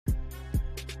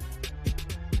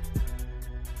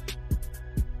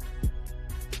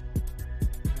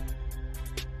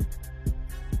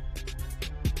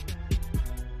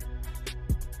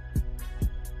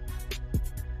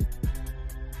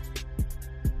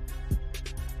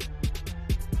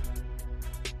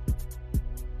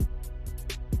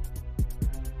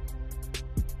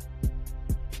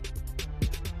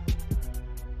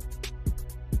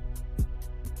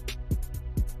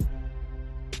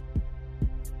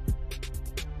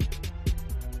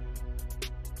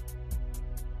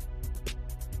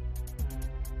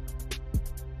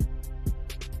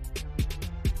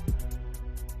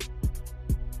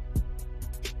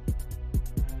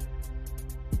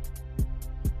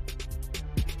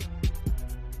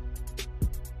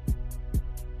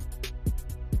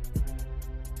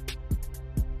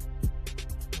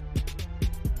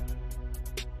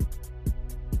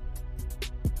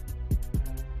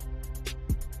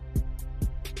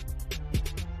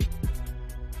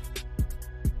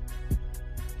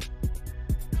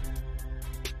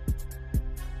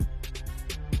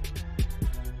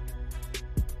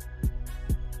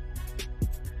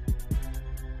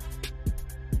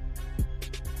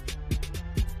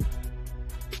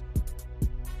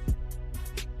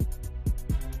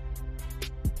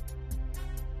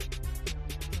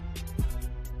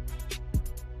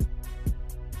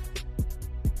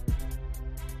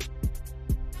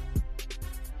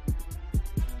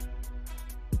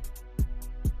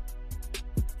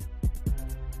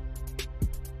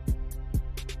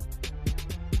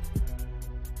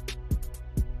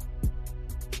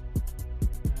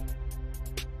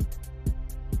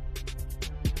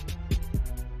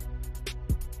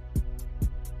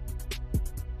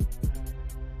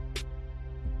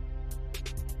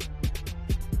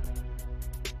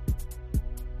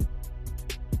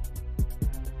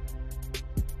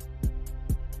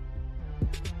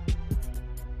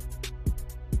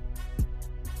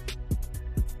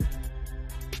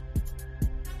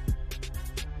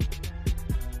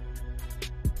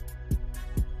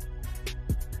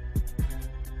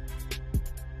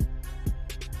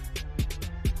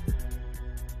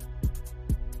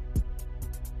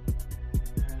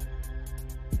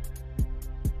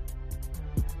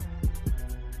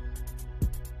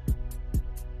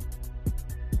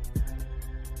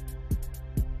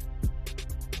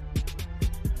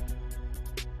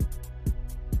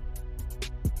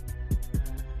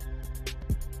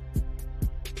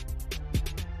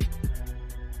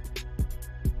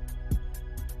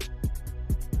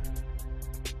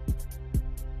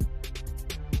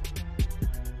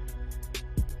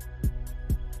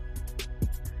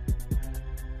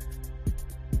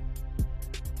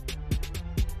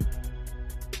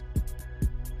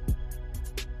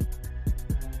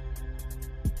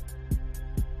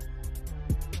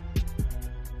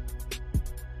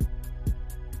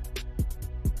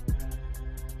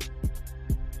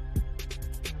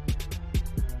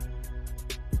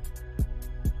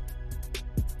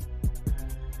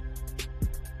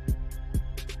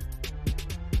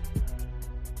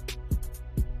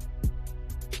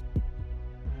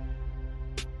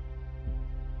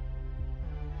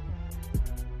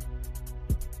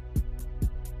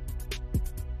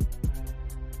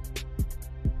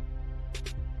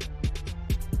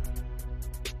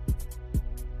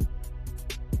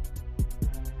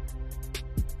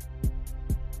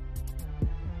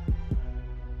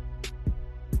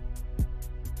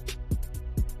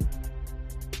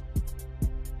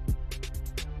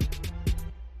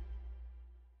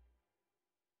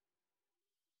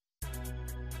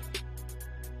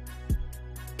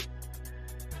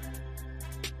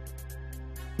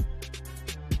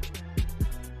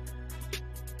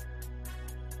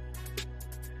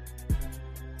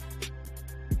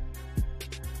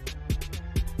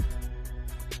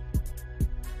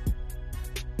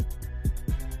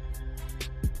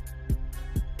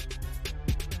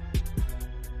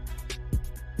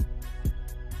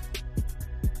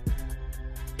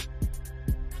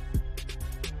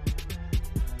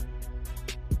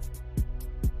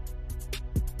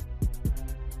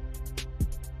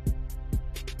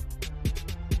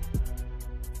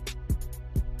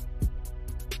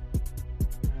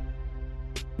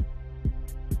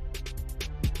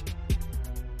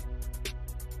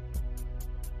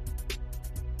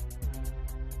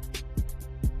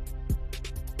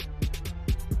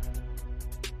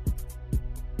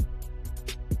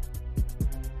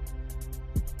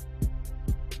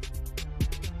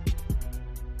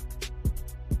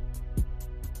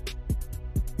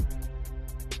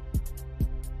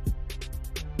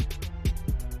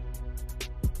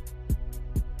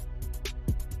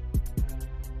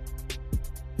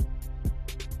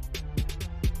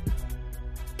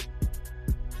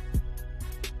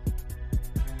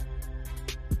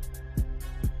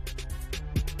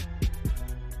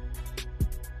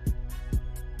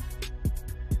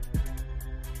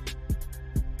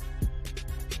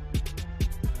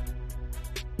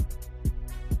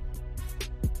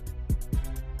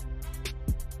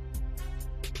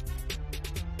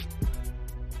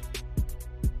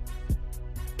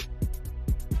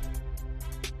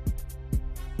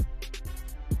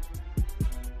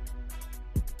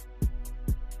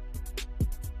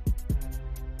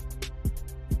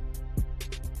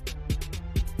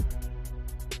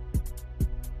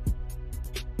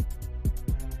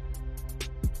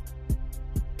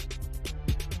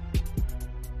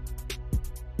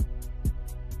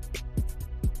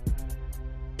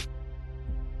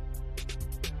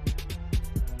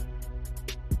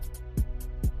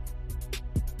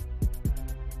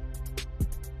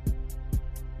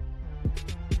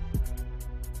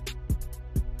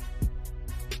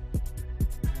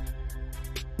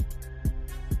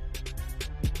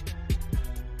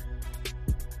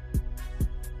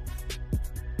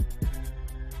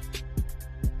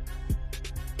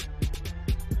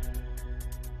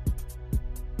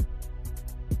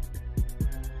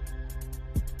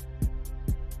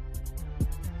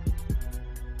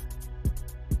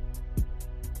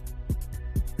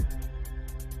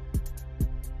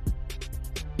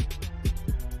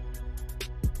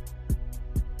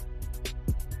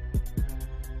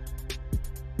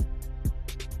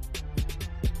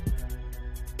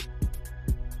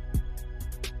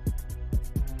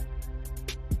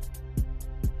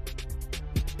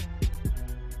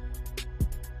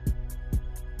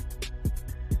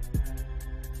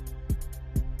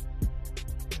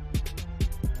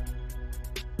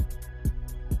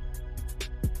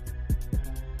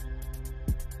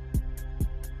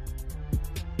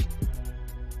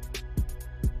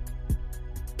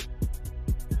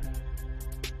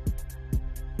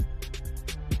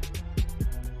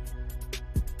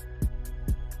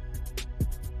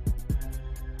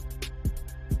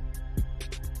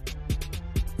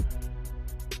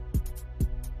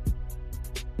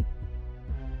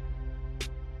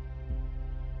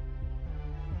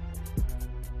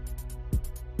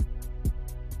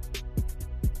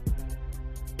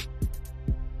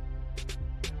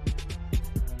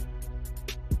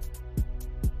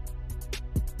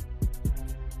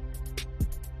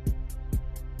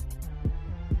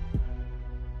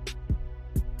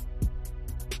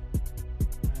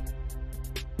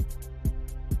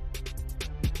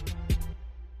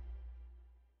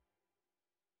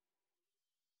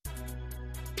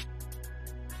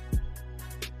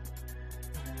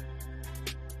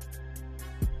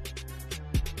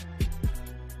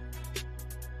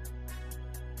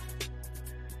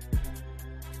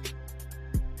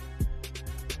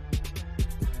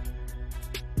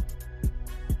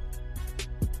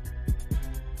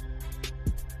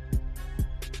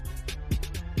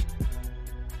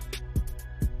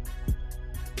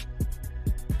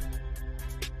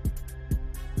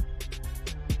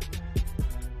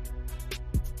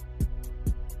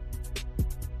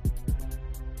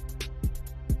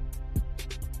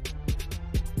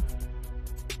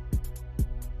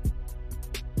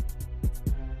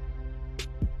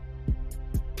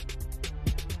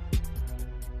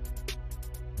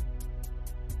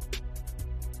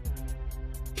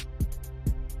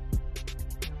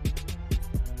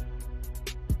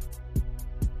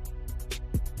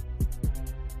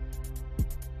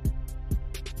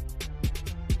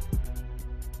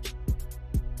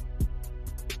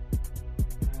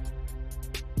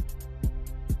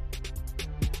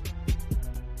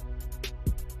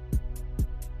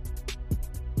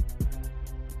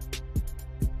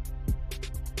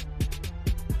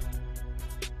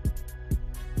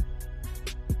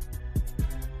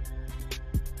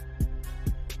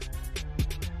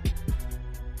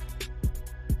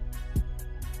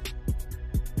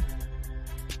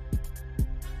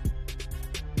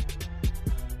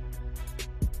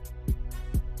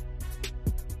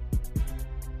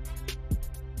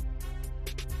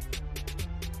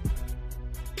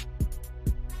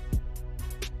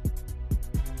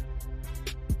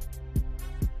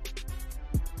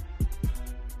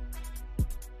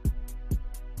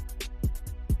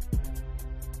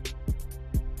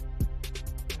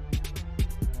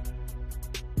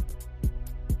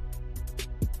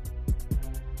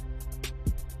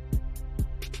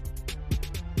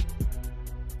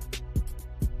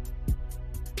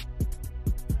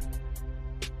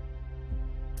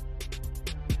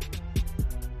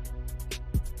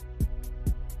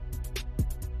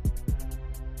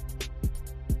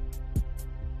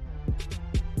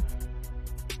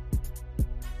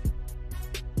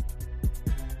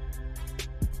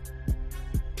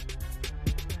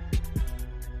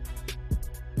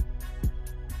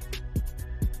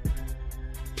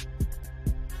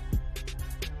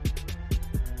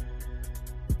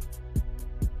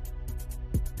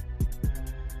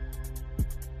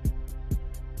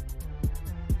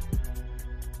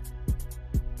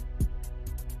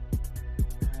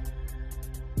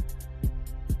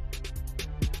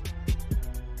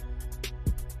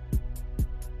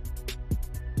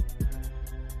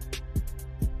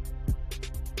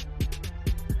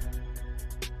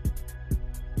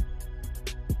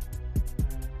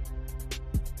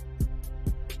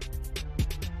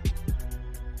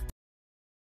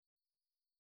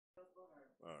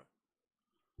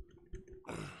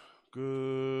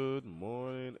Good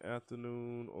morning,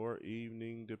 afternoon, or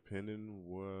evening, depending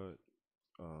what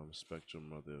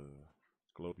spectrum of the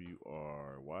globe you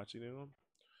are watching it on.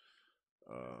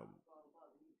 Um,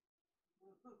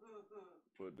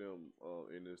 put them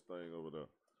in this thing over there.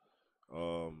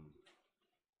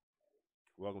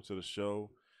 Welcome to the show.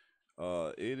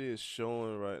 It is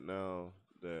showing right now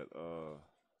that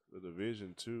the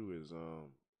Division Two is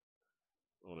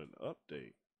on an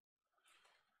update.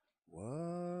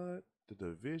 What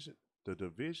the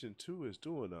Division Two is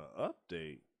doing an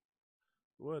update?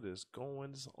 What is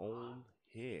going on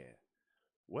here?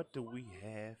 What do we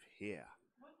have here?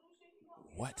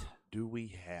 What do we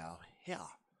have here?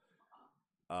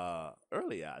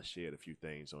 Earlier I shared a few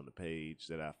things on the page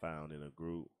that I found in a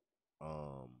group.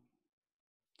 Um,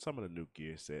 some of the new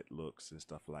gear set looks and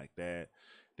stuff like that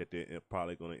that they're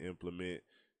probably going to implement.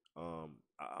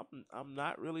 I'm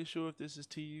not really sure if this is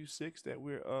TU6 that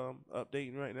we're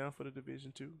updating right now for the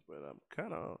Division Two, but I'm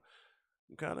kind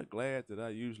of glad that I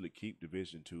usually keep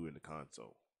Division Two in the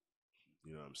console.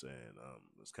 You know what I'm saying?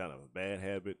 It's kind of a bad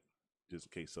habit, just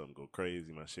in case something go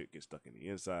crazy. My shit gets stuck in the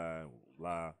inside,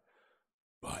 blah.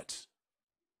 But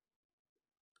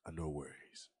I no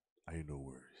worries. I ain't no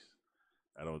worries.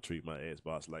 I don't treat my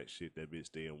Xbox like shit. That bitch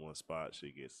stay in one spot.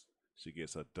 She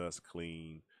gets her dust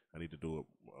clean. I need to do it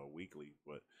weekly,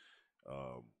 but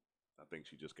um, I think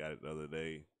she just got it the other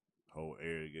day. Whole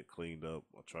area get cleaned up.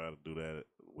 I'll try to do that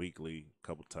weekly, a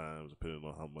couple times, depending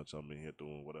on how much I'm in here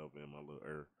doing whatever in my little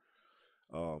area.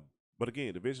 Um, but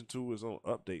again, Division Two is on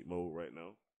update mode right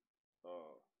now.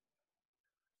 Uh,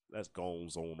 let's go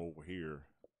on over here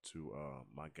to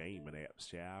my gaming app,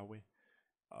 shall we?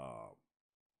 Um,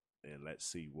 and let's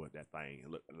see what that thing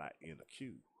look like in the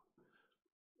queue.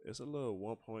 It's a little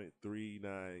 1.39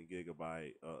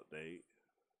 gigabyte update.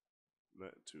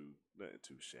 Nothing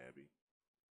too shabby.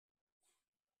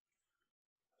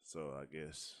 So I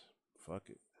guess fuck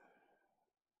it.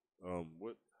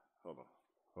 What? Hold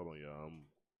on, y'all. I'm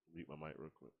mute my mic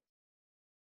real quick.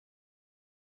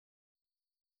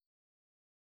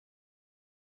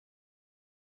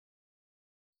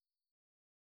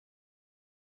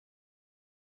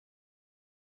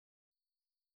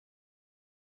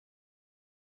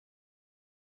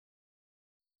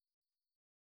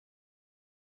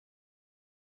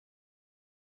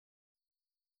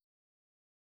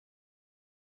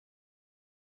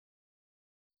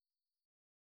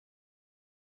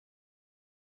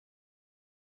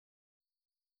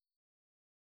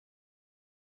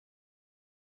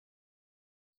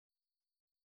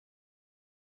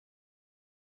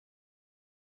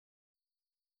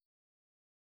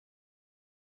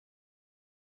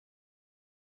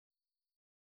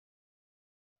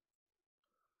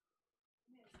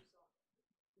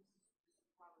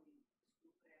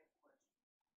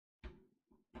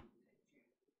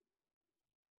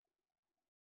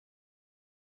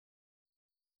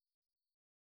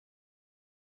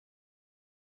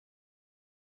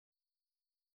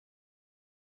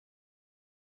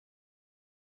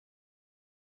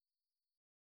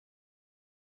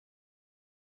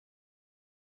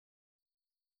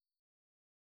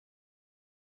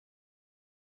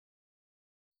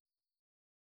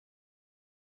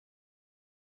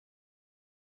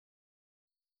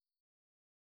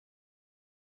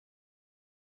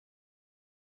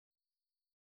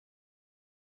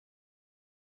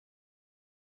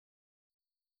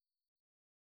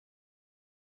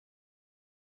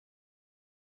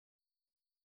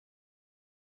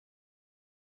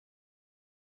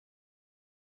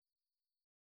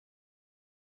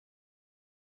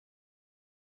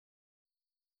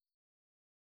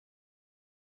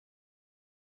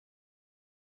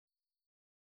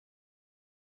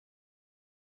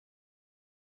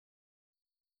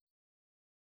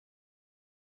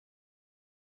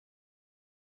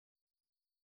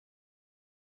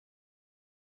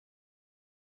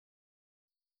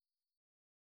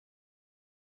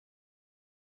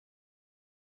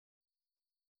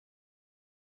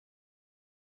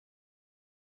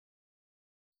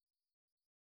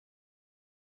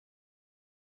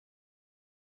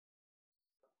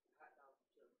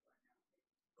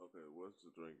 Okay, what's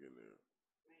the drink in there?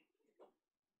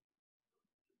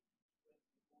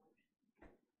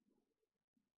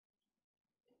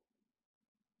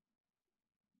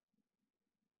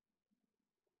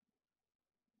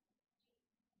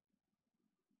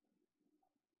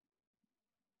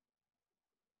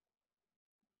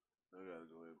 I gotta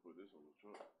go ahead and put this on the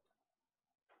truck.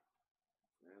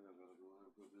 And I gotta go ahead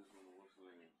and put this on the what's the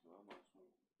name. So I might as well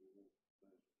do this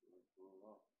pull it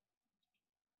off.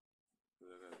 Cause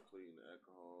I gotta clean the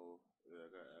alcohol. Yeah, I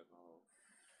got alcohol.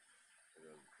 I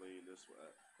gotta clean this one,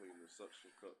 clean the suction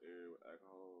cup area with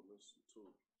alcohol on this too.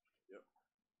 Yep.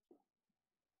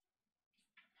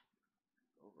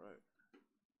 All right.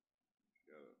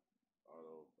 Got a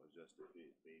auto adjusted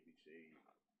fit, baby shade,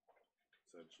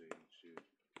 sunshade shit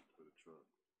for the truck.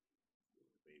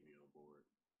 Baby on board.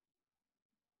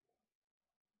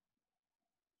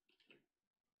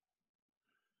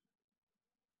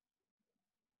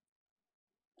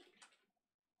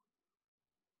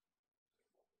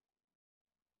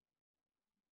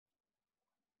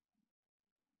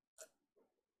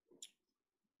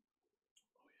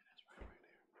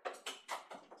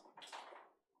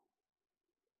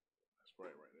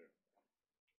 Right there.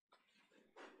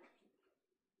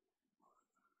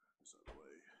 It's out the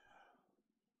way.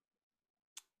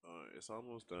 It's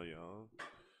almost done, y'all.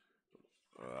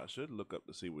 I should look up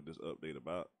to see what this update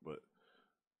about, but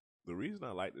the reason I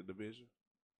like the Division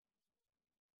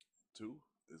 2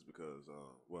 is because,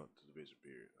 well, the Division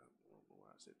period. I don't know why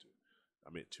I said 2.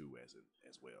 I meant 2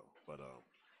 as well, but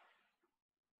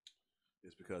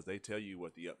it's because they tell you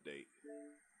what the update.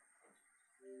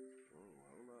 Oh,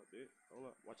 hold up, bit. Hold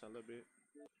up. Watch out a little bit.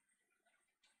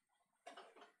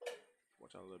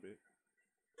 Watch out a little bit.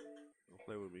 Don't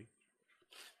play with me.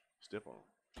 Stiff on.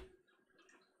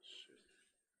 Shit.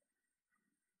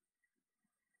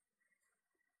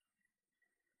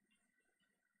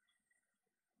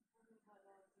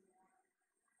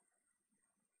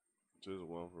 Just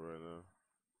one for right now.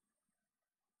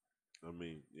 I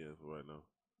mean, yeah, for right now.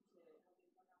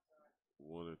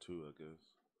 1 or 2, I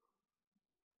guess.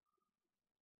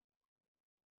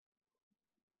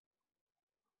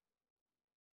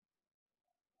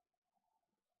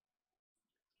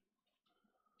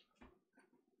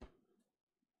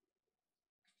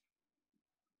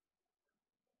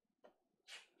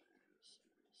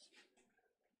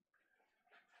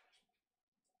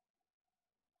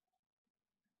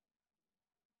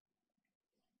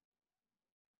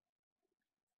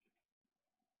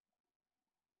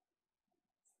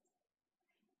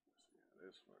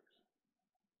 This works.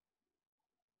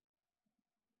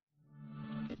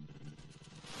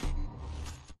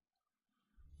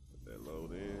 That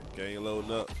load in. Gang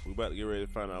loading up. We about to get ready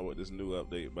to find out what this new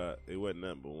update about. It wasn't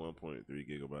nothing but 1.3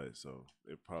 gigabytes, so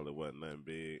it probably wasn't nothing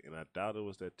big. And I doubt it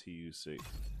was that TU6.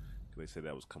 Cause they said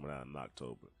that was coming out in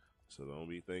October. So don't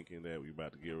be thinking that we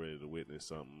about to get ready to witness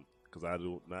something. Cause I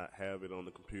do not have it on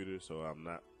the computer, so I don't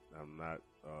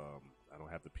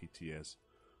have the PTS.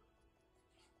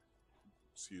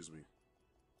 Excuse me.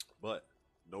 But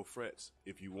no frets.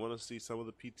 If you want to see some of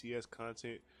the PTS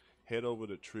content, head over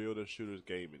to Trill the Shooters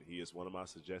Gaming. He is one of my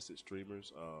suggested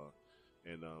streamers.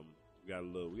 And we got a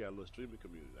little streaming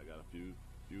community. I got a few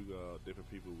different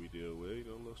people we deal with. You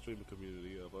know, a little streaming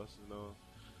community of us. And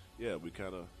yeah, we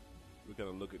kind of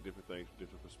look at different things from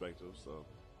different perspectives. So,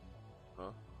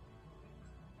 huh?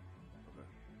 Okay.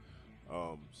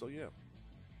 So yeah.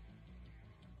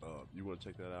 You want to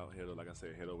check that out? Like I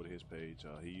said, head over to his page.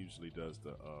 He usually does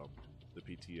the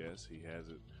PTS. He has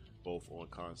it both on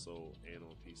console and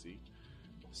on PC.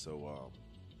 So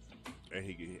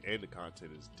and the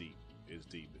content is deep. It's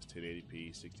deep. It's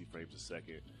 1080p, 60 frames a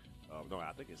second. No,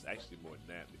 I think it's actually more than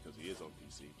that because he is on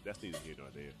PC. That's neither here nor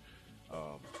there.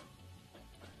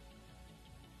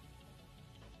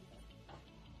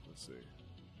 Let's see.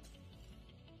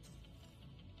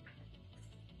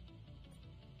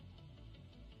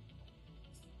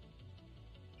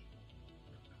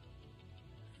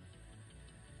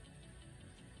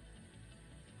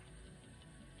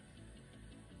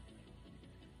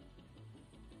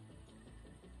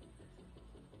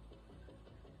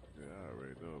 Yeah, I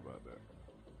already know about that.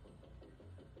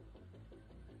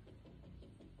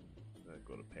 I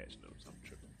go to patch notes. I'm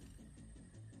tripping.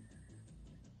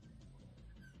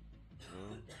 Uh,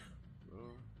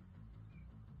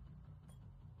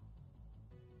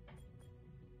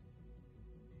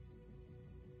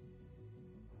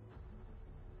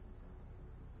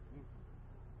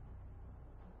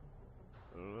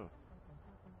 I don't know.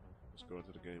 Let's go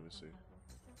into the game and see.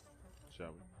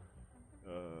 Shall we?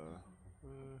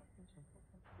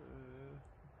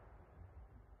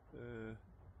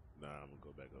 Nah, I'm gonna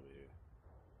go back over here.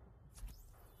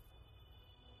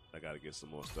 I gotta get some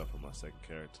more stuff on my second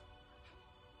character.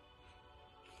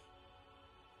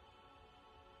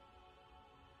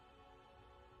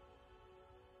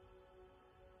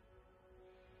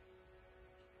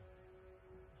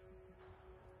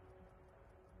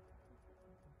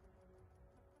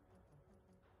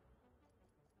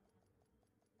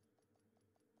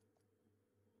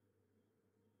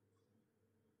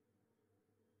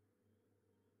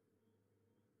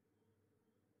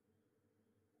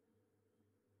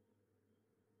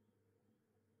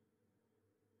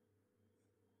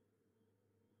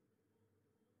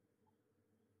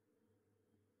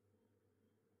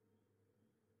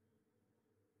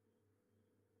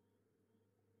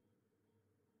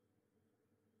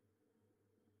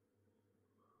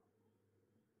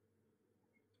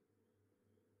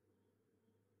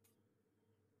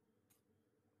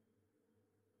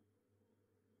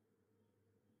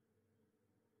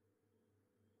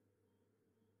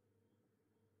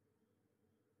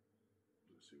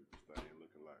 see what this thing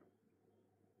looking like.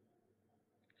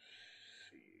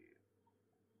 Shit.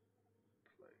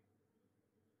 Play.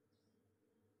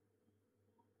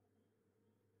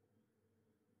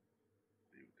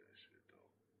 Mute that shit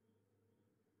though.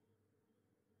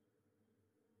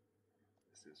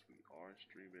 It says we are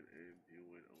streaming and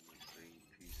viewing on the same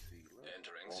PC.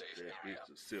 Entering safe area. It's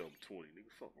a 720.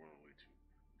 Nigga, fuck wrong with you?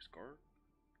 You scared?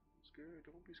 Scared?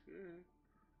 Don't be scared.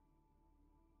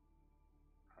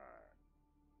 Alright.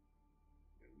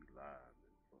 Yeah, we live,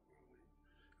 man. Fuck wrong with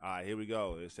you? Alright, here we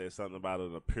go. It says something about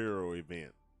an apparel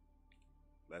event.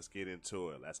 Let's get into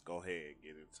it. Let's go ahead and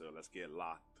get into it. Let's get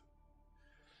locked.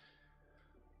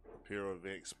 Apparel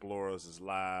event Explorers is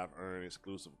live. Earn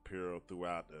exclusive apparel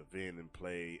throughout the event and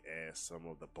play as some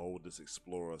of the boldest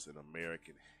explorers in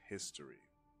American history.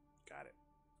 Got it.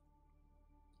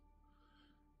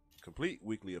 Complete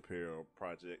weekly apparel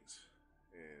projects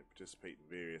and participate in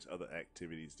various other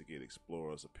activities to get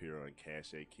Explorers apparel and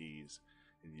cache keys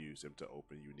and use them to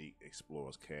open unique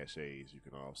Explorers caches. You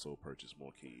can also purchase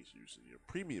more keys using your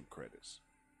premium credits.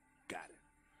 Got it.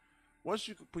 Once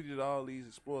you completed all these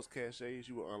Explorers caches,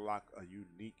 you will unlock a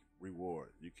unique reward.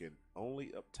 You can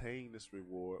only obtain this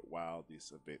reward while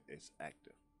this event is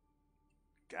active.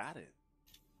 Got it.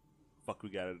 Fuck we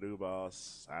gotta do,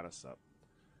 boss. Sign us up.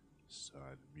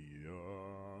 Sign me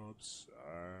up.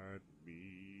 Sign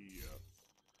me up.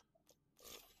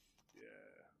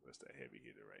 Yeah, that's that heavy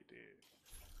hitter right there.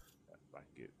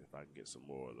 If I can get some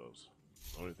more of those.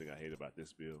 The only thing I hate about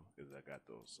this build is I got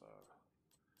those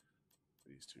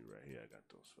these two right here. I got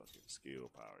those fucking skill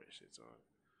power shits on.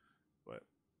 But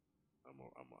I'm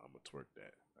gonna twerk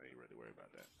that. I ain't really worried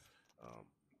about that.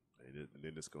 And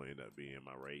then it's gonna end up being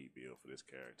my raid build for this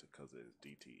character because of his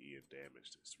DTE and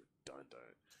damage. It's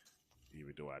redundant.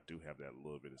 Even though I do have that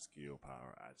little bit of skill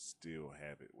power, I still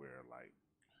have it where like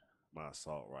my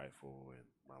assault rifle and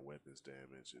my weapons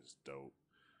damage is dope.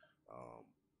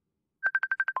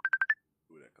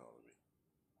 Who that calling me?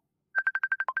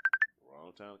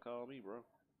 Wrong time to call me, bro.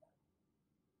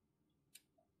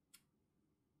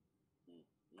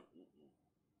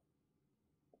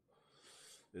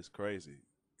 It's crazy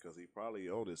because he probably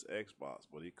on his Xbox,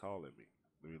 but he calling me.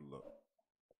 Let me look.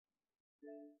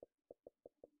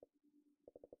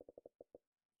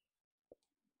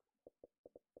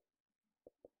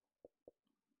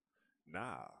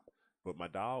 Nah, but my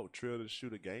dog Trill the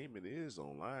Shooter Gaming is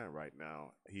online right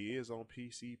now. He is on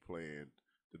PC playing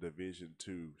the Division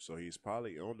 2, so he's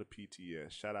probably on the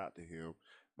PTS. Shout out to him.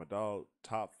 My dog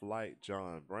Top Flight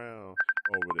John Brown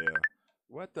over there.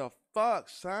 What the fuck,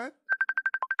 son?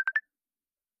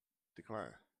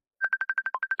 Decline.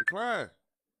 Decline.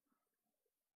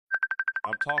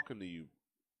 I'm talking to you.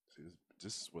 See,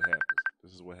 this is what happens.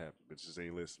 This is what happens. Bitches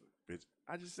ain't listening. Bitch,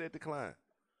 I just said decline.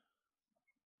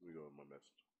 Let me go with my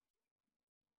message.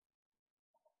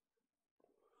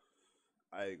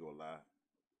 I ain't gonna lie.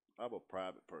 I'm a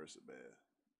private person, man.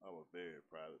 I'm a very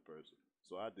private person.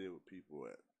 So I deal with people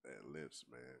at lengths,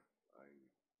 man.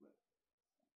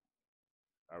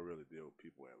 I really deal with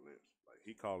people at lengths. Like,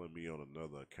 he calling me on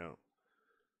another account.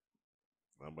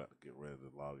 I'm about to get ready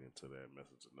to log into that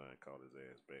message tonight and call his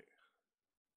ass back.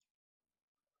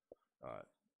 Alright.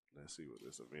 Let's see what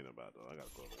this event about, though. I gotta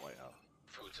go to the White House.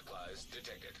 Food supplies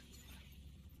detected.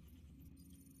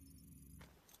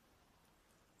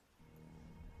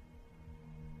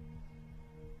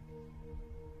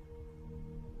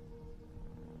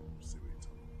 See what he's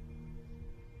talking about.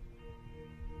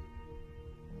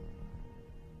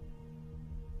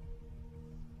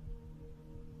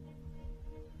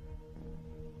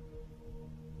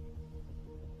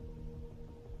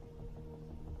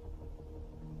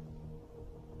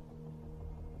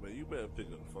 Man, you better pick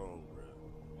up the phone, bro.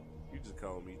 You just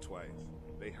called me twice.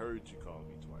 They heard you call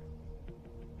me twice.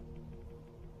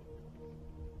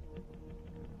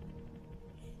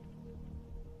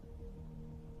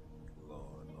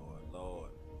 Lord, Lord,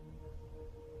 Lord.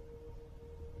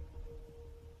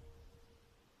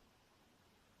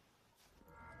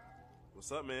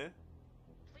 What's up, man?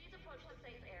 Please approach the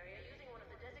safe area using one of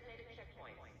the designated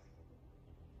checkpoints.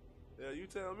 Yeah, you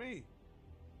tell me.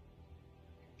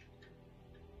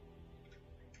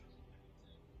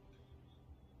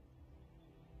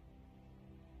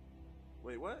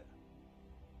 Wait, what?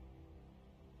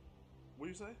 What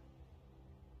you say?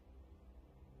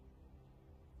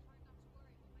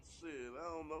 Shit, I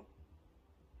don't know.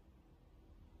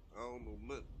 I don't know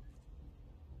nothing.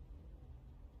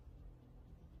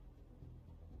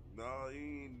 No,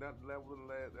 he ain't. That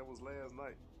was last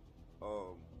night.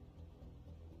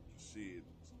 Shit,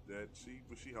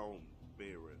 she home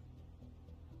bed rest.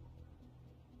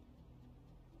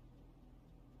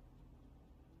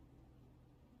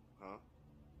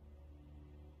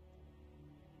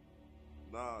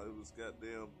 Nah, it was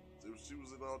goddamn. She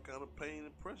was in all kind of pain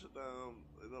and pressure down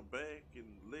in her back and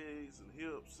legs and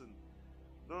hips and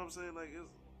you know what I'm saying? Like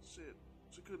it's shit.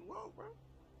 She couldn't walk, bro.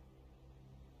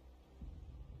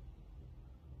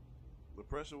 The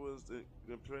pressure was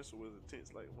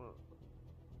intense. Like what?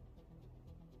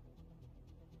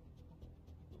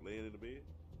 Laying in the bed.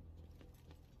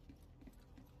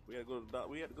 We had to go to the doctor.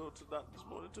 We had to go to the doctor this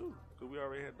morning too, cause we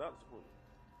already had doctor's appointment.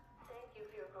 Thank you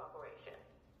for your cooperation.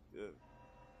 Yeah.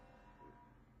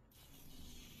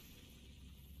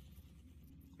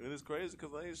 And it's crazy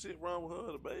because ain't shit wrong with her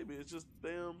or the baby. It's just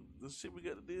damn the shit we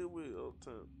got to deal with all the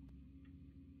time.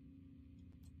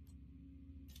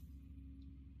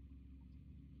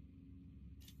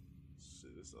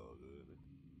 Shit, it's all good.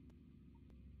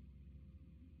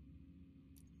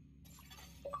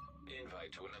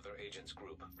 Invite to another agent's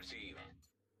group. Receive.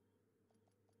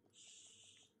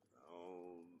 I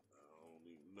don't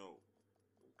even know.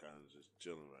 I'm kind of just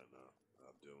chilling right now.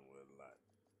 I'm dealing with a lot.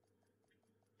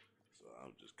 So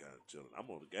I'm just kind of chilling. I'm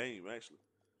on the game, actually.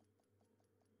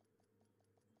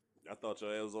 I thought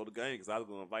your ass was on the game because I was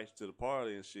going to invite you to the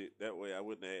party and shit. That way I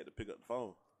wouldn't have had to pick up the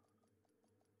phone.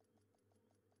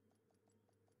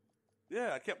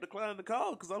 Yeah, I kept declining the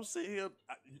call because I'm sitting here.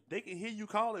 They can hear you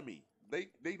calling me. They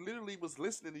literally was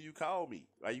listening to you call me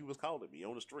while you was calling me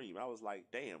on the stream. I was like,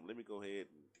 damn, let me go ahead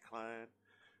and decline.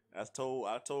 I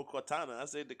told Cortana, I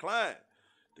said, decline.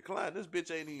 This bitch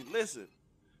ain't even listen.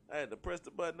 I had to press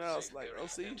the button. I was like, oh,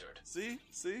 see, what's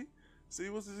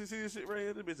this? See this shit right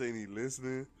here? This bitch ain't even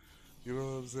listening. You know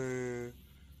what I'm saying?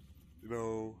 You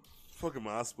know, fuck am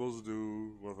I supposed to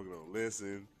do? Motherfucker don't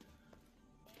listen.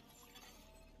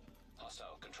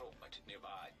 Hostile control point nearby.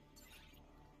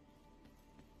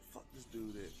 Fuck this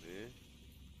dude at, man.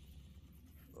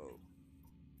 Oh.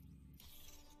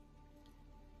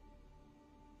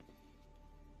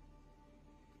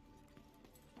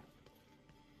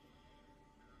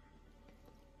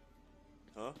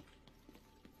 Huh?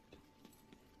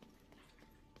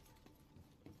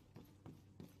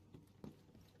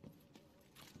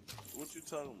 What you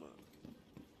talking about?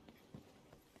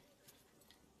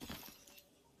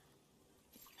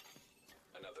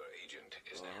 Another agent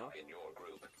is now in your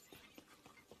group.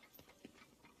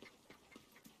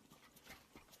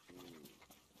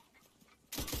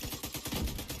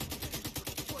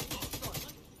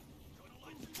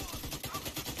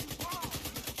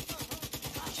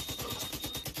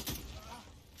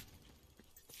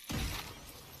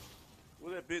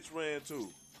 Where that bitch ran to?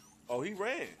 Oh, he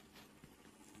ran.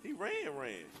 He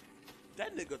ran.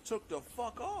 That nigga took the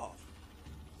fuck off.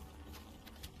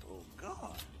 Oh,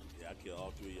 God. Yeah, I killed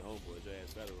all three of your homeboys. Your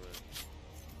ass better run.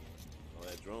 Oh,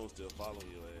 that drone still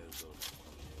following your ass, though.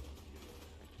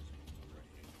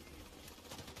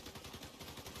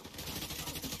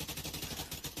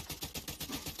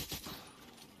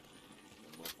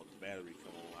 That motherfucking battery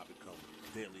come on. I become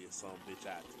deadly as some bitch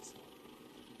actors.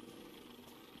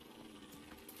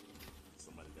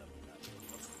 Somebody got me out there.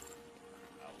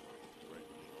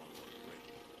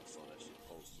 I saw that shit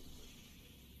posted.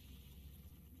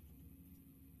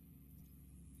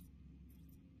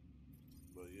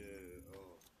 But yeah,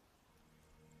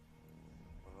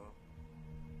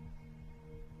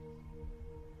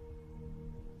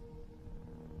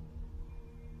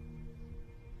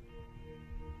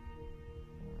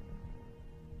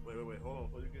 Wait, hold on.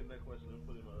 Before you get in that question, let me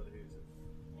put in my other headset.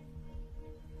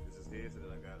 This is headset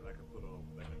that I got. I can put on.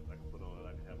 I can put on.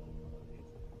 I can have on my other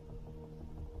headset.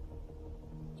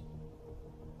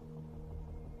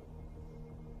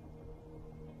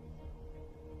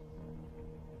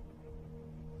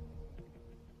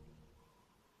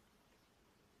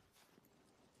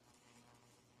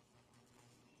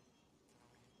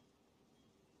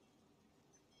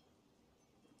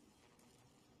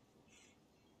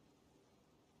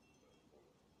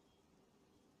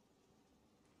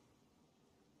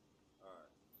 All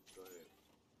right, go ahead.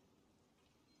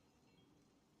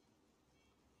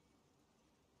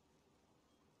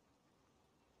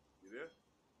 You there?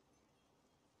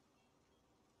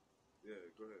 Yeah,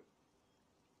 go ahead.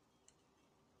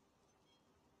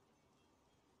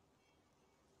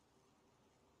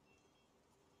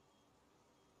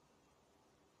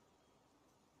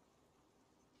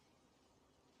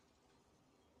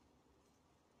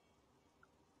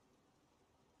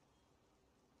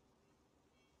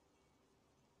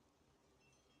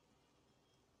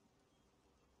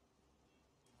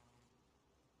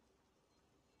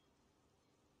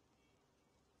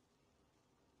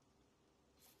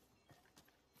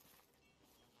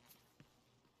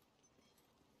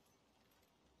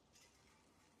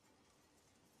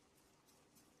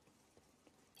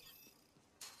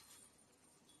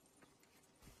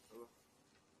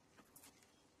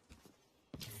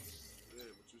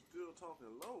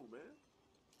 talking low, man.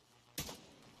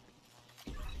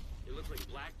 It looks like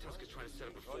Black Tusk is trying to set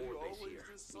up a Oh, you forward base always here.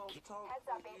 just soft talk. Heads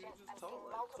up, Agent. I'm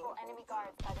seeing multiple enemy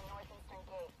guards by the northeastern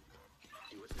gate.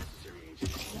 Do what's necessary,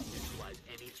 Agent. Neutralize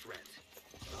any threat.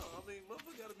 No, I mean,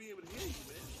 motherfucker gotta be able to hear you,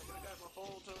 man. Like, I got my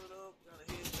phone turned up, got a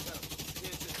headset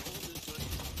on this joint,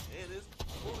 and it's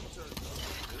fully turned up.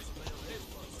 This damn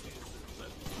Xbox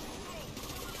headset.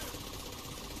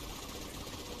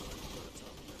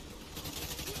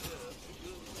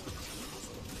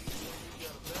 You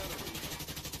got a battery.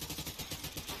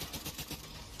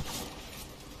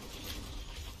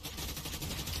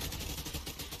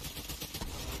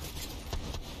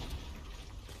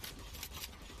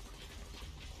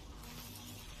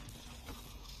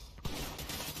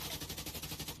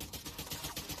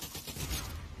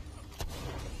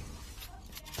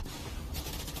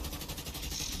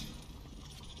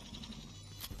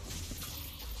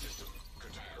 System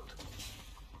curtailed.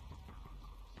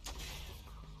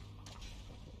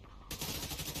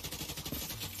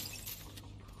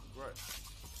 Right.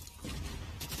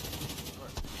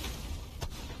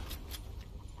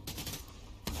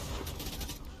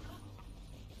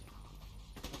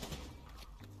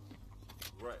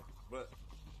 Right.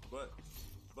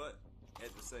 But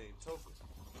at the same token,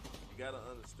 you gotta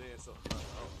understand something about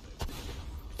the alternator.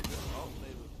 The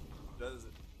alternator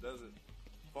doesn't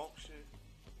function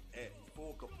at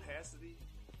full capacity.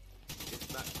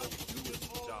 It's not going to do its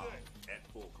job at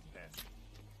full capacity.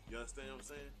 You understand what I'm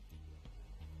saying?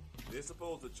 They're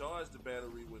supposed to charge the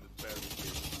battery when the battery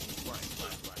gets right.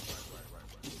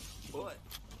 But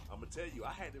I'm gonna tell you,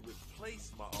 I had to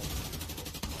replace my alternator.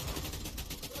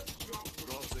 You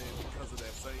know what I'm saying? Because of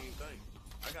that same thing.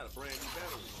 I got a brand new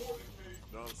battery.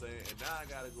 You know what I'm saying? And now I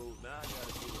gotta get a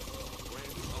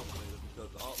brand new alternator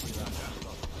because the alternator I got is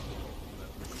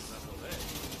the reason I know that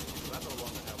is I no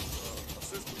longer have a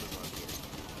system in my door. You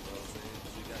know what I'm saying?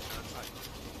 She got kind of tight.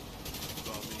 You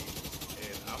know what I mean?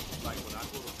 And I'm like, when I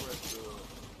go to press the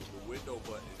window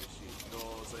button and shit, you know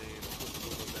what I'm saying? I put the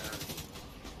window down,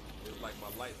 it's like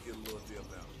my lights get a little dim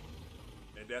now.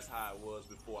 And that's how it was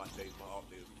before I changed my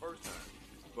alternator the first time.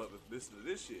 But listen to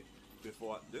this shit.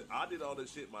 Before I did all this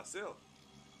shit myself.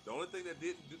 The only thing that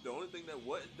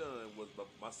wasn't done was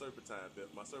my serpentine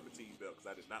belt, because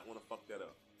I did not want to fuck that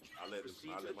up. I let Proceed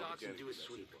to my the docks and mechanic do a that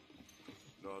sweep. shit.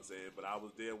 You know what I'm saying? But I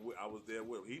was there with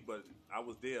him. I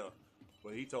was there,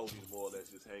 but he told me to more or less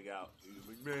just hang out. He was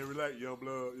like, man, relax, young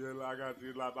blood. Yeah, I got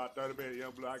you like about 30 minutes,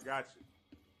 young blood. I got you.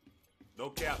 No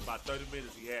cap, about 30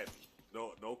 minutes he had me.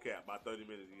 No cap, about 30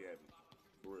 minutes he had me.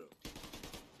 For real.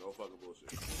 No fucking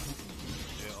bullshit.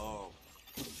 And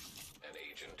An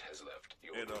agent has left.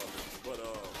 but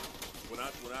when I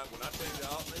changed the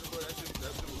alternator, bro, that shit was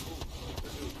cool.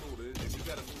 That shit was cool. If you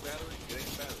got a new battery, it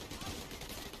ain't a battery.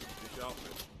 It's your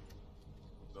alternator.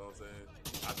 You know what I'm saying?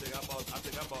 I think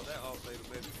I bought that alternator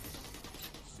maybe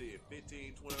shit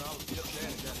 $15, $20. Yep, that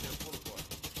got them pull apart.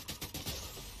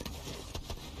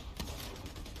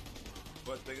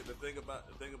 But the thing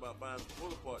about buying the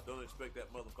pull apart, don't expect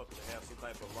that motherfucker to have some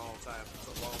type of long time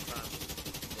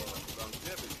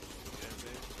longevity. You know what I'm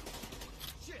saying?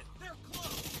 Shit, they're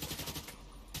close!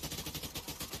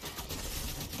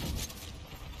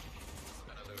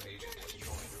 Another agent has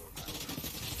joined your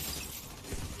battle.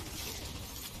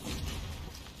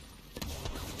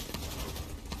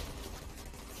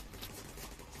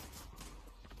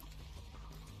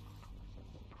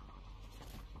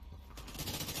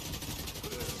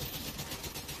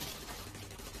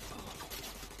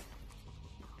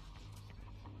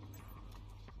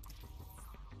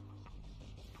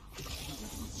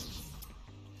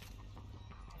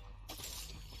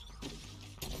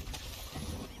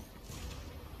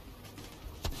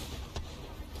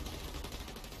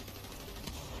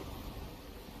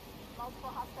 Multiple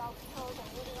hostile patrols are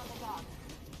moving on the dock.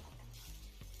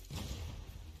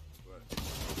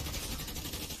 Right.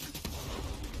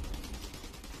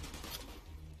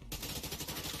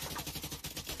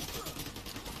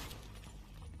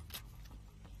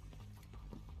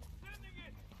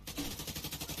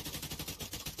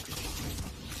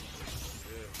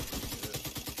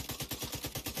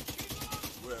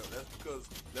 Well,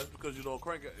 that's because you don't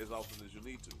crank it as often as you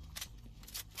need to.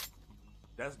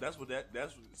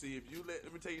 See, if you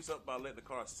let me tell you something about letting the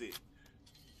car sit.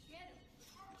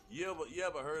 You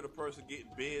ever heard a person getting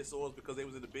bed sores because they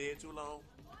was in the bed too long?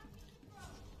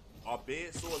 Are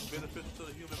bed sores beneficial to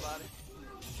the human body?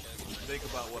 Think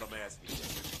about what I'm asking you.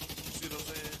 You see what I'm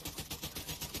saying?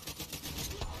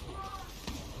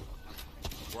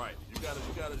 Right. You gotta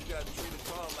treat a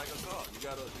car like a car. You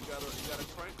gotta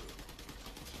crank her.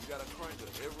 You gotta crank her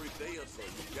every day or so.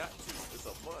 You got to. it's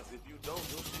a must. If you don't,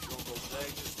 your shit gonna go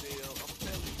stagnant still. I'm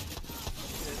telling you.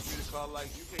 You can't treat a car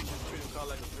like you can't just treat a car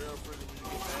like a girlfriend and you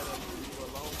get mad at her and leave her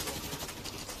alone for a minute.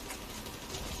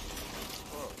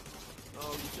 Fuck.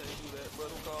 No, you can't do that, bro.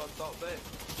 Them cars talk back.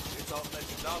 They talk back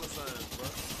in dollar signs, bro.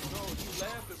 No, you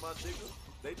laughing, my nigga.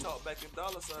 They talk back in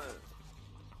dollar signs.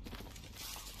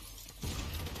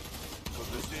 Cause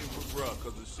the shit, bruh,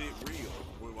 cause the shit real.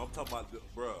 When I'm talking about,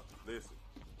 bruh, listen.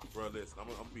 Bruh, listen, I'm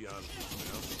gonna be honest with you,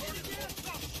 man.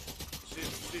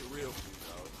 Shit real for me,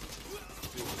 dog.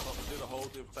 Shit a whole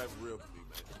different type of real for me,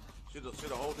 man. Shit a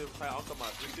whole different type. I'm talking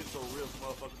about this shit so real,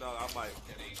 motherfucker, dog. I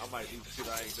might do shit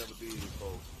I ain't never did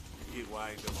before. Get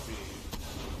why I ain't never been.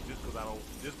 Just cause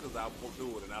I won't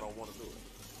do it and I don't want to do it.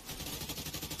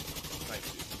 Type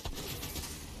shit.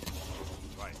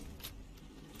 Right.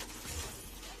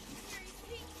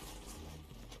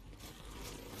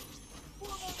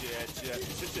 Yeah,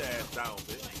 sit your ass down,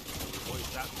 bitch. Boy,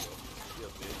 stop me. Yeah,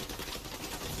 bitch.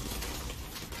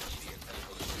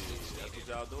 That's what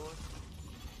y'all doing?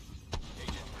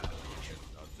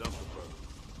 Y'all jumping, brother.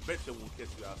 Bet you won't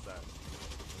catch you outside.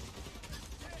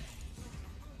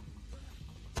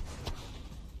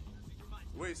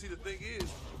 Wait, see the thing is,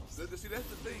 see that's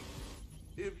the thing.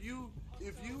 If you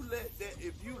let that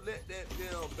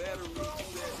damn battery do that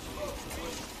shit,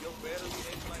 your battery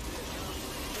acts like that.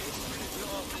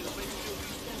 It'll make you feel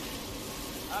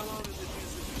smooth. How long has it been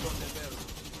since you got that battery?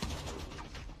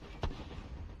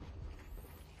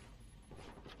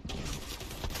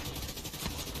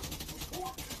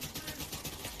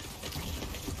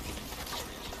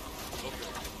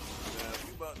 Okay. Now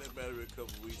you bought that battery a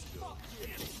couple weeks ago.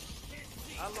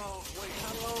 How long was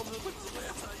the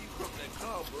last time you broke that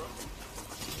car, bro?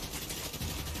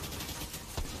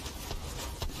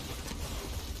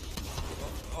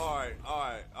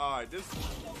 Alright. This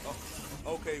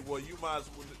okay, well you might as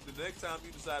well, the next time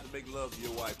you decide to make love to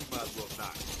your wife, you might as well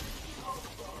not.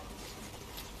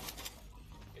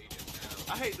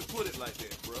 I hate to put it like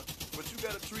that, bro. But you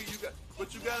gotta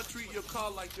treat your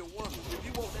car like your woman. If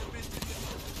you want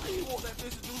that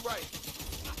bitch to do right.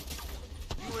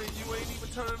 You ain't even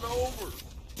turning her over.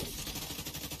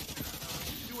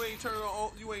 You ain't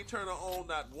turning her on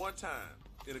not one time.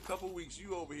 In a couple weeks,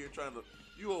 you over here trying to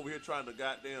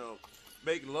goddamn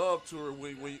make love to her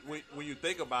when you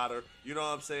think about her. You know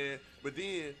what I'm saying? But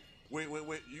then when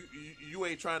you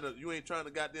ain't trying to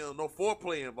goddamn no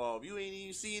foreplay involved. You ain't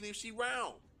even seeing if she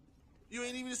round. You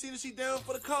ain't even seeing if she down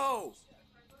for the cause.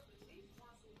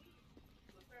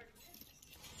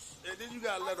 And then you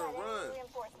gotta let her run.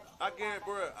 I guarantee,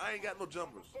 bro, I ain't got no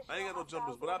jumpers. But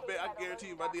I guarantee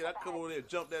you if I did, I'd come over there and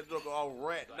jump that joker all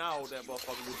rat now with that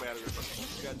motherfucking new battery.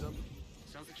 You got jumpers?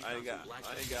 I ain't got a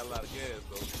lot of gas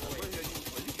though. Where the hell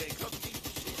you can't come to me.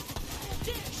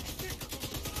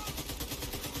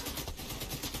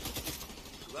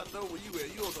 Cause I know where you at.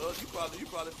 You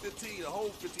probably 15, a whole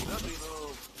 15.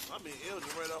 I'm in Elgin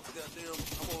right off the goddamn.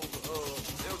 I'm on the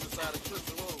Elgin side of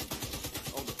Clifton Road.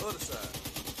 On the other side.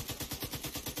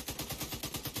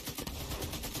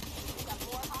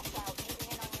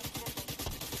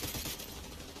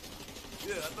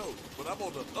 Yeah, I know, but I'm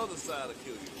on the other side of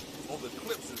Killian, on the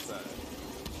Clemson side.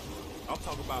 I'm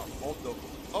talking about on the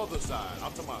other side.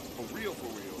 I'm talking about for real.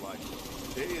 Like,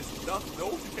 there is nothing,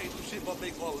 no, you can't do shit but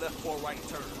make a left or right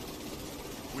turn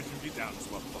when you get down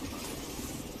this motherfucker.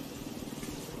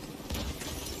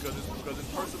 Because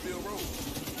it's Percival Road.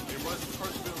 It runs to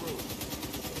Percival Road.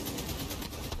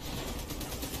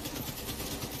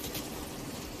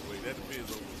 Wait, that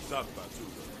depends on what you're talking about, too,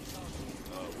 though.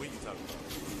 When you talking about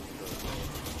it.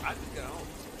 I just got home.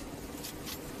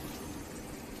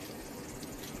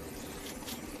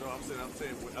 No, I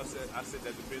said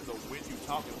that depends on when you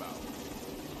talking about.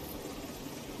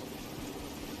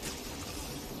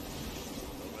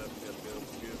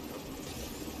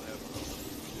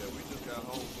 Yeah, we just got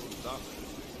home from the doctor and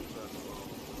shit. We trying to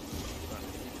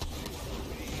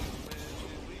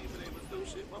we ain't been able to do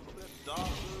shit. Motherfucker, that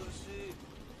doctor and shit.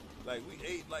 Like, we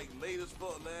ate like late as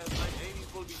fuck last night. Ain't even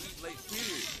supposed to be eating late,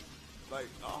 period. Like,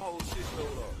 our whole shit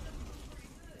thrown off.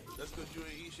 That's because you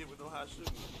ain't eat shit with no hot sugar. I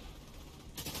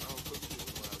don't cook shit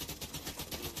with no hot sugar.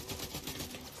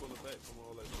 We pull it back from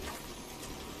all that shit.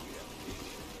 We have to eat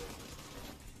it.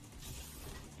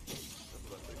 That's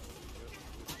what I think.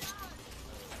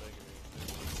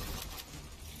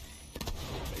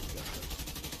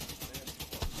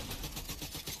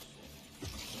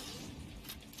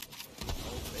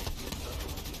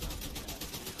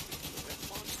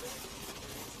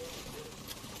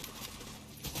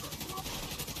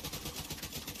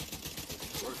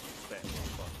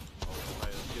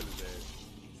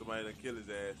 Somebody done kill his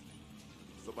ass.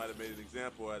 Somebody made an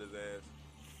example out of his ass.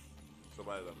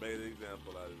 Somebody done made an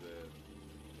example out of his ass.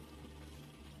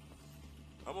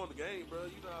 I'm on the game, bro.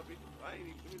 You know how I ain't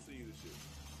even. Let me see you this shit.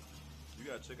 You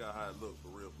gotta check out how it look for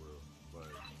real, bro. Like,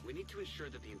 We need to ensure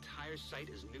that the entire site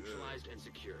is neutralized and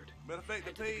secured. matter of fact,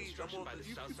 the Head to the page. I'm construction on. by the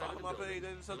You south side follow of the my building page.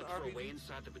 Ain't and something look for a way RPG.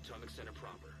 inside the Potomac Center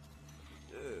proper.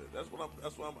 Yeah, that's what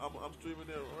I'm streaming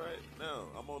there right now.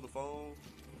 I'm on the phone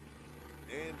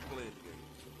and playing the game.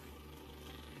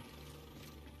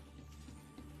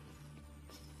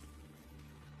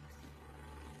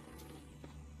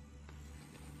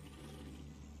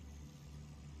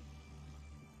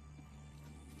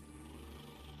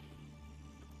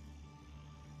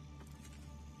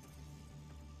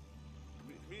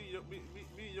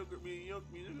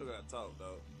 Me and your girl gotta talk,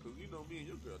 dog. Cause you know me and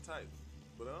your girl tight.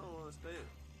 But I don't understand.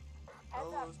 I Heads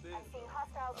don't up, understand. I've seen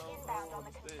hostiles I inbound don't on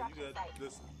the understand. You construction got site.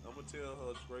 listen. I'm gonna tell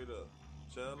her straight up.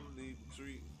 Child need to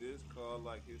treat this car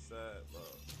like his side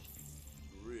bar.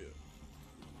 For real.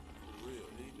 For real.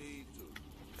 He need to.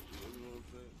 You know what I'm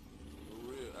saying? For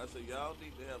real. I say y'all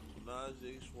need to have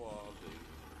menage a soiree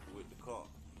with the car.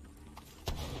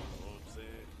 You know what I'm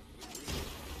saying? For real.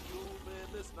 You know, man,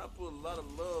 listen, I put a lot of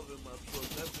love in my truck.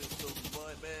 That bitch so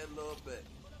much mad love back.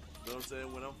 You know what I'm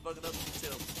saying? When I'm fucking up, you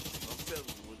tell me. I'm telling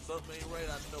you. When something ain't right,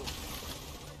 I know.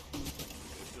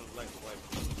 If you don't like the wife,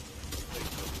 take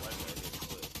the wife got a heavy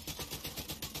foot.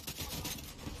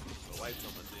 The wife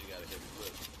told me she got a heavy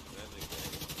foot. That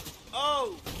nigga.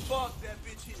 Oh, fuck that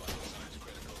bitch. He like,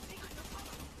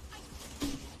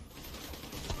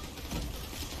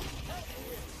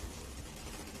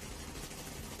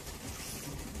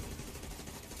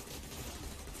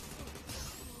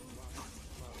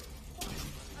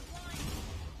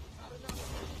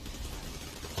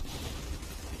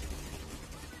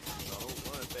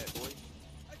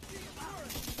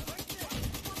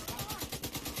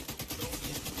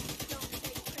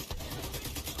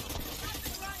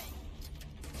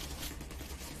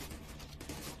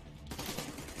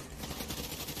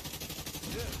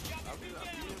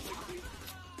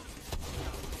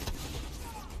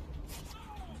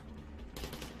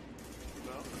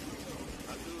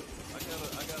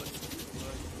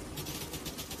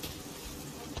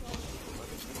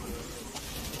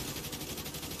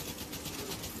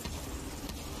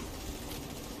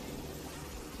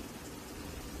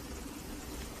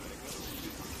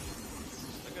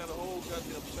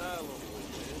 goddamn child on the way,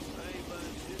 man. I ain't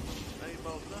buying shit. I ain't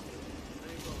bought nothing. I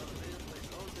ain't bought nothing.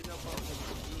 The only thing I bought was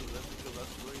my computer. That's because I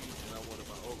streamed and I wanted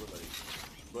my overlay.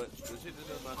 But the shit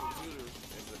that's in my computer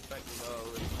and the fact that I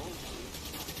already own it,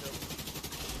 it helps me.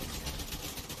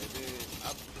 And then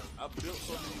I built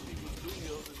so many people's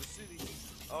studios in the city.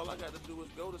 All I got to do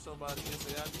is go to somebody and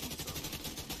say I need something.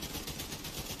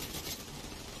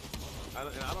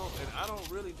 I don't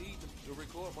really need to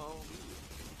record my own music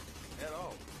at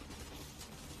all.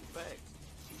 Facts.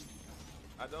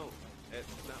 I don't. At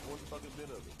not one fucking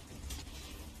bit of it.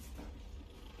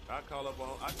 I can call up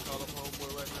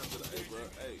homeboy right now and be like, hey bro,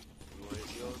 hey, you wanna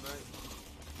hit me all night?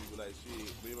 He be like,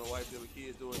 shit, me and my wife and the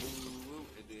kids doing woo,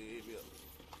 and then hit me up.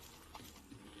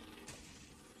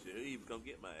 Shit, he'll even come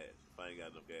get my ass if I ain't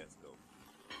got enough gas to go.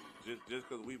 Just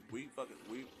cause we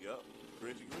yup,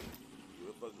 Grinchy Green.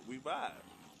 We vibe.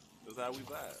 That's how we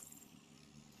vibe.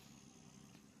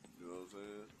 You know what I'm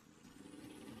saying?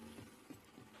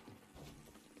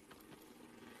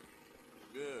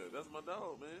 Yeah, that's my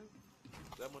dog, man.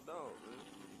 That's my dog, man.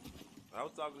 I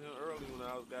was talking to him earlier when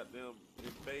I was goddamn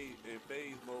in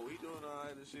phase mode. He doing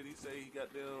alright and shit. He say he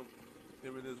goddamn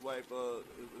him and his wife.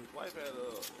 His wife had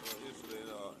a incident,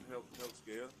 health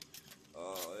scare,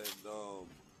 and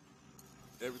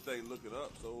everything looking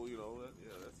up. So you know,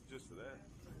 that's just for that.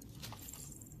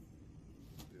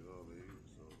 You know what I mean?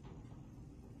 So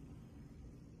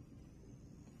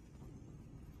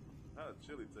how does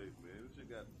chili taste, man?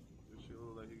 This shit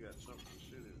look like he got chunks of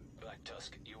shit in it. Black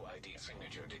Tusk UID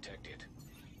signature detected.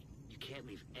 You can't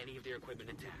leave any of their equipment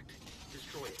intact.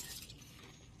 Destroy it.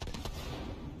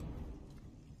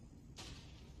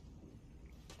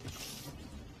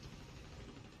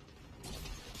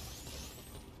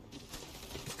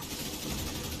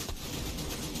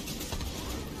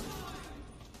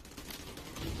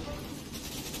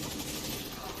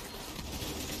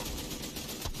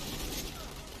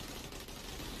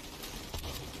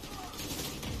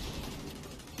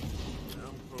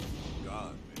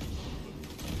 God, man.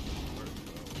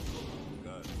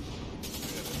 God.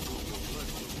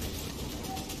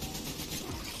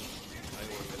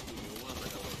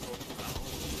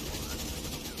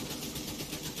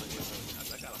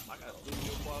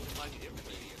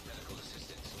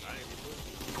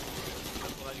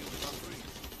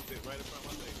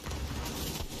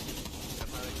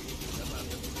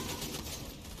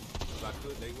 I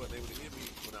could, they weren't able to hear me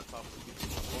when I talked to people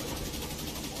in my party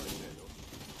chat, yo.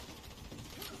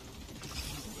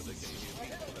 But they can't hear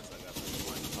me unless I got my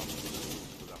mic talking to them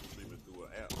because I'm streaming through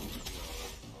an app,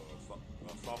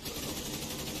 software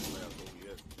lab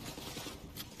OBS.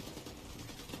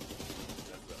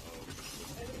 That's the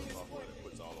software that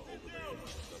puts all the overlays and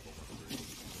stuff on my screen.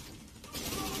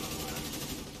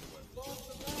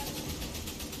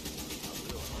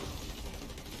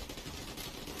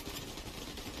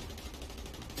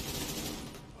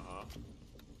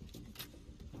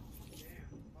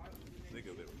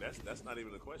 Nigga, that's not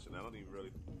even a question. I don't even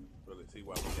really see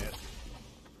why we asked it.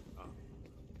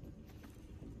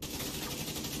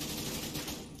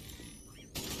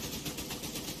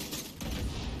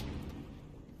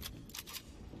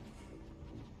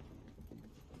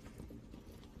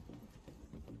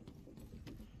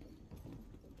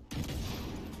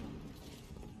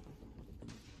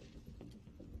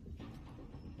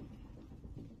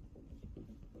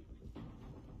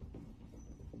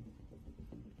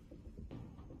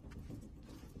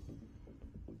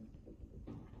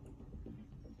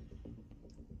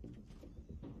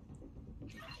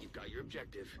 You've got your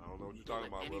objective. I don't know what you're Don't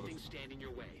talking let about, anything brother. stand in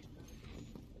your way.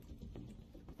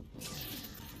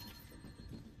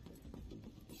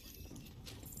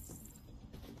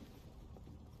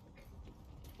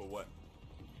 For what?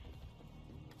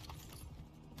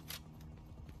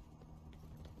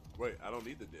 Wait, I don't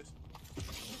need the disc.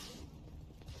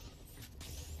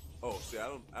 Oh, see, I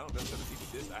don't necessarily need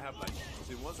the disc. I have like,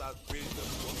 see, once I created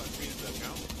the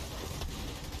account.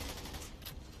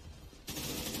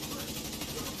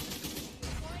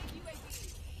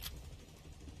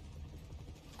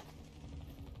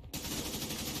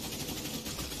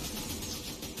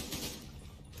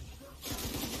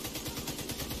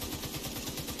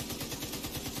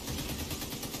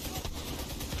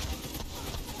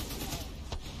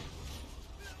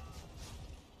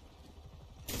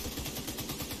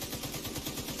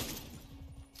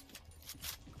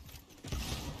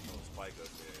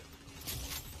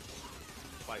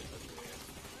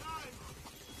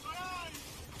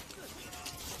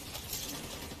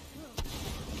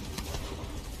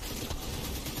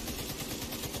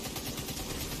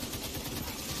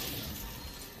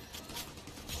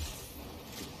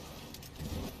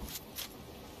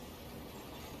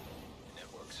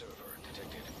 Network server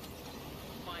detected.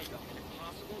 Find out if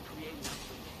possible, create an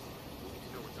uplink. We need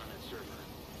to know what's on that server.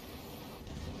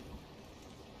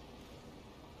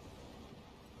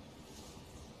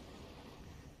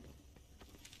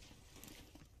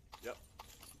 Yep.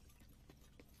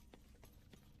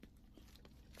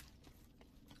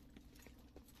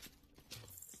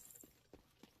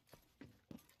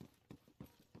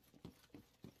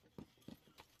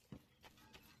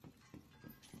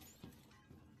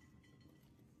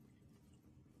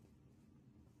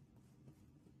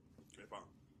 Okay, fine.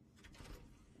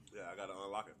 Yeah, I gotta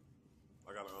unlock it.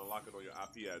 I gotta unlock it on your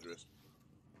IP address.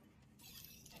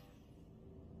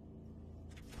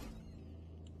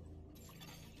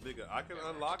 Nigga, I can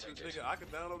unlock it. Nigga, I can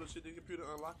download the shit to your computer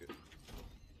and unlock it.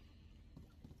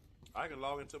 I can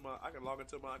log into my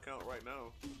account right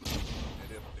now.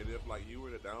 And if like you were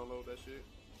to download that shit,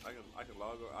 I can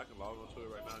log onto it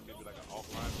right now and give you like an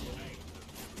offline thing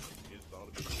and install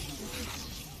it.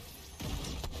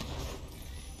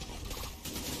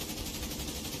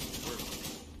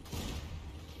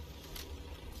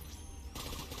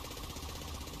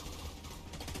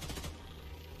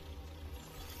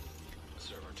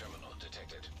 Server terminal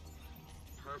detected.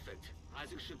 Perfect.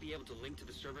 Isaac should be able to link to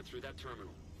the server through that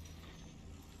terminal.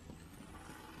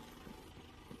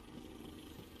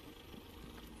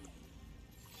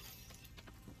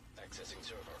 Accessing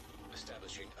server.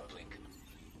 Establishing uplink.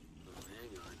 Oh,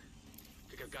 hang on. I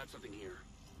think I've got something here.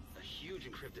 A huge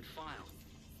encrypted file.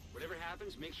 Whatever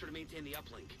happens, make sure to maintain the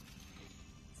uplink.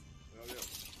 Hell yeah.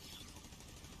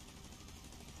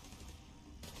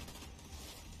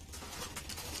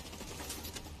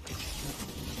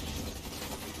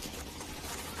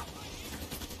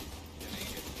 An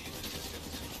agent needs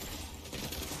assistance.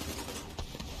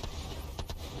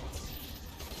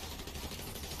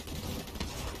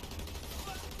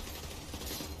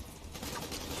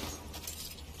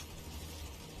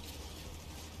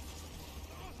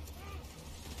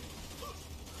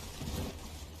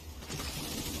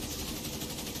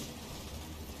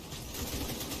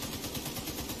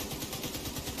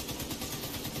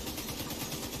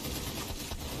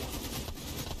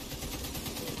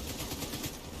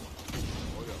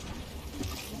 Oh yeah.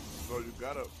 So you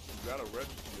gotta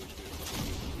register your shit.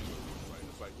 Right?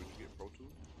 It's like when you get Pro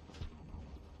Tools.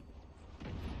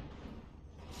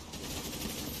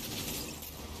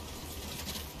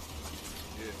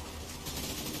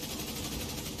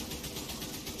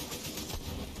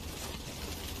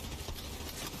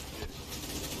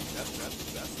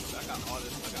 I got all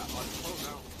this clothes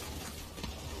now.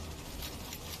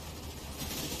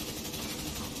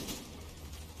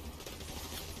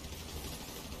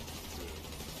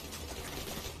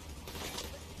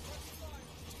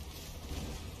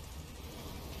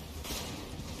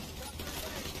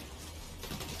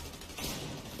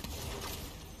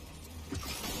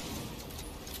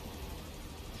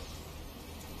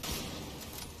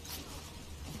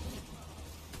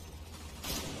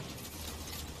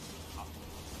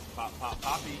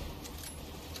 Poppy.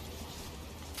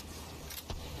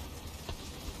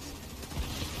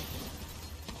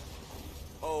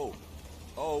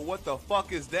 Oh, what the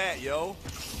fuck is that, yo?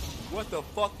 What the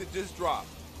fuck did just drop?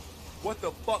 What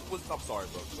the fuck was... I'm sorry,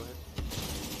 bro. Go ahead.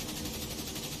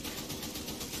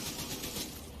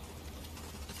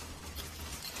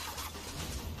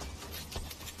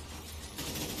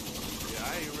 Yeah,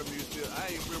 I ain't remember you still... I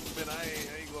ain't remember, man. I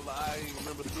ain't gonna lie. I ain't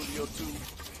remember Studio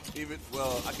 2. Even...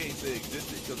 Well, I can't say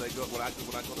existed because when I go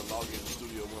to log into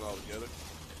Studio 1 altogether,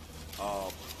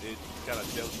 it kind of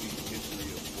tells me the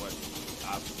history of what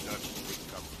I've done with the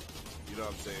company. You know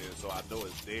what I'm saying? So I know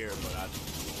it's there, but I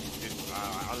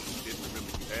honestly didn't remember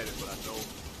you had it, but I know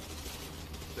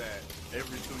that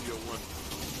every Studio 1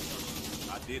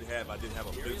 I did have a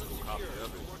physical copy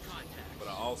of it, but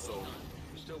I also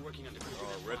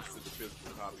registered the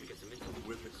physical copy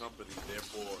with the company.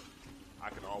 Therefore, I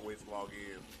can always log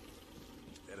in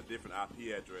at a different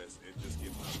IP address and just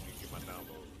get my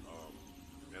download.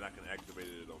 And I can activate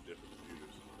it on different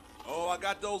computers. Oh, I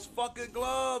got those fucking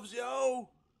gloves, yo!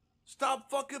 Stop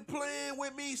fucking playing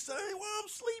with me, son, while I'm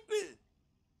sleeping.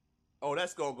 Oh,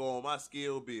 that's gonna go on my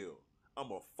skill bill.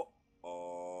 I'm a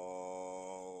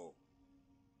Oh.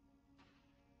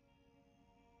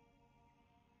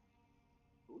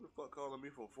 Who the fuck calling me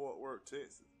from Fort Worth,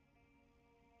 Texas?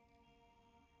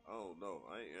 I don't know.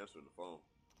 I ain't answering the phone.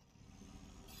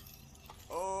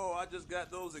 Oh, I just got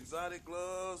those exotic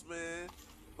gloves, man.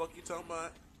 Fuck you talking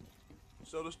about?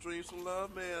 Show the stream some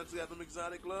love, man. I just got them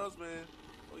exotic gloves, man.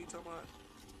 What you talking about?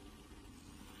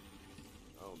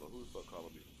 I don't know who the fuck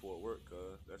calling me from Fort Worth,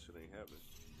 cuz that shit ain't happening.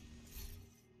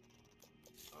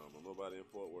 I don't know nobody in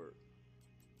Fort Worth.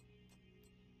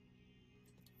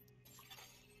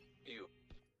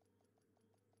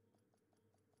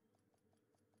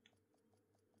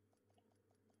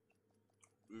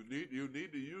 You need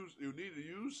to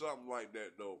use something like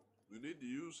that though. You need to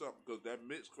use something because that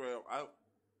mixed crab,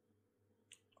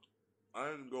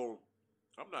 I'm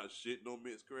not shitting on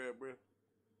mixed crab, bruh.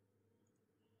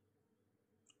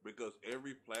 Because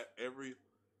every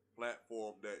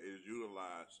platform that is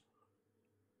utilized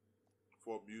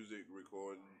for music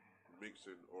recording,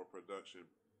 mixing, or production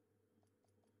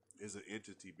is an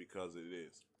entity because it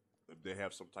is. If they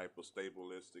have some type of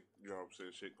stabilistic, you know what I'm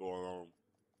saying, shit going on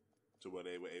to where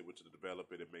they were able to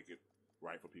develop it and make it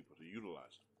right for people to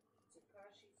utilize.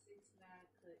 Tekashi 6ix9ine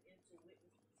could enter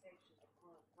witness protection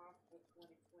upon possible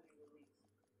 2020 release.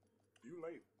 You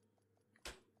late.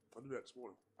 I knew that this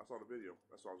morning. I saw the video.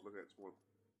 That's what I was looking at this morning.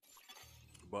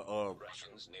 But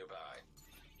Russians nearby.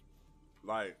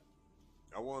 like,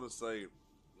 I want to say,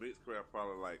 Mixcraft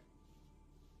probably like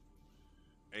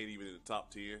ain't even in the top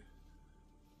 10.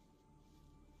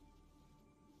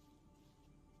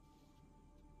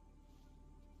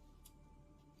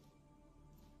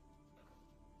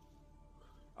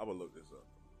 I'm gonna look this up.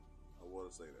 I want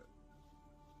to say that.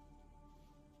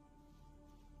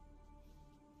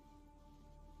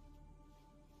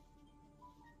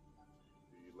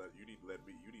 You need to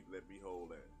let me hold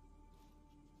that.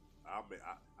 I'll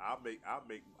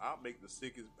make the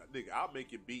sickest nigga. I'll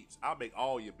make your beats. I'll make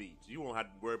all your beats. You won't have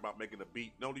to worry about making a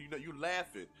beat. No, you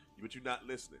laughing, but you're not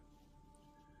listening.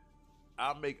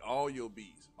 I'll make all your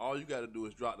beats. All you got to do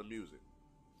is drop the music.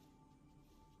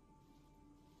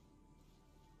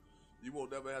 You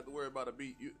won't never have to worry about a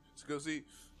beat. Cause see,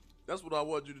 that's what I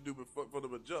want you to do before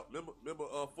the jump. Remember,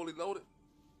 Fully Loaded.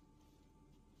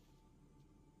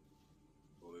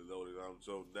 Fully Loaded.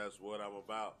 So that's what I'm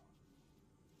about.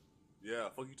 Yeah,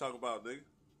 fuck you talking about, nigga.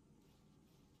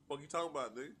 Fuck you talking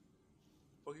about, nigga.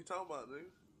 Fuck you talking about, nigga.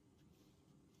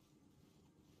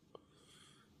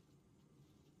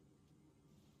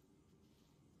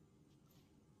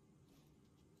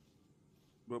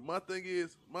 But my thing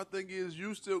is,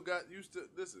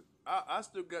 listen. I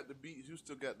still got the beats. You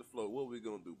still got the flow. What we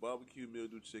gonna do? Barbecue,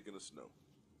 mildew, chicken, or snow?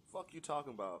 Fuck you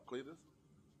talking about, Cletus?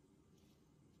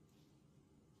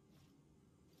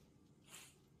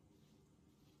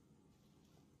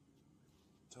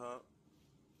 Top.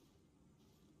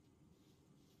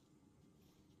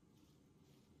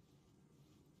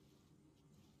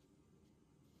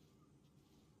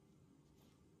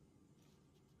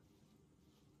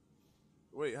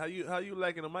 Wait, how you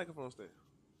liking the microphone stand?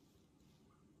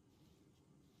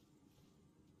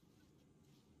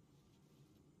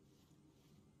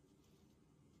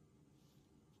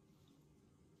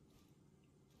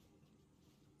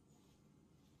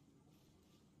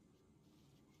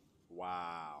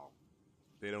 Wow.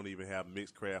 They don't even have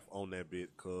Mixcraft on that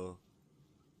bit, cuz.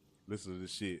 Listen to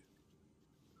this shit.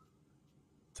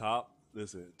 Top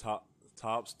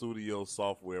studio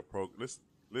software pro. Listen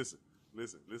to this shit.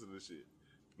 Listen to this shit.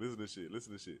 Listen to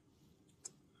this shit.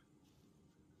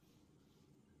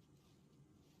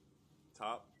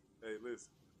 Top, hey,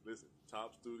 listen.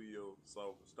 Top studio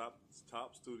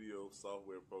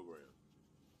software program.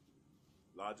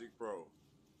 Logic Pro.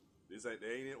 They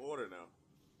ain't in order now.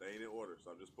 They ain't in order,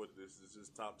 so I'm just putting this is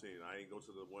just top 10. I ain't go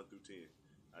to the 1 through 10.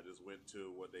 I just went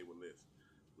to what they would list.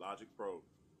 Logic Pro,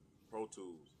 Pro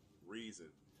Tools, Reason,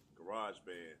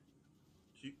 GarageBand,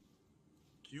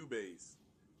 Cubase,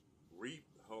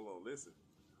 hold on, listen.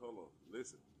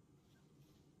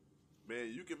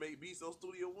 Man, you can make beats on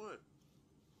Studio One.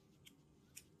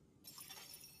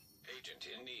 Agent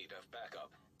in need of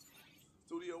backup.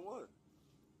 Studio One.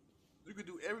 You can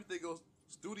do everything on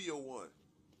Studio One.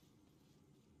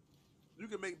 You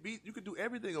can make beats. You can do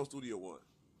everything on Studio One.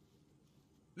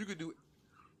 You can do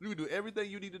everything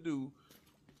you need to do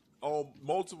on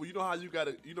multiple. You know how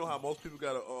most people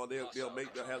gotta they'll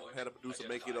have a producer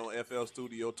make it on FL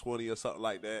Studio 20 or something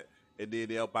like that, and then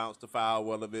they'll bounce the file.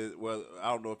 Well,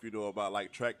 I don't know if you know about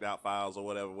like tracked out files or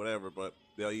whatever, but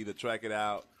they'll either track it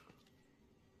out.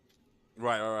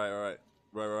 Right.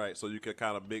 So you can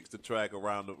kind of mix the track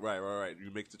around the right.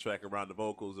 You mix the track around the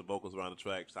vocals and vocals around the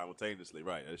track simultaneously.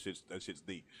 Right. That shit's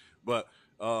neat. But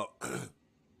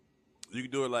you can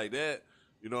do it like that.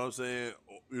 You know what I'm saying?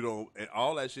 You know, and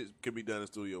all that shit can be done in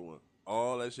Studio One.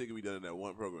 All that shit can be done in that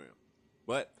one program.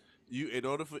 But in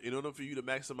order for you to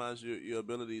maximize your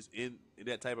abilities in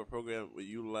that type of program, with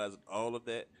utilizing all of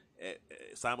that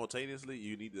simultaneously,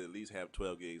 you need to at least have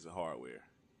 12 gigs of hardware,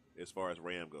 as far as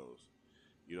RAM goes.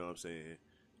 You know what I'm saying?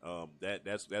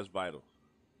 That's vital.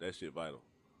 That shit vital.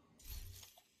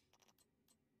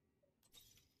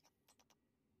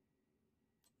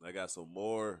 I got some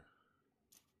more.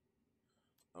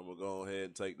 I'm gonna go ahead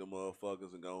and take the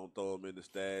motherfuckers and go and throw them in the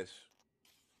stash.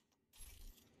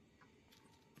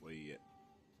 Where you at?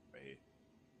 Right here.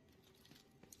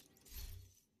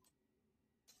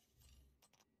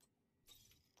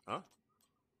 Huh?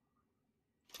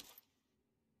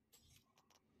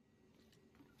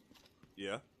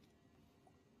 Yeah.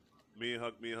 Me and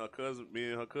her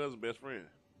cousin best friend.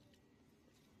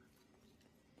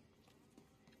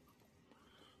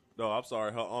 No, I'm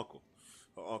sorry, her uncle.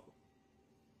 Her uncle.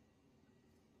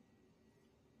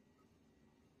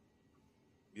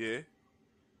 Yeah.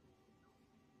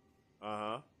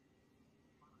 Uh-huh.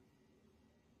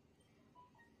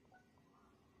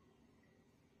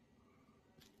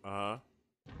 Uh-huh.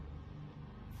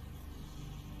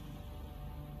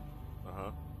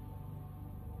 Uh-huh.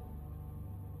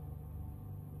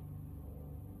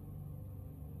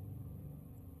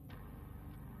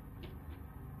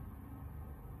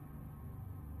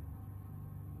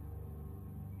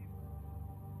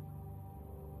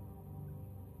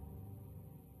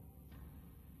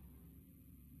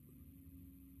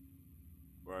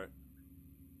 Right.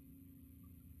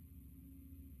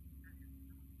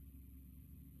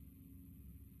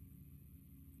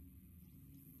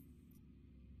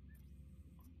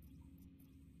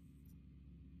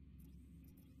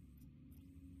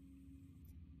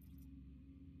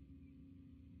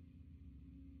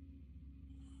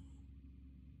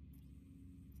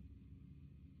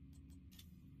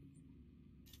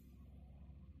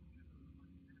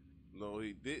 No,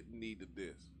 he didn't need the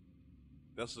disc.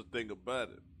 That's the thing about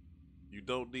it. You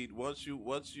don't need once you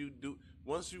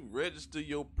register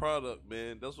your product,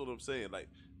 man. That's what I'm saying. Like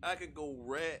I can go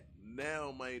rat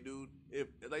now, my dude. If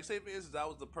like say for instance, I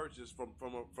was to purchase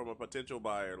from a potential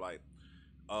buyer, like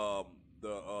um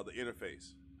the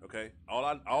interface. Okay,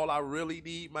 all I really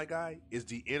need, my guy, is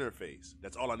the interface.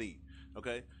 That's all I need.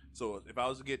 Okay, so if I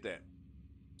was to get that,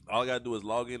 all I gotta do is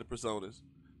log into Personas,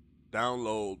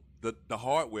 download the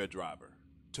hardware driver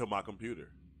to my computer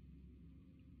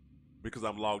because I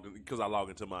log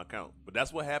into my account. But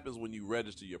that's what happens when you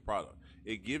register your product.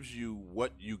 It gives you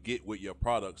what you get with your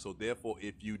product. So therefore,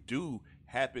 if you do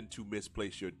happen to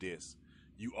misplace your disc,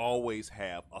 you always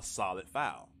have a solid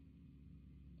file.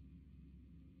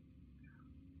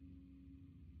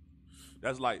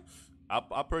 That's like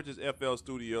I purchased FL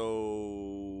Studio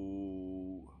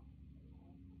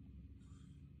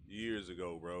years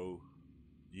ago, bro.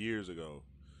 Years ago.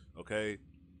 Okay.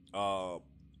 Uh,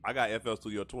 I got FL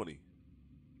Studio 20.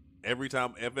 Every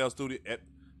time FL Studio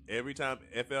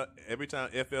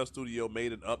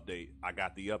made an update, I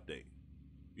got the update.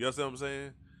 You know what I'm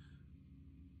saying?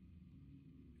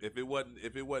 If it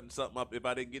wasn't something up, if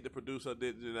I didn't get the producer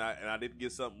and I didn't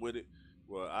get something with it,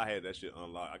 well, I had that shit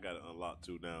unlocked. I got it unlocked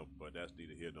too now, but that's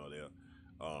neither here nor there.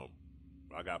 Um,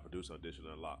 I got producer edition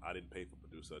unlocked. I didn't pay for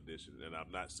producer edition, and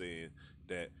I'm not saying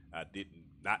that I didn't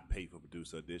not pay for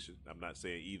producer edition. I'm not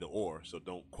saying either or, so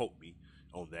don't quote me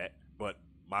on that. But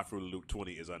my Fruity Loop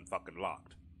 20 is unfucking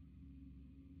locked,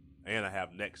 and I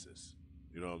have Nexus.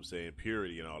 You know what I'm saying?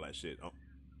 Purity and all that shit.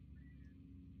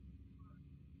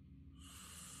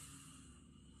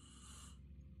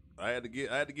 I had to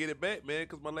get it back, man,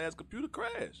 because my last computer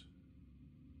crashed.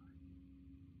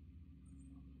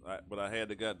 But I had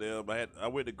to goddamn. I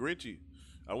went to Grinchy.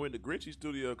 I went to Grinchy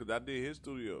studio because I did his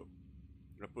studio.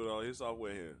 I put all his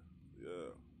software here.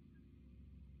 Yeah.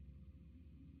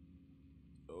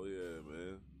 Oh yeah,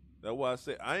 man. That's why I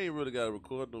say I ain't really got to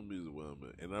record no music with him,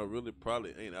 man. And I really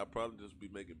probably ain't. I probably just be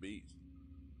making beats.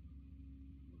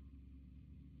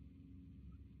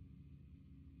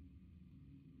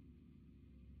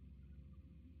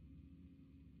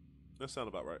 That sound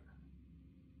about right.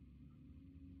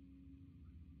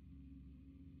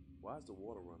 Why is the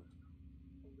water running?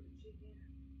 over the chicken.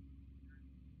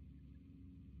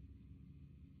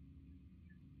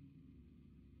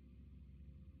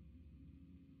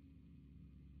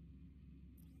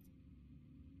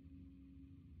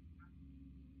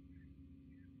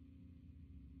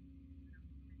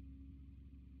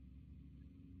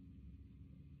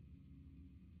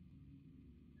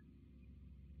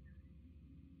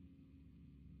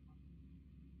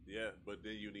 Yeah, but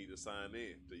then you need to sign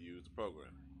in to use the program.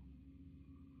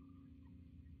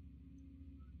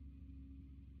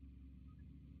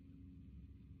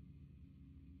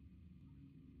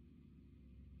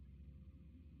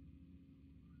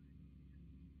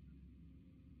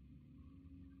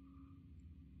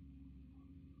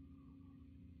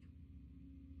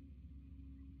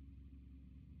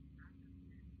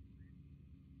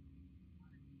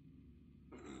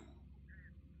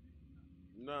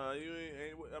 Nah, you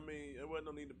ain't. I mean, it wasn't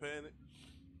no need to panic.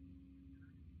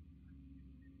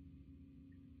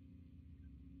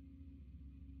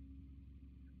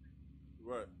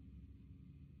 Right.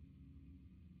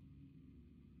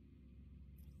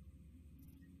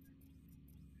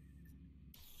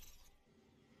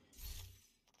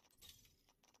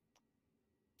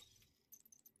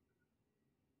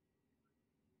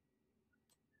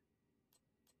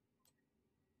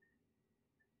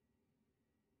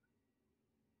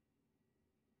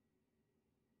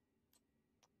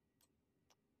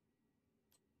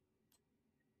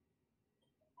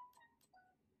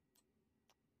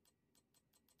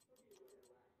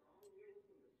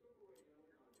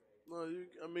 No, you.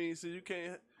 I mean, see, you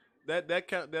can't. That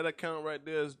account right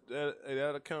there is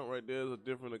that account right there is a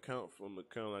different account from the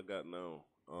account I got now.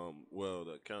 Well,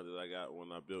 the account that I got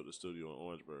when I built the studio in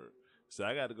Orangeburg. So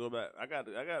I got to go back. I got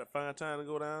to find time to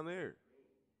go down there.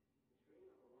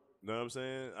 Know what I'm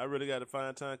saying? I really got to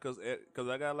find time because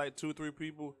I got like 2 3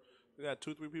 people. I got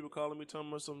 2 3 people calling me telling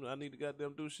me something. I need to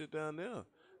goddamn do shit down there.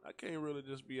 I can't really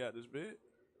just be out this bit.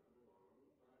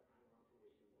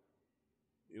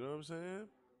 You know what I'm saying?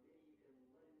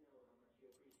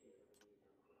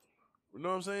 You know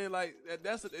what I'm saying? Like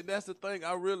that's the thing.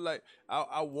 I really like.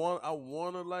 I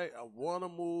wanna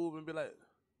move and be like,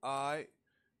 all right,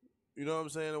 you know what I'm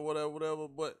saying, or whatever, whatever.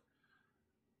 But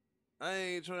I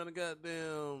ain't trying to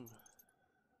goddamn.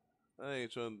 I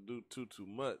ain't trying to do too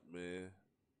much, man.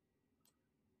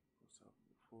 What's up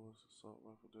before assault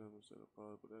rifle damage set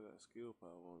apart, but that got skill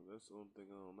power on it. That's the only thing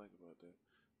I don't like about that.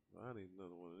 But I need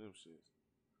another one of them shits.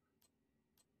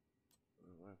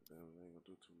 Rifle damage ain't gonna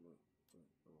do too much.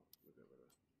 Oh, look at that.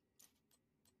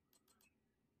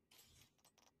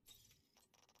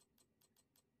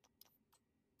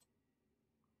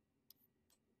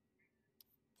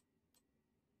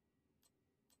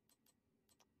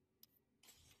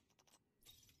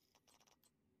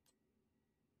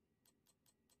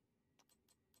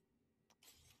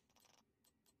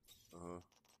 Uh huh.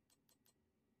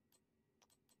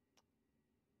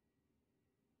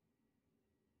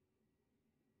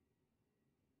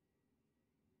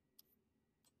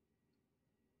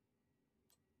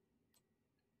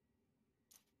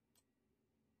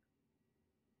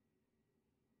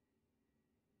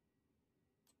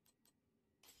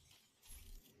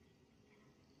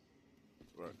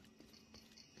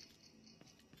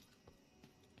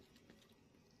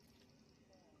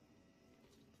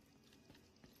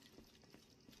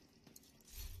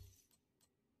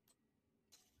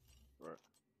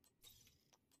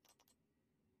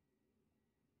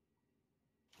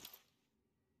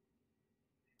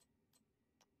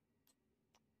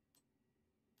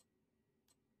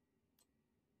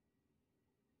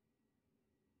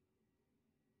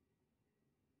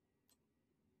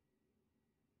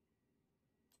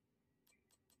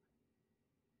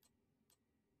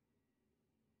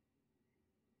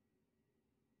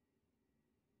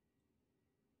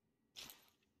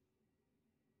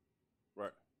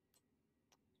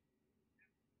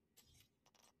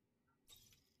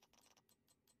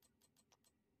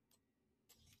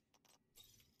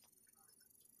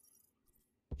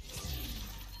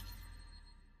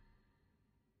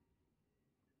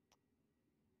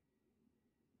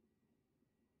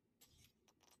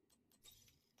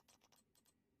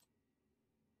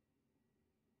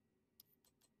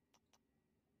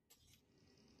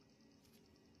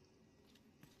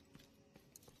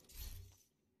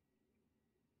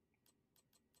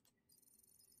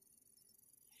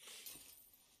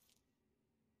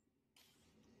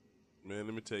 Man,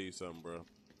 let me tell you something, bro.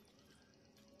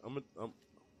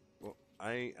 Well,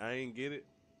 I ain't get it.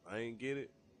 I ain't get it.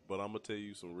 But I'm gonna tell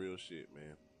you some real shit,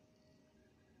 man.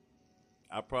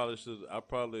 I probably, man,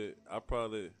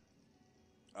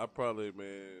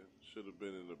 should have been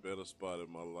in a better spot in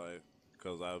my life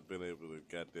because I've been able to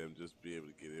goddamn just be able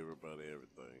to get everybody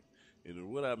everything.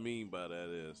 And what I mean by that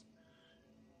is,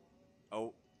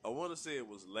 I want to say it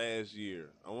was last year.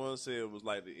 I want to say it was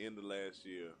like the end of last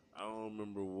year. I don't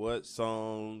remember what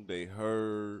song they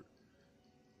heard.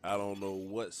 I don't know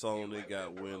what song they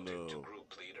got wind of.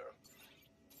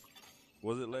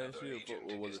 Was it last year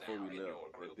or was it before we left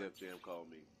that Def Jam called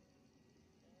me?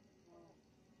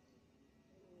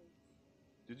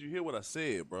 Did you hear what I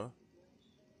said, bro?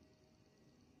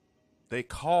 They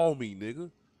call me,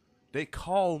 nigga. They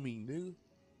call me, nigga.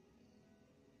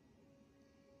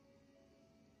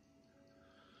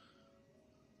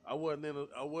 I wasn't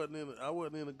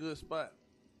in a good spot.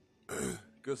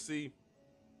 Cause see,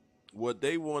 what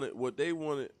they wanted,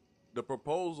 the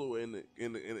proposal and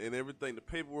everything, the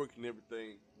paperwork and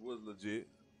everything was legit.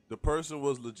 The person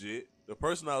was legit. The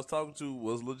person I was talking to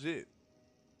was legit.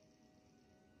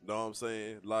 Know what I'm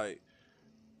saying? Like,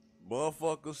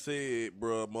 motherfucker said,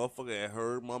 bruh, motherfucker had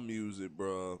heard my music,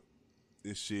 bruh,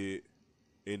 and shit,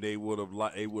 and they would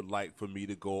like for me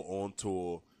to go on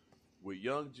tour with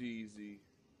Young Jeezy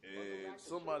and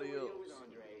somebody else.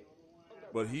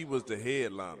 But he was the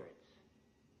headliner.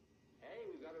 Hey,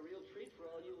 we've got a real treat for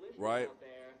all you listeners right? out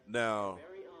there. Now, Our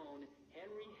very own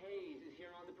Henry Hayes is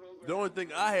here on the program. the only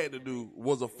thing I had to do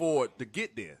was afford to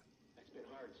get there. That's been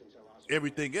hard since I lost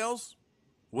Everything else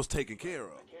was taken care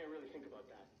of. I can't really think about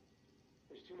that.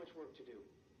 There's too much work to do.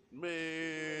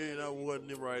 Man, I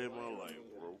wasn't right in my life,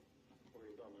 bro.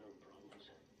 Worry about my own problems.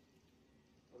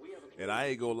 We have a And I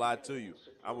ain't gonna lie to you.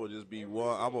 I'm gonna just be I'm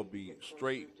gonna be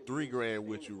straight $3,000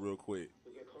 with you real quick.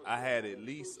 I had at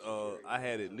least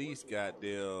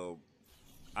goddamn.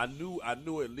 I knew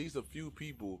at least a few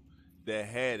people that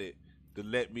had it to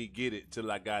let me get it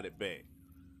till I got it back.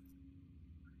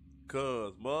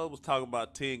 Cause Mud was talking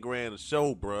about $10,000 a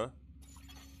show, bruh.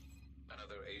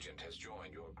 Another agent has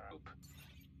joined your group.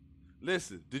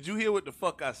 Listen, did you hear what the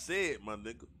fuck I said, my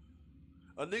nigga?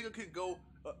 A nigga could go.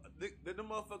 The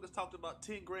motherfuckers talked about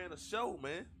 $10,000 a show,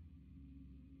 man.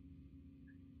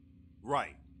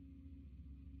 Right.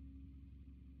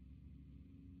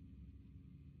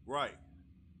 Right.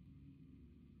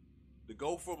 To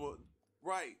go from a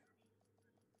right.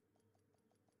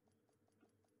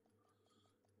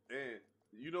 And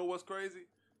you know what's crazy?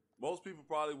 Most people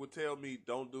probably would tell me,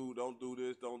 don't do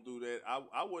this, don't do that.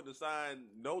 I wouldn't have signed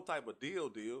no type of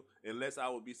deal unless I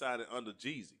would be signing under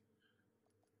Jeezy.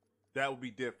 That would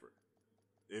be different.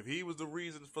 If he was the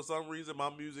reason, for some reason, my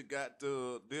music got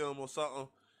to them or something,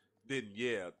 then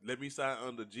yeah, let me sign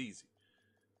under Jeezy.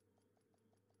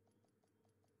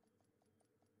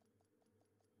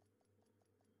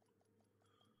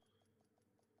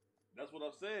 That's what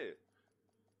I'm saying.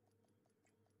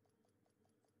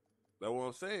 That's what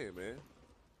I'm saying, man.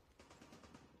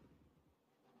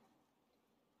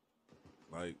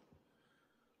 Like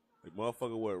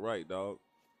motherfucker wasn't right, dog.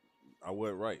 I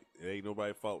wasn't right. It ain't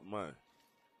nobody's fault of mine.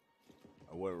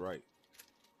 I wasn't right.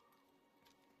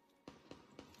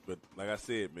 But like I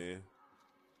said, man,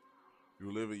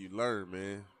 you live and you learn,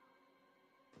 man.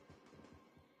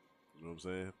 You know what I'm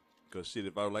saying? Cause shit,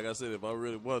 if I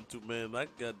really wanted to, man,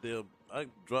 I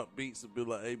drop beats and be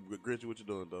like, hey, Grinch, what you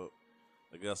doing, dog?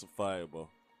 I got some fireball.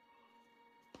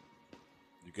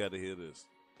 You gotta hear this.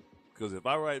 Cause if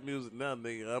I write music now,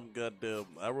 nigga,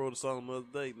 I wrote a song the other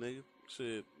day, nigga.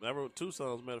 Shit, I wrote 2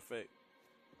 songs, matter of fact.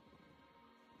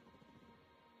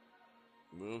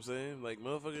 You know what I'm saying? Like,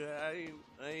 motherfucker,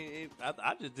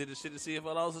 I just did this shit to see if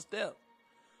I lost a step.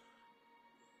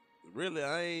 Really,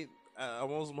 I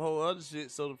want some whole other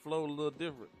shit so the flow a little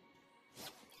different.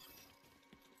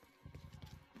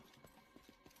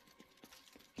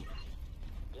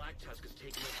 Black Tusk is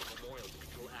taking up the memorial to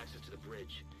control access to the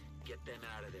bridge. Get them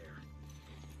out of there.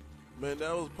 Man,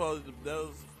 that was probably the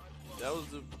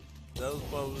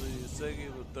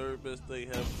second or third best thing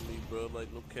happened to me, bro.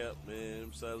 Like, no cap, man.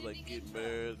 Besides, like, getting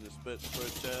married and expect the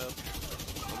first child,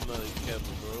 I'm not even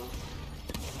capping, bro.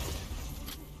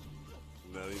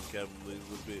 I'm not even capping a little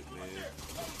bit, man. You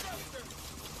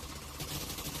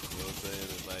know what I'm saying?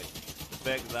 And, like, the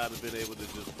fact that I'd have been able to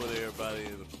just put everybody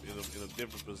in a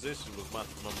different position was my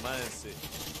mindset.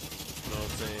 You know what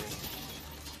I'm saying?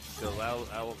 Because I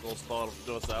was going to start, I was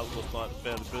going to start the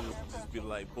family business and just be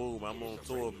like, boom, I'm on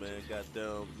tour, man.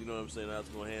 Goddamn, you know what I'm saying? I was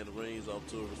going to hand the reins off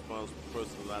to a responsible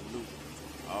person that I knew.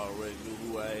 I already knew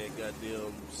who I had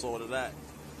goddamn sorted out.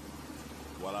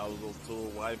 while I was on tour,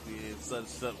 wifey and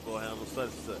such go handle such.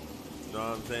 You know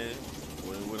what I'm saying?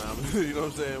 When I'm, you know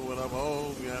what I'm saying? When I'm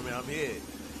home, you know what I mean? I'm here.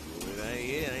 When I ain't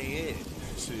here, I ain't here.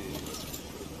 Shit.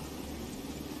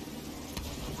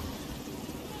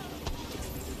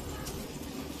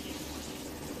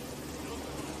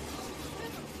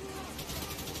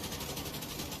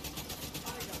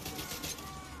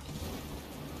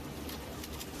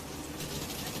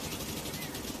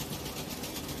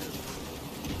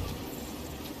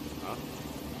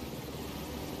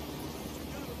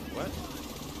 What?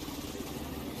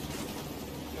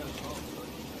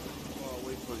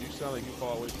 You sound like you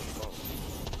far away from the phone.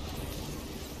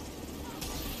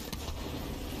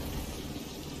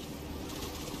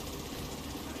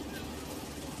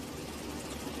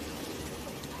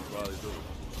 Probably do.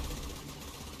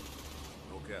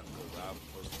 No cap,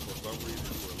 because for some reason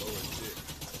you were low as shit.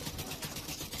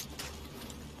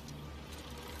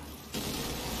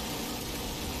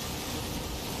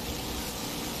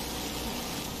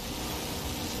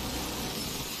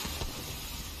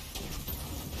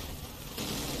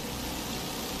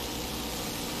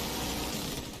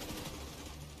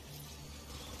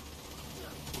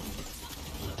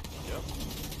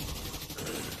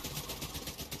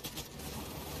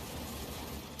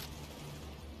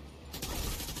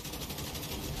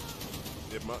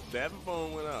 If my Davin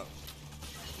phone went out.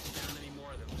 Found any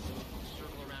more of them?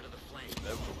 Circle around to the flame.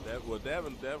 Well,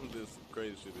 Davin did some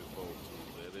crazy shit in his phone too,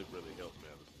 man. It really helped me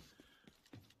out.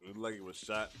 It looked like it was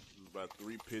shot. It was about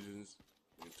 3 pigeons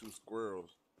and 2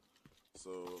 squirrels. So,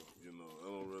 you know, I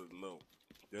don't really know.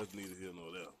 That's neither here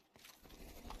nor there.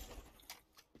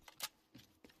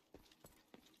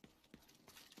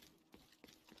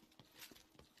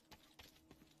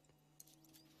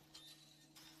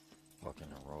 Fucking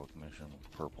heroic mission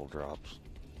with purple drops.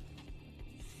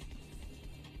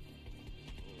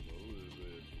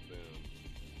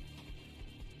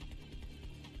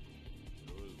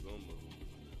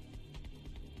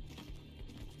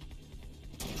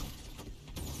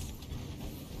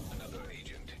 Another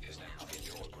agent is now in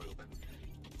your group.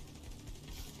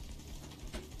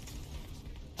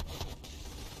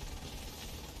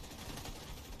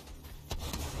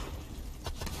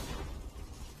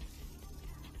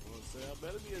 Say, I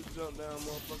better be able to jump down,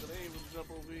 motherfucker. They ain't gonna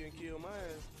jump over here and kill my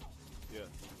ass. Yeah.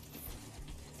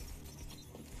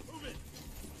 Move it.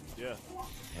 Yeah.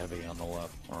 Heavy on the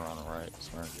left or on the right,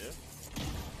 sorry. Yeah.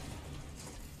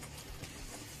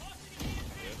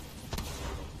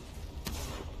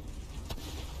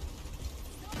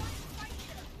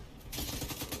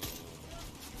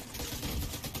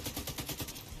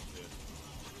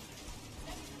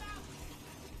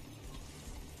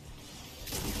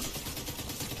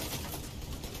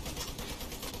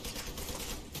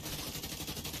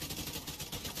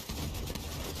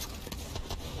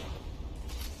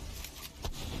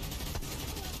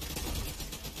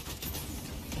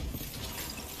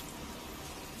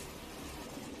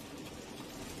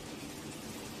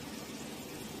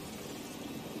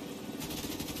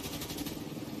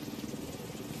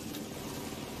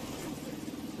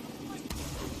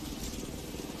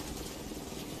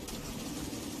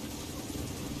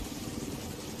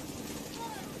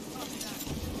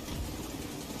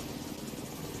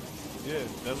 Yeah,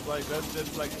 that's like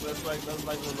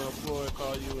when the employer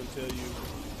call you and tell you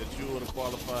that you are the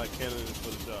qualified candidate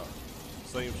for the job.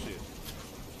 Same shit.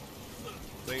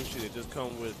 Same shit. It just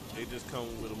come with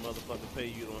a motherfucking pay.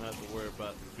 You don't have to worry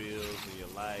about the bills and your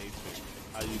life and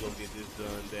how you gonna get this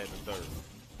done, that, and the third.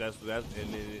 That's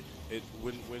and then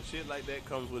when shit like that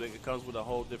comes with it comes with a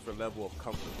whole different level of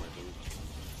comfort, my dude.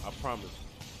 I promise.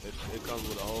 It comes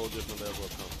with a whole different level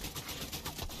of comfort.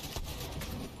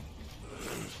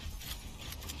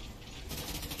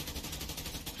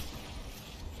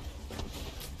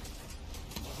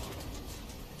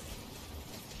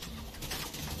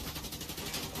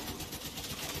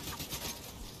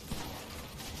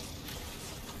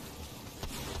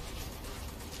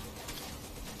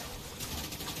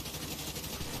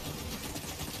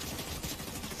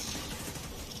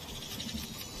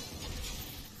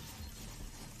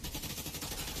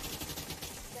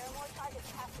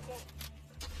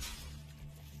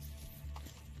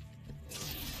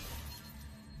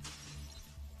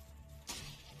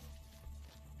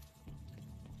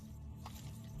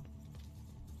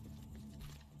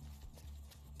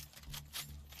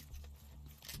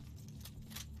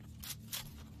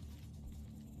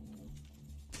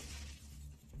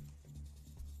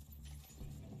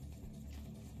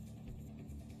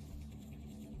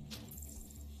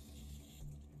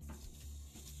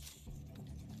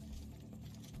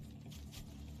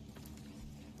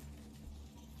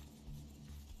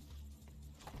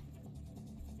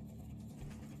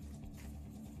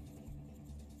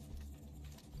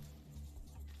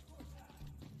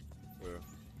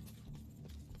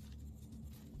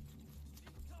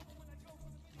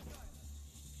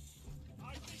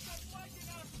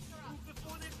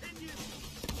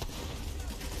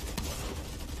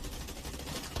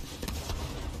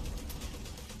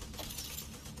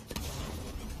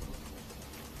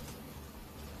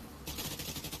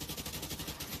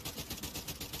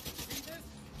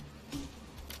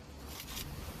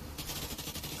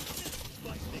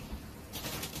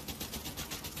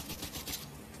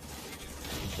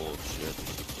 Bullshit.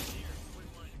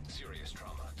 Serious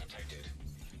trauma detected.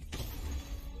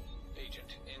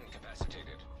 Agent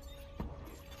incapacitated.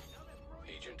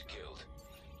 Agent killed.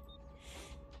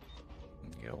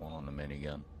 Got one on the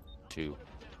minigun. 2.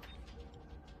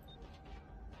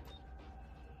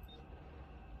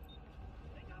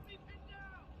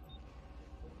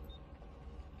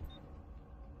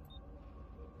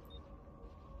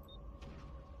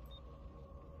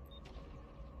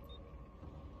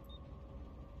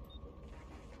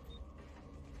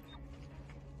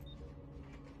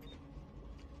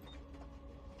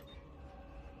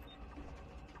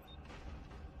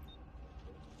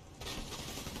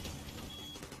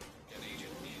 An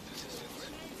agent needs assistance.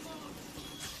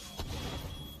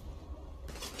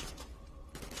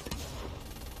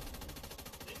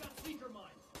 They got seeker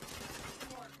mines.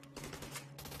 Mark.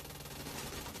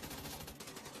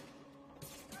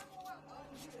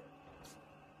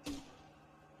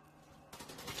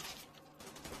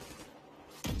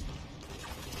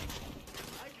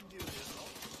 I can do this.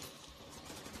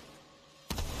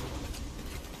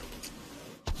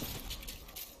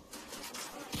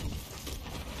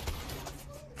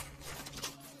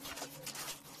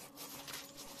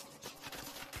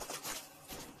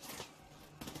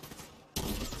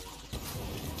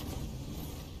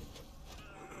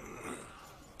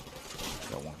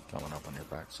 Got one coming up on your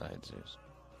backside, Zeus.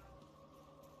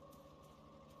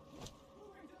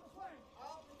 Moving to the flank.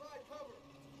 I'll provide cover.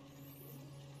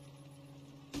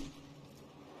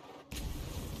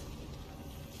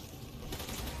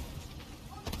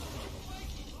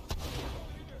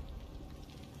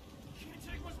 Can't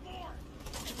take much more.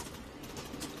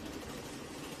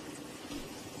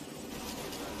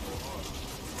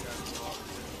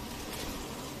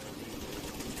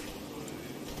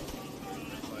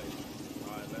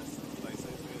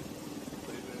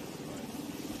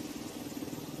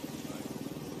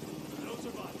 No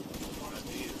survival.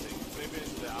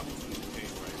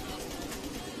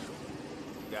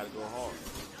 You gotta go hard.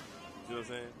 You know what I'm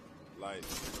saying? Like,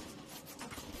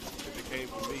 if it came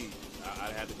from me,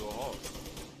 I'd have to go hard.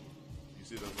 You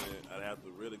see what I'm saying? I'd have to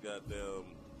really goddamn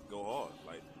go hard.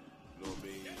 Like, you know what I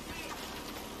mean?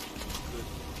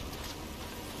 Couldn't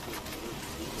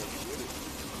do nothing with it.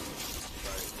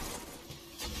 Like,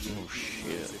 Oh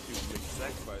shit. if people make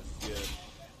sacrifices,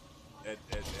 yeah, at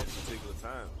particular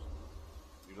times.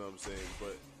 You know what I'm saying?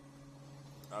 But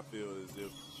I feel as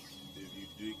if you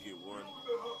did get one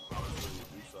opportunity to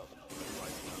do something,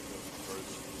 like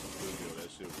that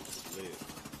shit was lit.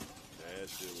 That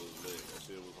shit was lit. That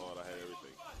shit was hard. I had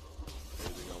everything.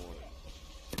 Everything I wanted.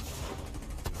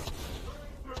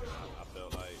 You know what I'm saying? I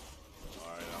felt like,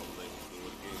 alright, I was able to do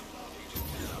it again.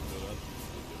 And I feel other people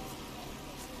could do it.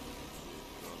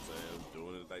 You know what I'm saying?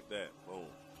 Doing it like that. Boom.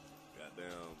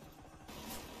 Goddamn.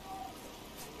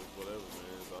 It's whatever,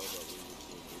 man. It's all about what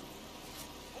you do.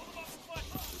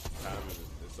 It's timing.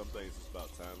 And some things it's about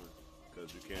timing.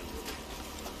 Because you can't really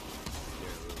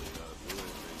do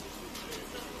anything.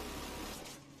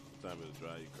 Sometimes it'll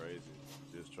drive you crazy.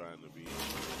 Just trying to be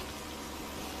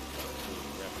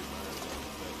rapid mind.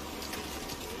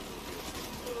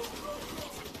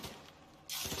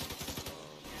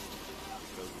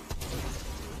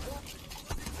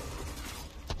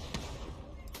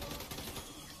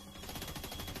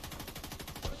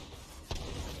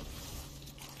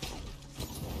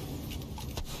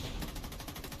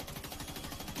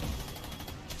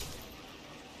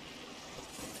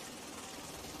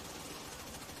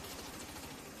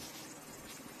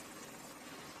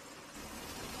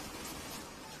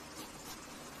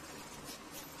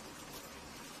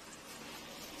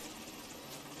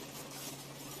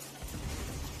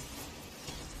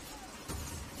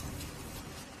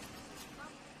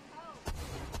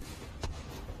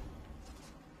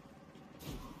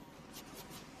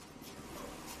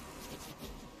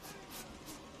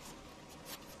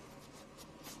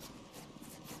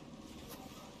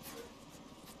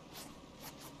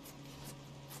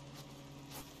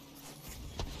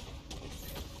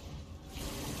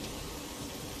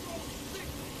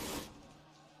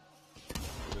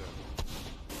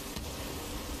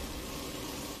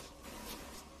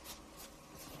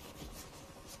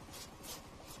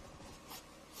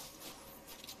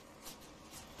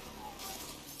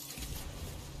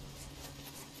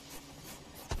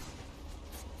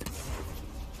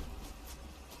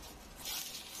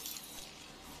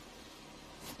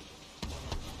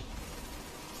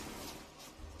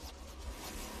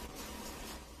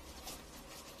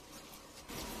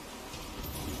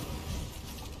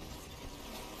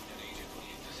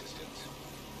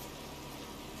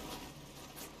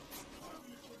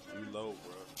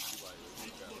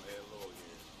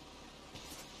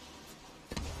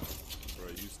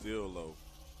 still low.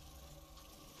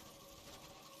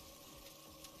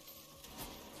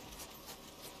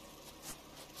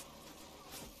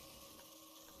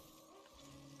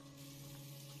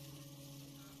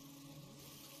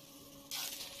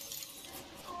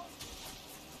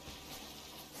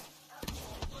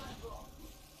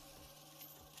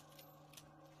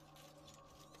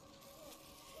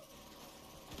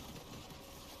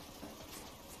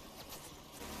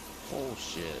 Oh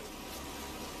shit.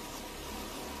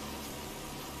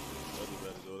 Other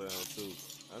better go down too.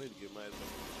 I need to get my ass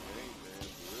back in this game, man.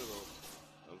 For real though.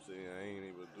 I'm saying I ain't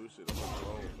able to do shit on my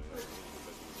phone, man. I need to get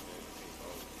back in this game. I can't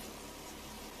ball.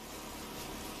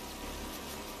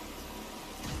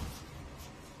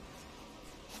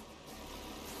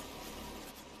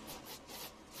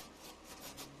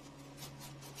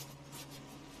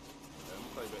 Yeah, I'm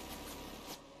gonna play back.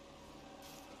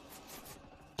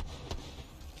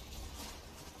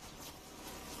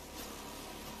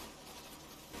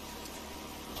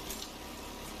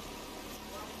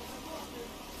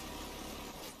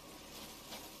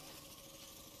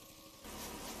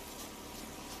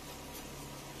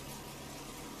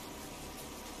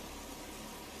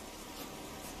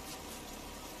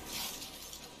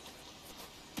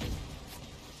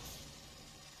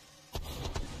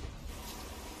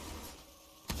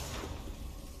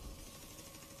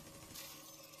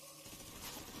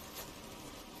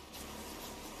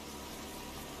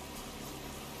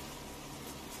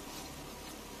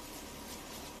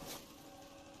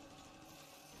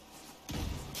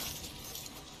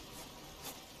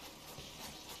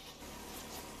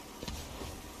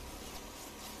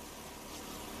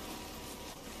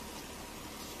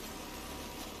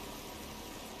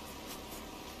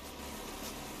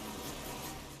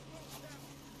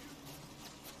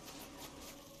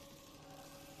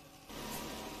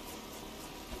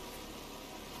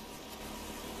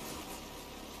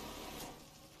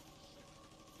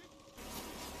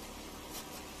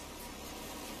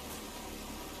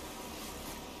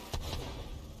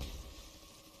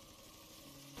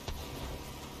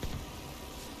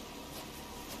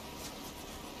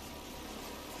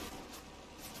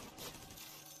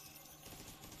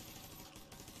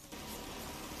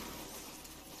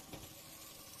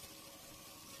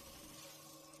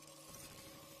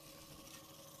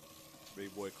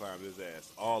 Big boy climbed his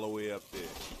ass all the way up there.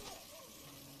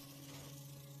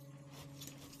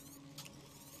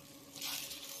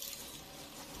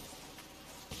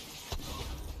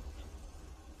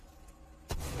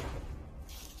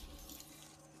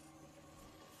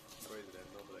 Crazy that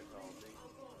number they called me.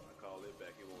 I call it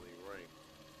back, it won't even ring.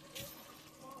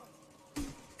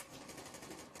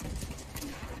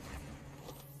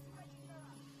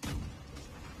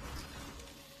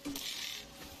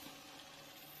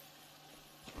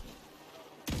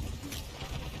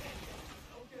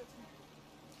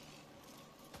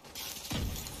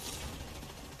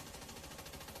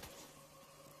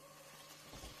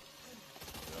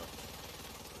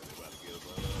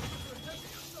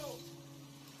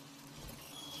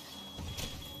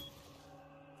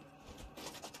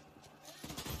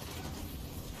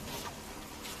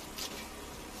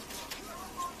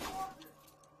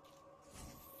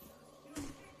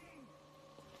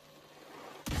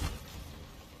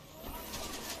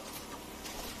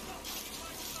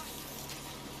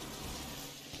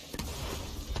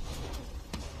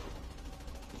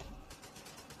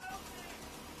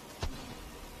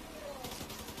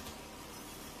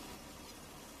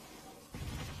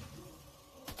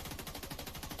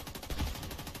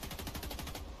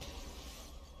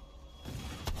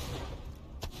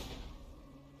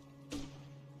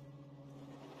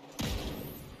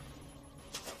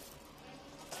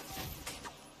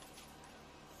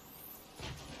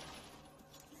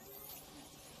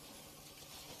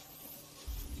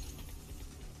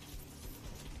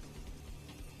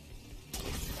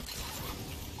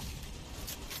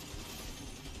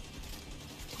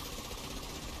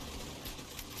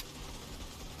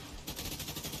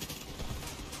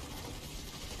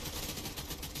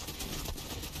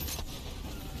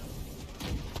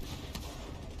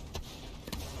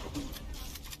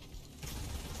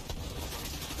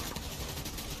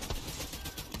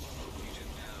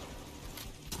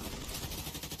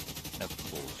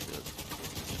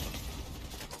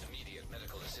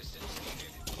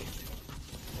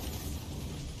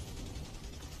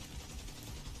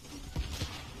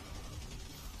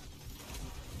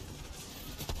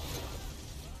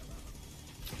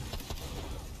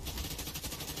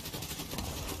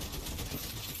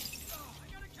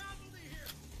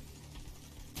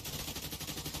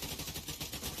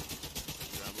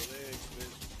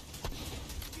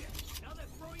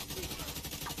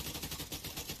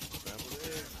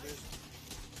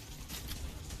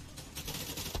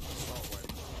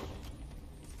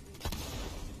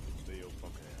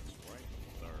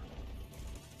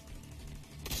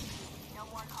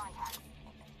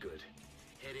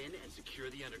 and secure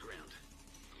the underground.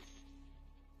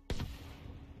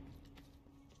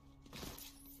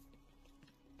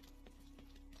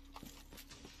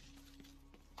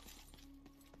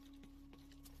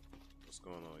 What's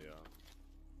going on, y'all?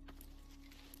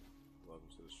 Welcome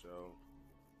to the show.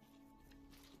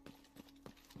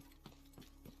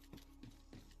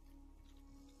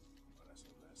 Oh, that's on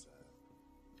that side.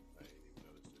 I ain't even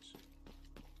noticed this shit.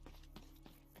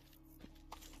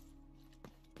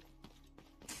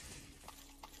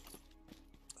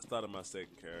 I started my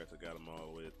second character, got him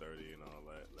all the way to 30 and all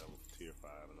that, level tier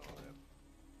 5 and all that.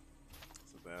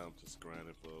 So now I'm just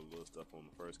grinding for a little stuff on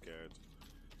the first character.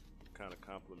 Kind of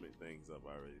complement things I've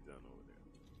already done over there.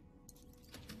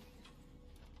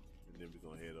 And then we're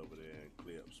gonna head over there and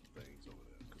clear up some things over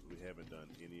there because we haven't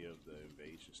done any of the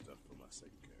invasion stuff for my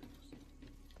second characters.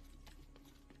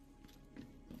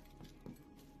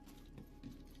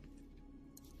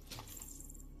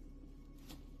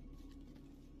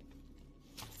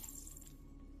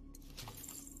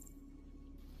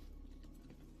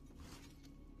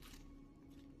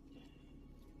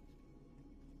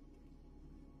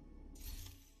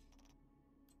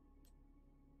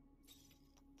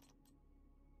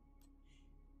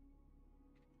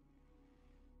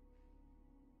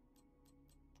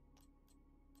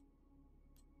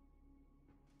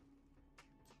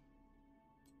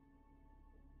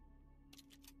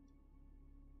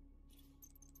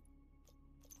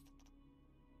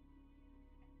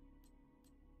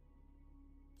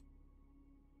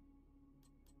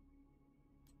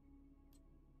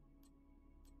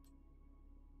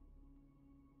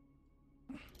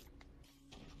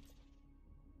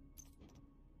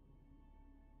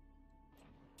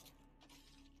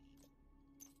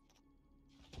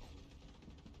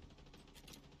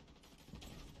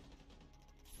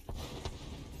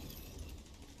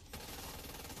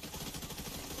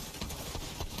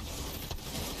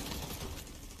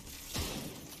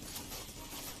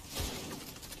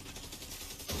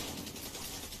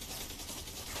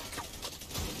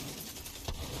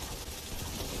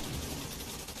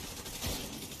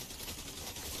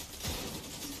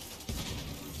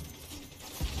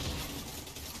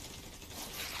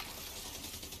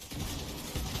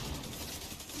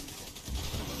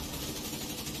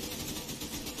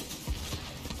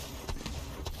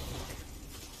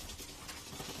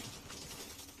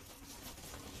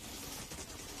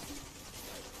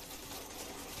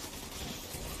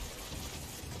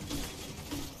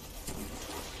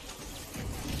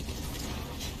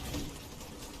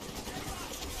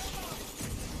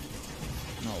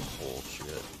 No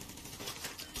bullshit.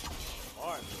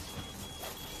 Alright.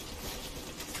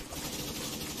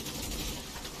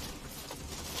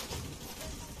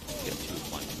 Get two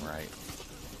playing right.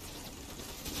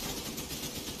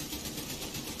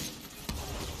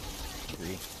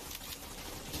 Three.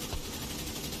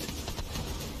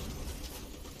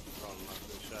 Probably not a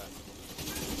good shot.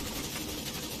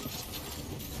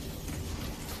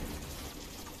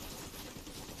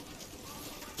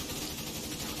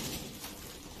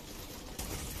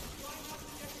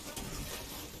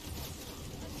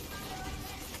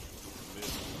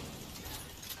 Missed.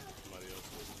 Somebody else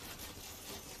did.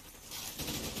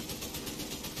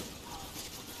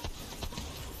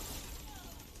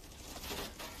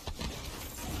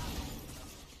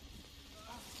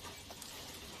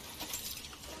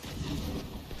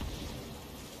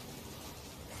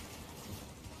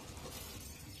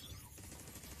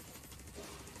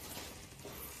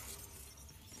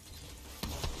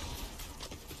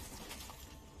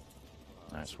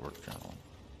 Nice work, gentlemen.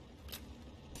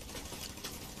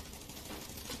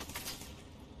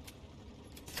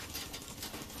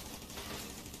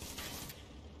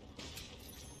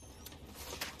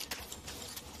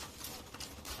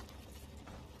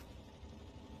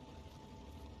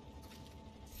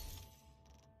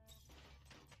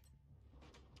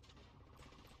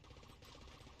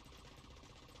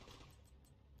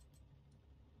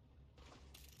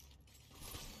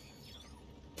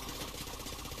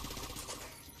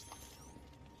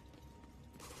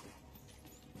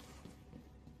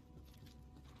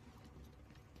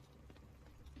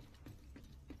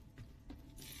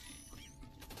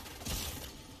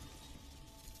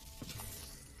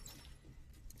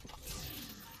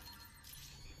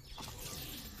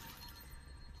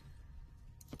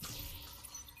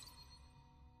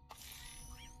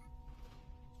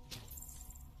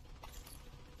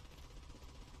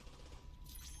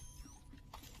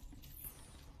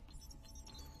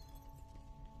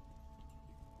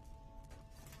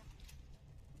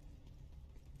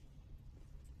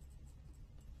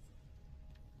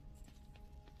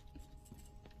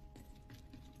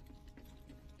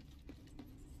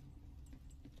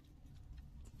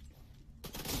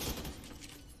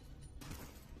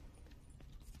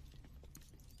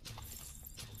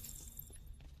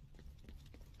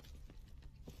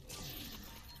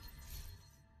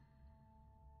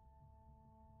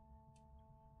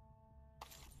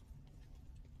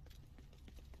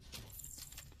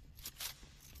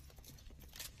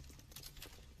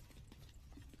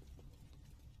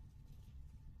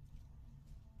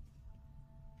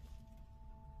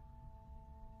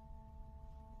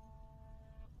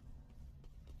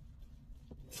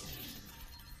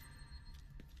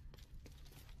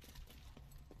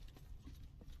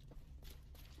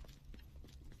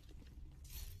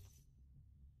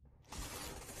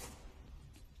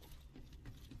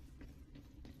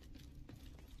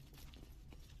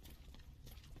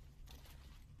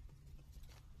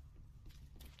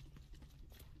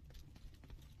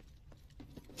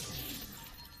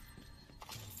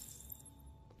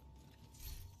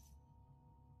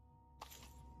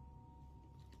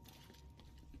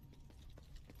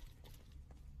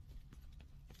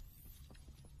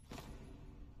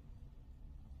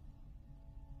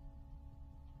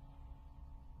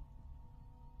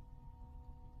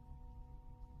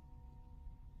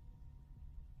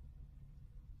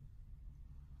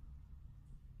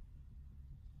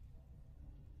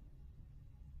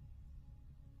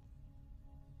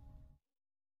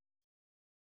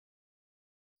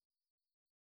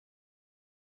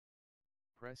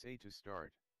 Press A to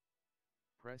start.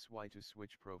 Press Y to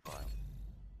switch profile.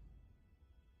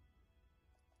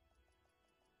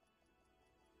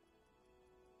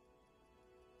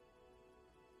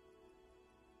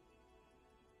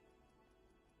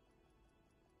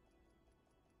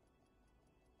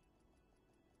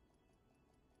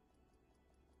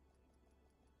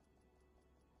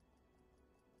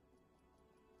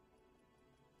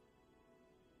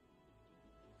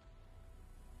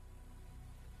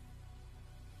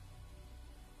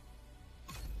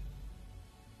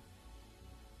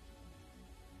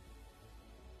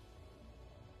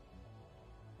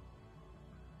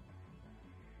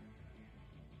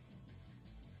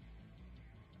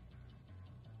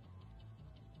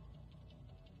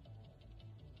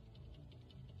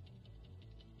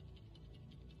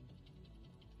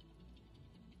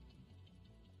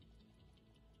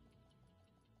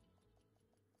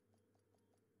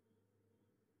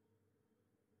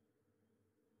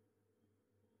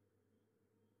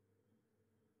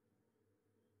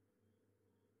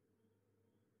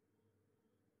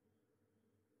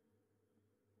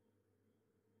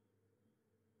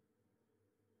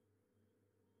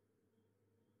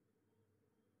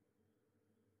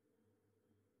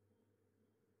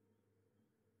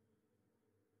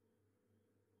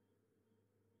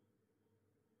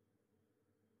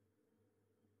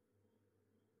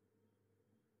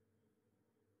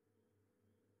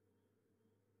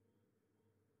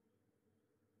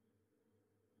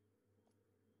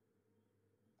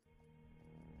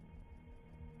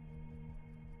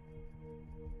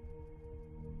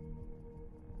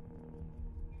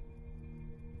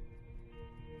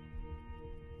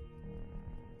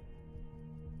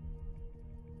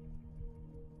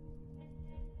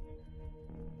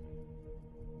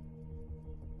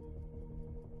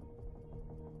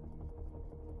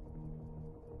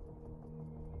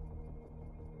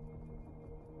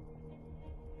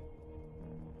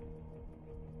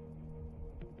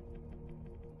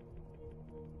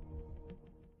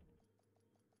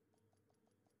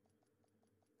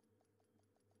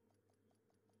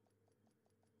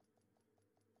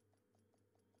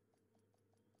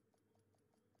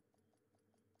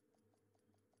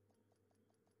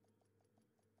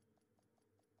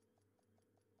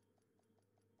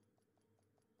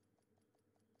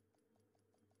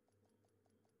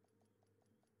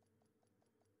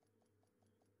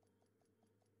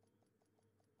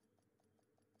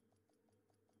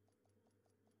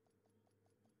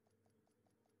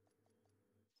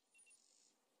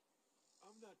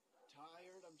 I'm not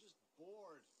tired, I'm just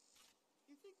bored.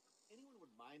 You think anyone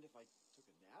would mind if I took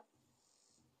a nap?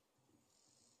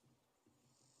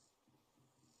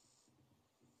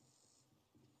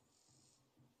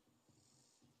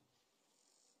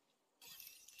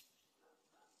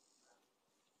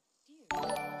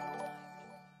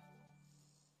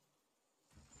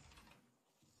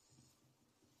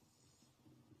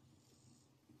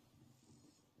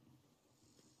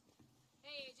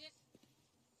 Hey, Agent.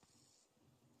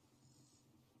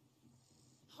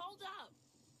 Hold up.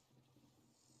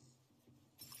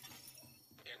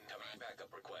 Incoming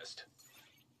backup request.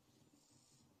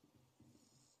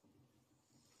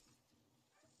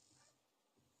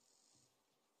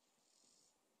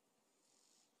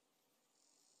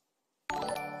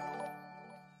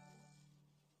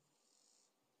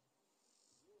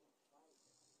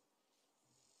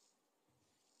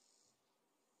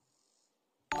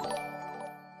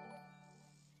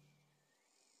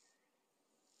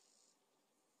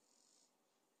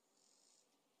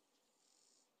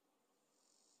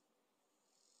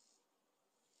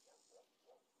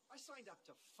 I signed up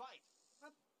to fight,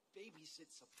 not babysit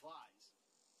supplies.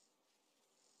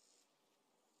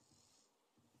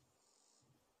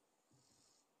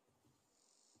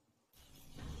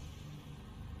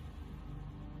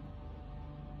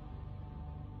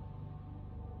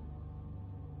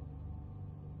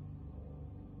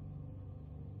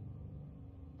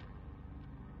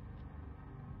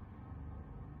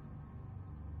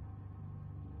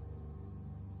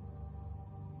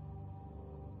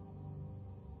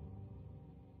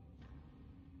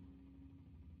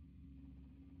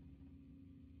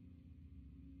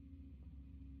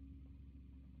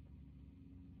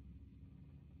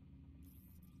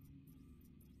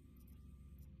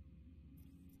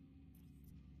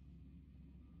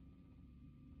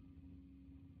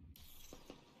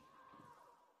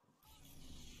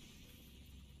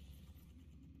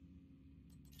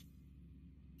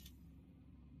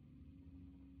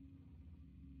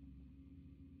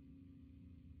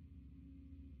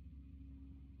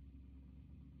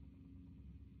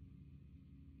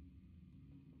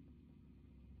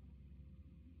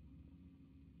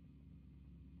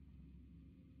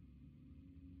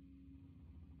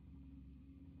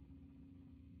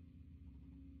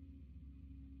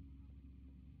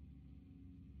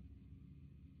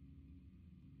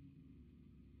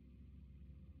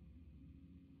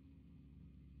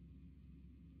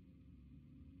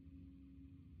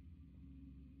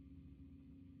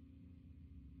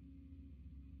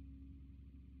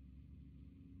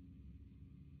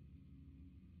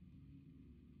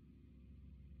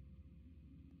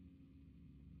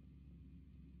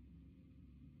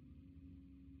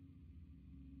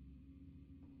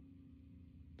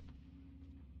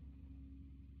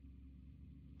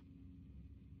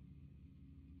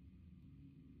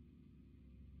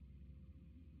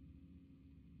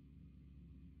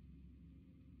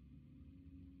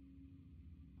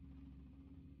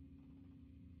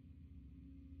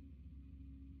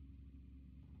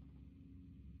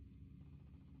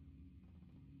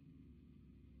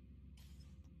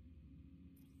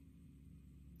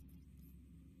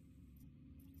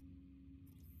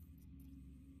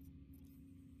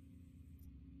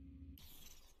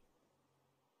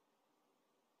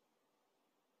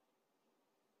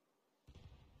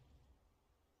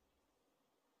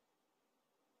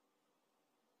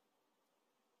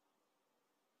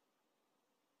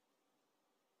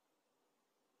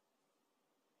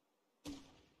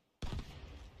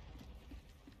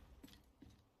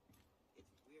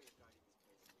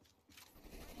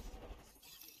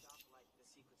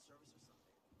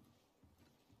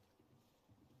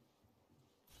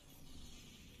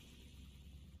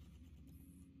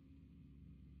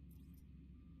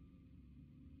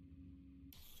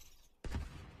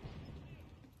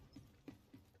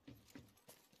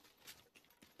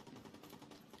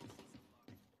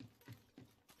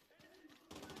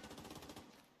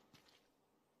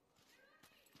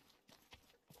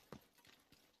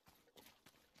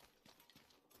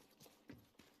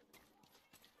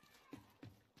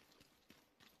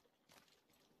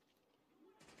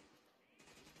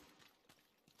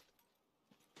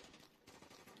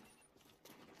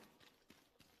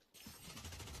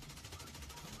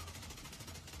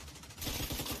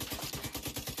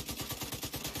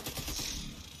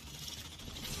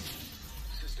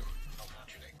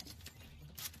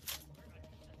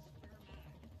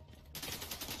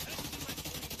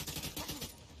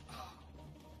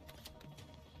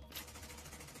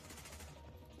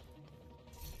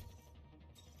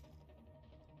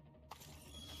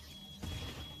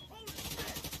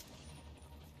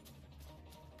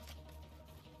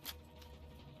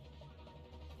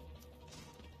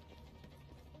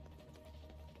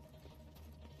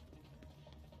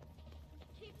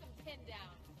 Pinned down.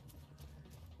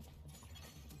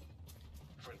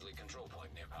 Friendly control point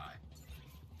nearby.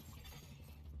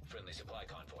 Friendly supply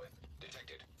convoy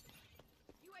detected.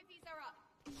 UAVs are up.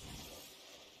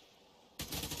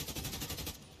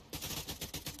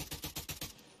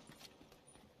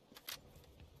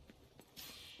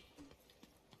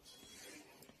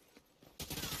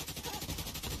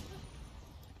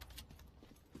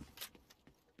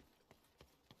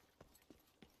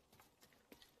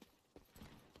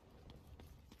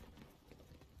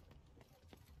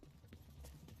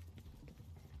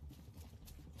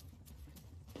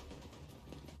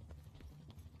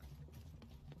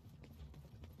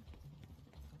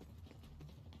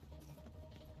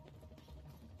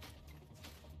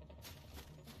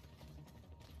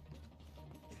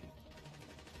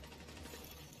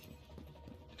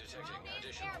 Detecting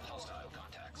additional hostile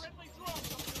contacts. Friendly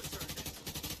drones on the surface.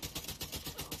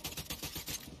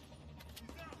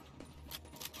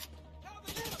 Now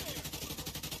the elevator.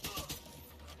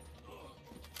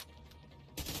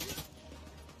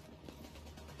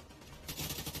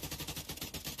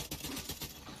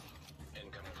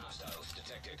 Incoming hostiles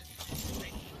detected.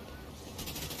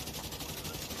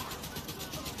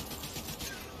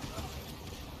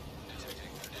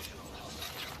 Detecting additional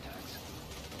hostile contacts.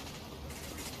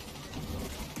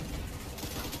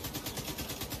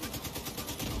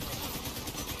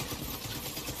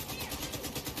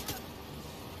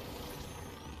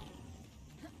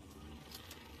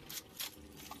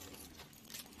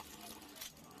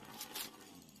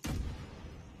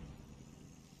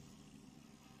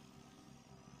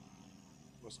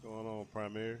 What's going on,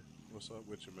 Primary? What's up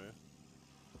with you, man?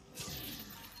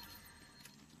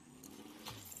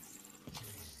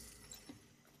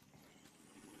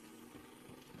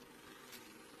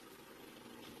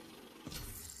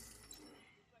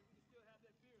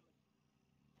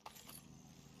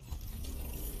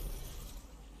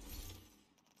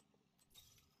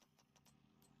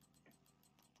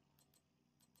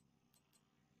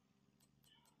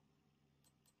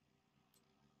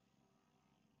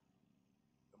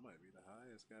 That might be the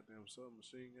highest goddamn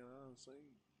submachine gun I've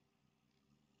seen.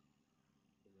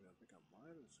 I mean, I think I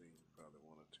might have seen probably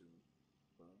one or two,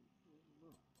 but I don't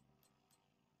know.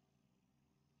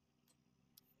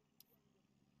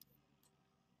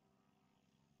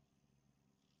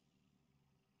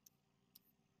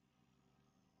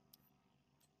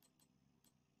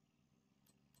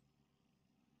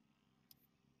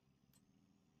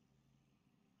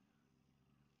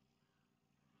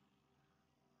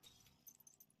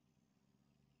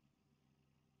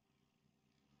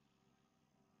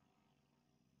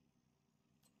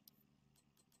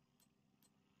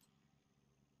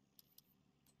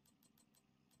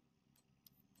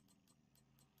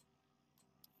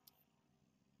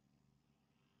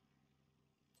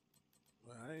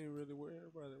 Well, I ain't really worried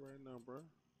about it right now, bro.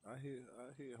 I hit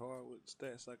hard with the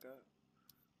stats I got.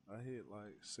 I hit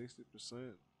like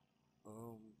 60%.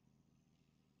 Um,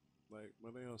 like my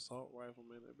damn assault rifle,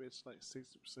 man, that bitch like 60%.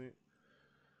 You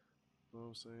know what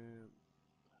I'm saying?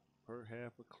 Per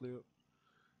half a clip.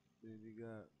 Then you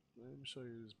got. Let me show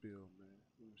you this build, man.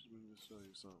 Let me just show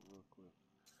you something real quick.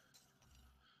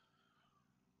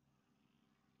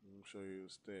 Let me show you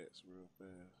the stats real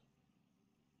fast.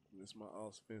 This is my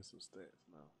offensive stats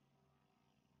now.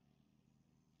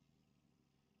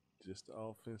 Just the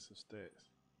offensive stats.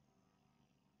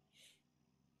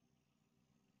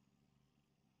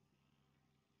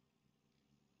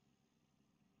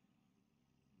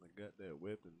 I got that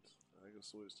weapons. I can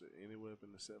switch to any weapon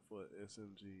except for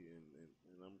SMG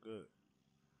and I'm good.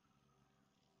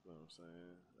 You know what I'm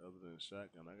saying? Other than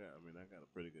shotgun, I got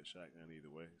a pretty good shotgun either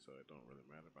way, so it don't really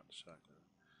matter about the shotgun.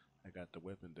 I got the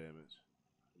weapon damage.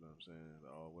 You know what I'm saying? The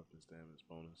all weapons damage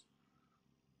bonus.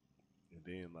 And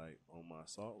then like on my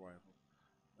assault rifle,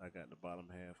 I got the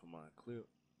bottom half of my clip.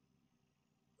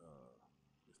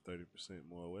 It's 30%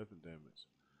 more weapon damage,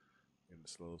 and it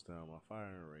slows down my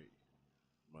firing rate.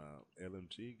 My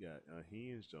LMG got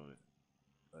unhinged on it,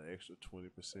 an extra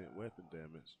 20% weapon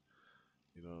damage.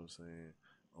 You know what I'm saying?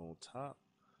 On top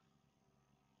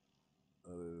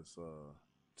of this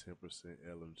 10%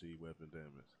 LMG weapon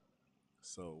damage.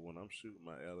 So when I'm shooting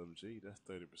my LMG, that's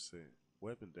 30%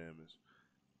 weapon damage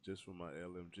just for my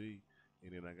LMG,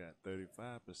 and then I got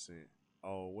 35%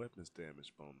 all weapons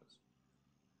damage bonus.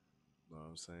 You know what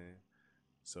I'm saying?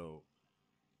 So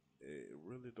it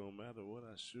really don't matter what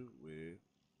I shoot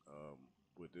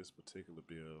with this particular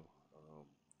build.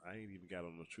 I ain't even got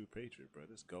on the True Patriot, bro.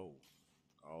 It's gold.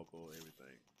 All gold,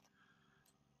 everything.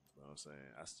 You know what I'm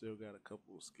saying? I still got a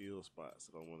couple of skill spots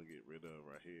that I want to get rid of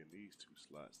right here in these two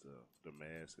slots, the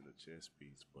mask and the chest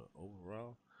piece. But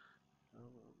overall,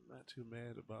 I'm not too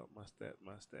mad about my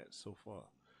stats so far,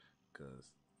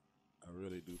 cause I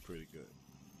really do pretty good.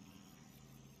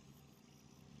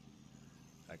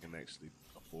 I can actually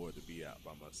afford to be out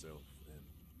by myself in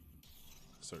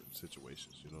certain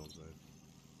situations. You know what I'm saying?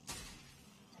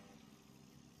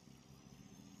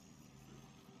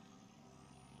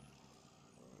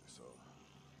 All right, so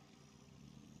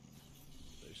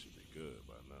they should be good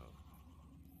by now.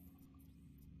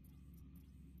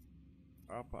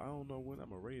 I don't know when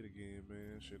I'm a raid again,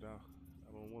 man. Shit, I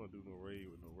don't want to do no raid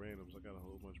with no randoms. I got a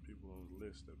whole bunch of people on the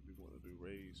list that be wanting to do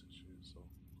raids and shit, so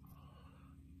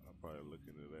I'll probably look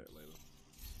into that later.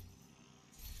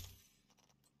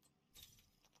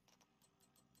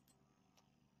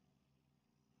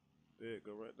 There it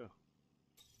go right there.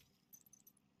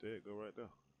 There it go right there.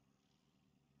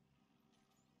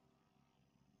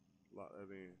 Lock that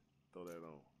in. Throw that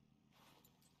on.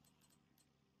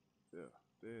 Yeah,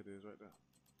 there it is right there.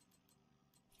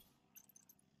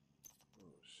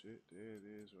 Oh shit, there it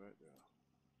is right there.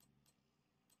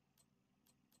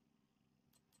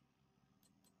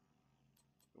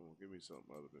 Come on, give me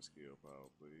something other than skill power,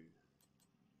 please.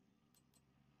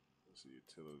 That's a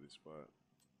utility spot.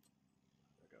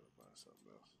 I gotta buy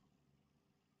something else.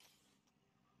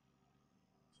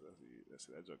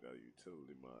 So that junk got a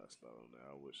utility mod slot on there.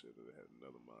 I wish it had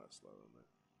another mod slot on there.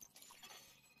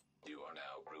 You are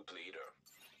now group leader.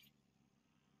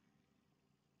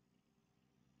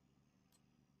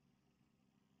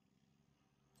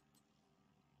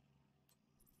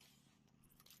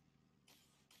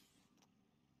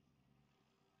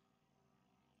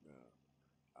 Now,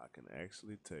 I can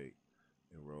actually take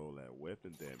and roll that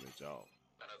weapon damage off.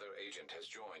 Another agent has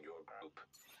joined your group.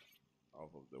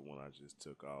 Off of the one I just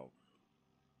took off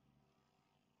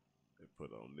and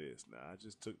put on this. Now I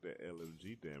just took that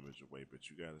LMG damage away, but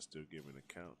you gotta still give an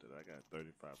account that I got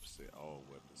 35% all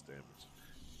weapons damage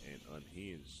and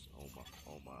unhinged on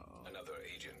my Another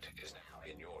agent is now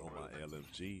in your on group. my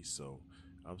LMG, so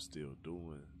I'm still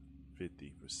doing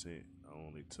 50%. I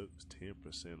only took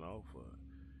 10% off of it.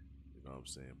 You know what I'm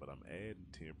saying? But I'm adding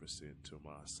 10% to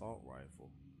my assault rifle,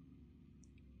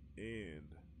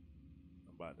 and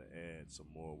I'm about to add some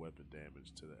more weapon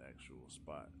damage to the actual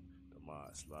spot, the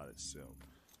mod slot itself.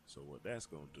 So what that's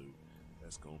gonna do,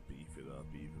 that's gonna beef it up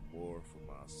even more for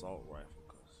my assault rifle,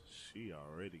 cause she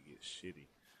already gets shitty.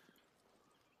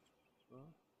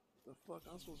 Huh? The fuck?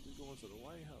 I'm supposed to be going to the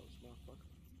White House, motherfucker.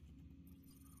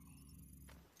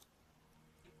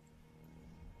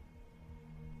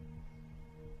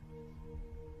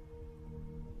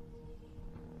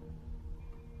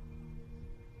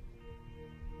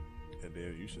 And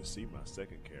then you should see my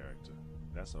second character.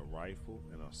 That's a rifle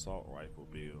and assault rifle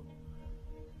build.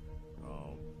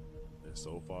 And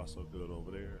so far so good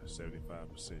over there.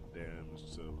 75%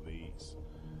 damage to the leads.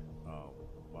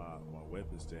 My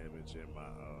weapons damage and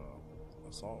my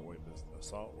assault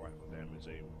rifle damage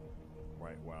ain't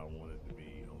right where I want it to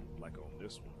be on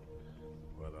this one.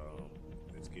 But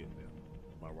it's getting there.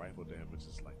 My rifle damage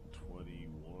is like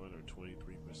 21 or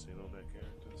 23% on that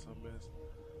character, some mess.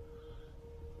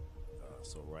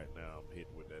 So right now I'm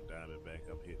hitting with that Diamondback.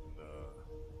 I'm hitting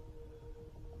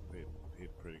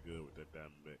pretty good with that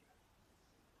Diamondback.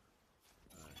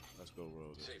 Alright, let's go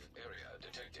roll this. Safe area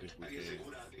detected. If we can.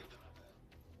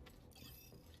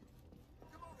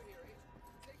 Come over here, Agent.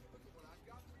 Take a look at what I've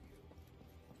got for you.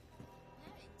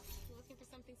 Hey, you looking for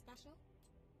something special?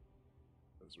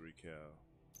 Let's recal.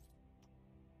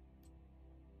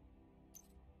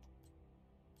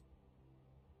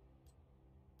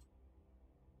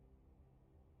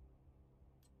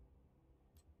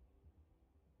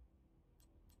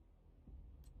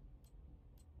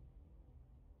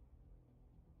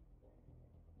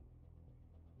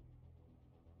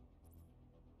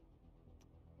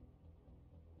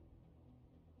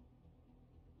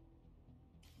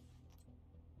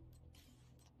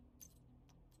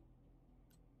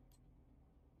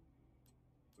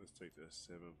 Let's take that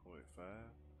 7.5.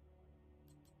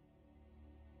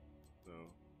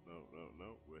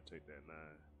 No. We'll take that 9.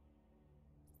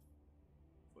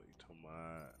 What you talking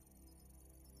about?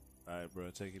 Alright, bro.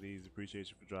 Take it easy. Appreciate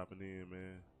you for dropping in,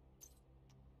 man.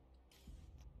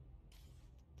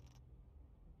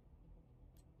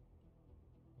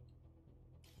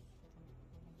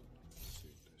 Let's see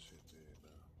if that shit dead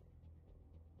now.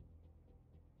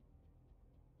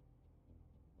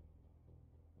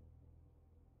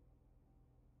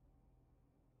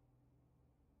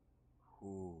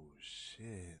 Oh,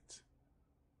 shit.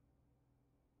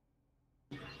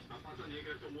 A Pata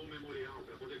Negra tomou um memorial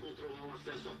para poder controlar o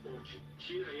acesso à ponte.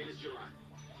 Tira eles de lá.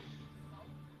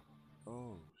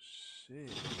 Oh,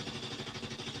 shit.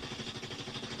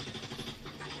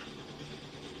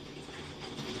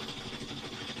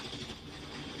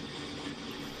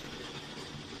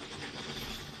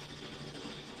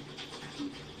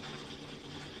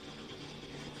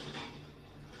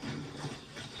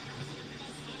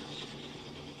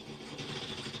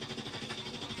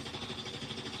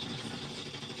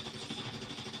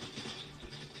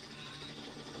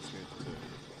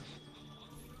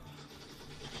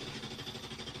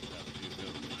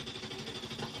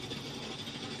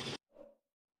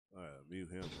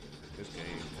 him. His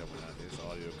game coming out, his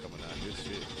audio coming out, his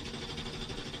shit.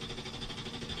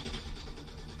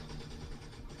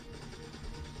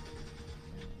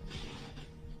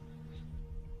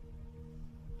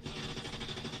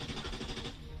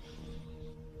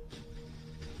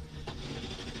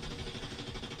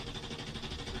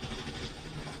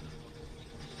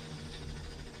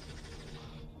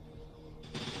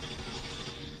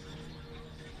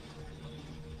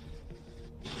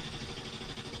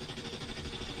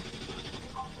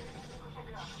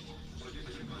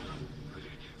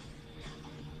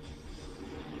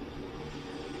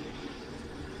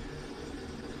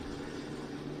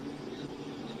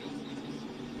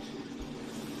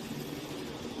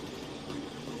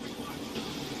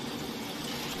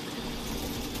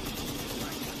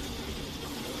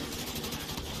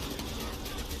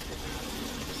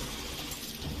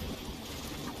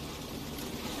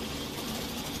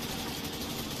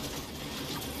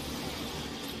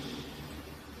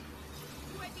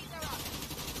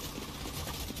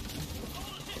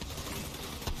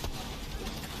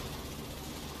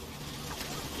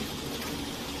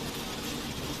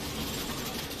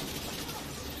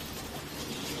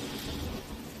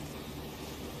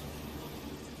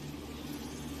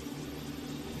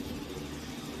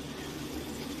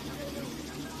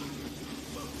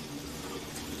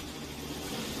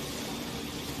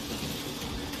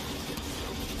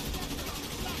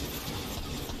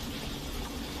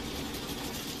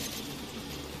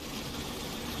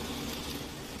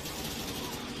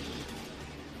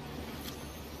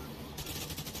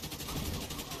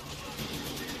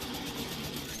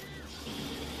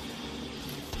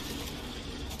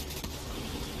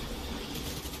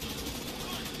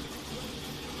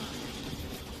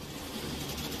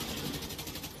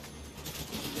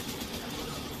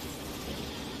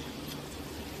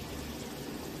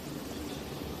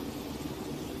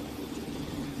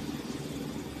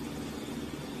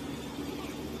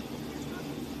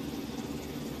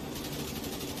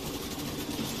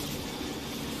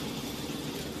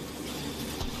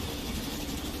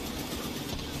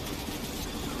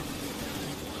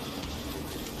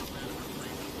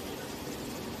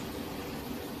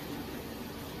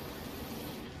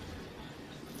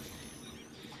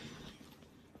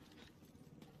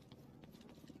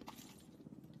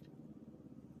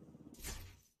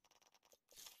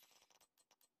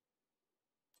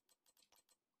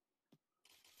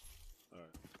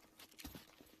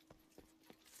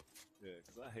 Yeah,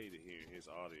 because I hated hearing his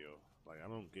audio. Like, I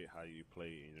don't get how you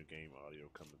play in your game audio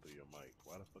coming through your mic.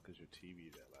 Why the fuck is your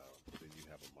TV that loud? Then you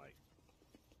have a mic.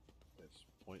 That's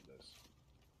pointless.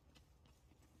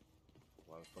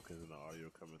 Why the fuck isn't the audio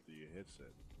coming through your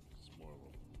headset? It's more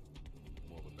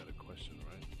of a better question,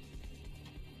 right?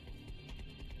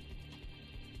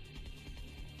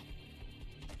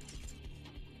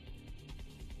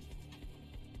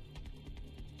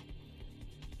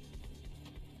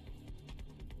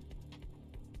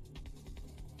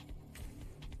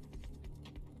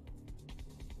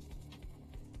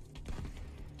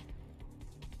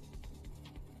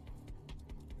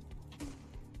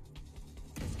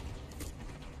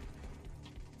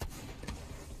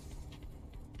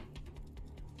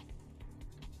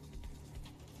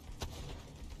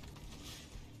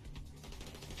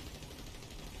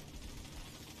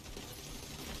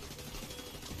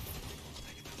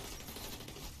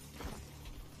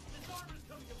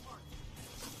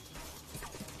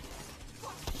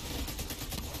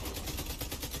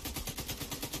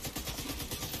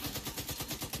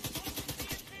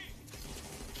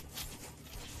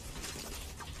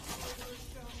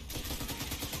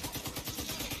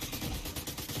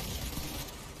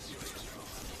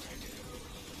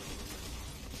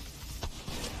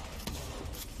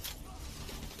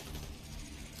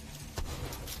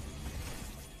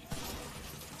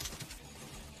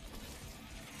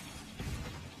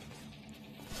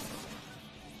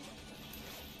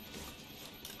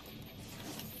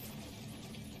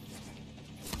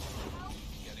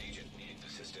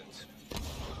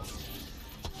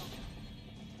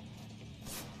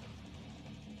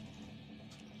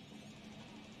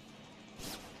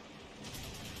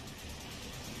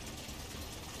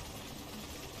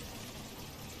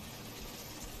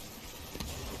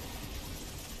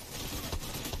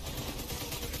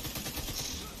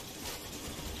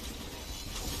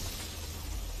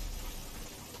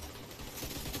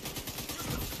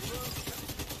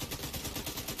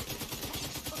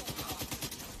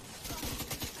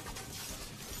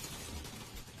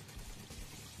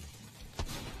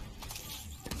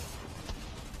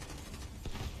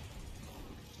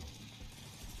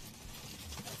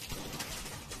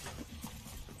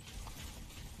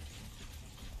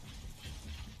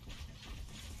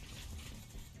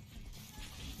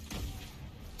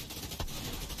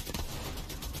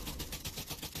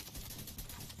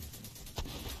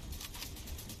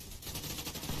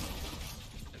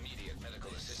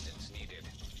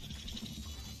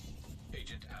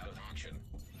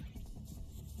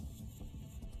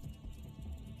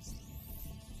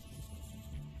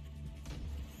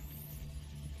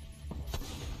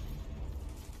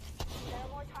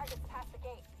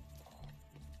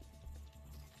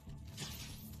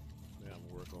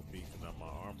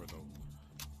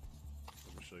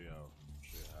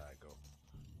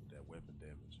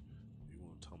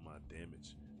 about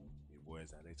damage. Your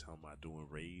boys out there talking about doing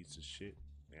raids and shit.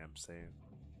 You know what I'm saying?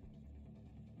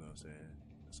 You know what I'm saying?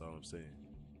 That's all I'm saying.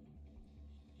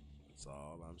 That's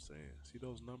all I'm saying. See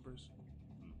those numbers?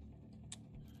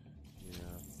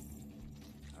 Yeah,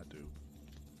 I do.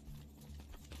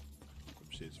 Them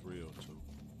shit's real too.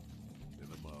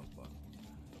 Than a motherfucker.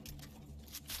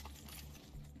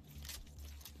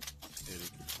 And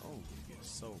it can only get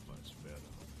so much better.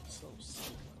 So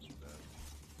much better.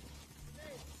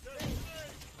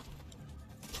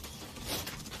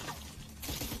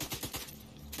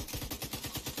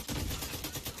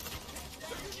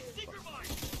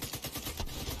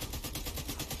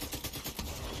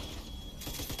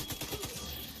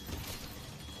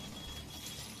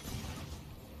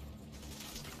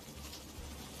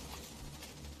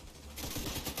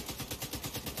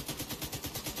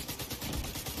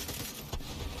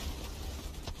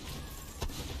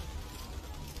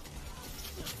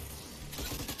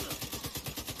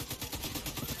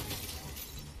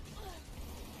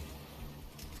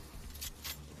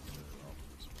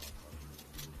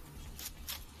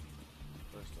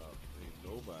 First off, ain't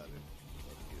nobody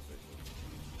about to get back up.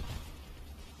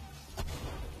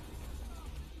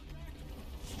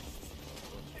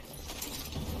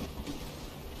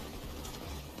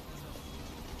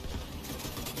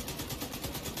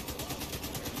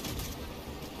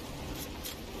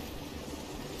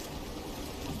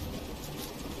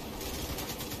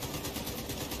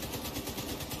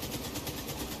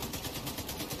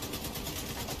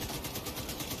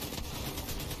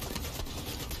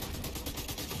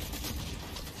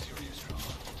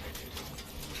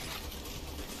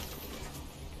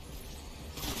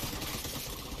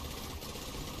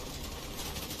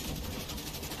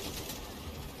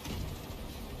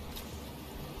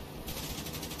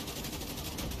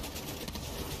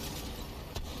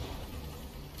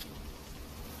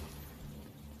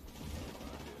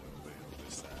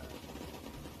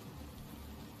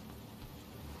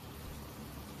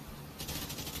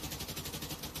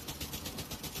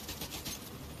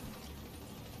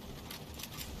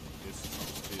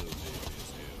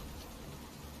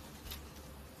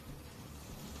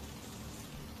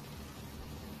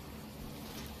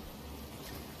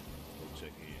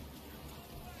 Check in.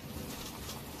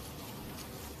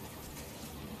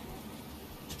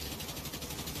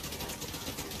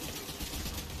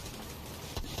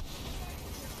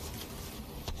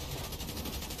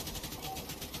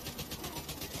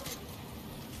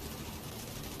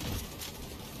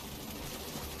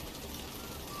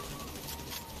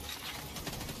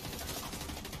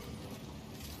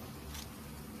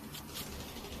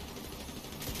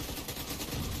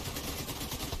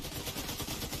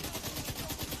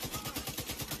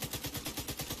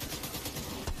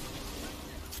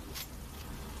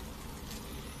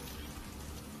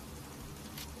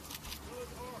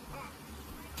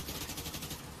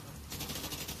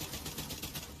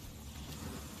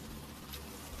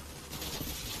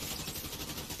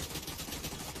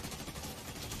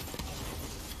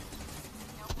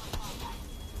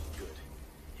 Good.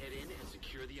 Head in and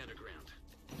secure the underground.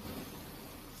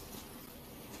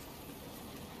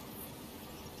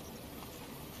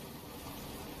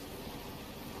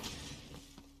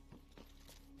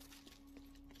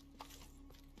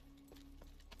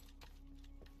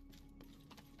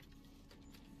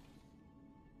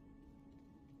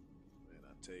 Man,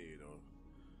 I tell you though,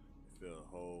 you feel a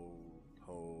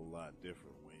whole lot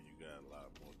different when you got a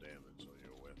lot more damage on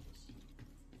your weapons.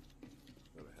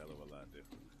 Feel a hell of a lot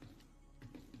different.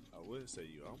 I would say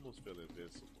you almost feel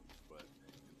invincible, but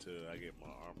until I get my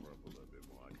armor up a little bit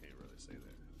more, I can't really say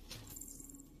that.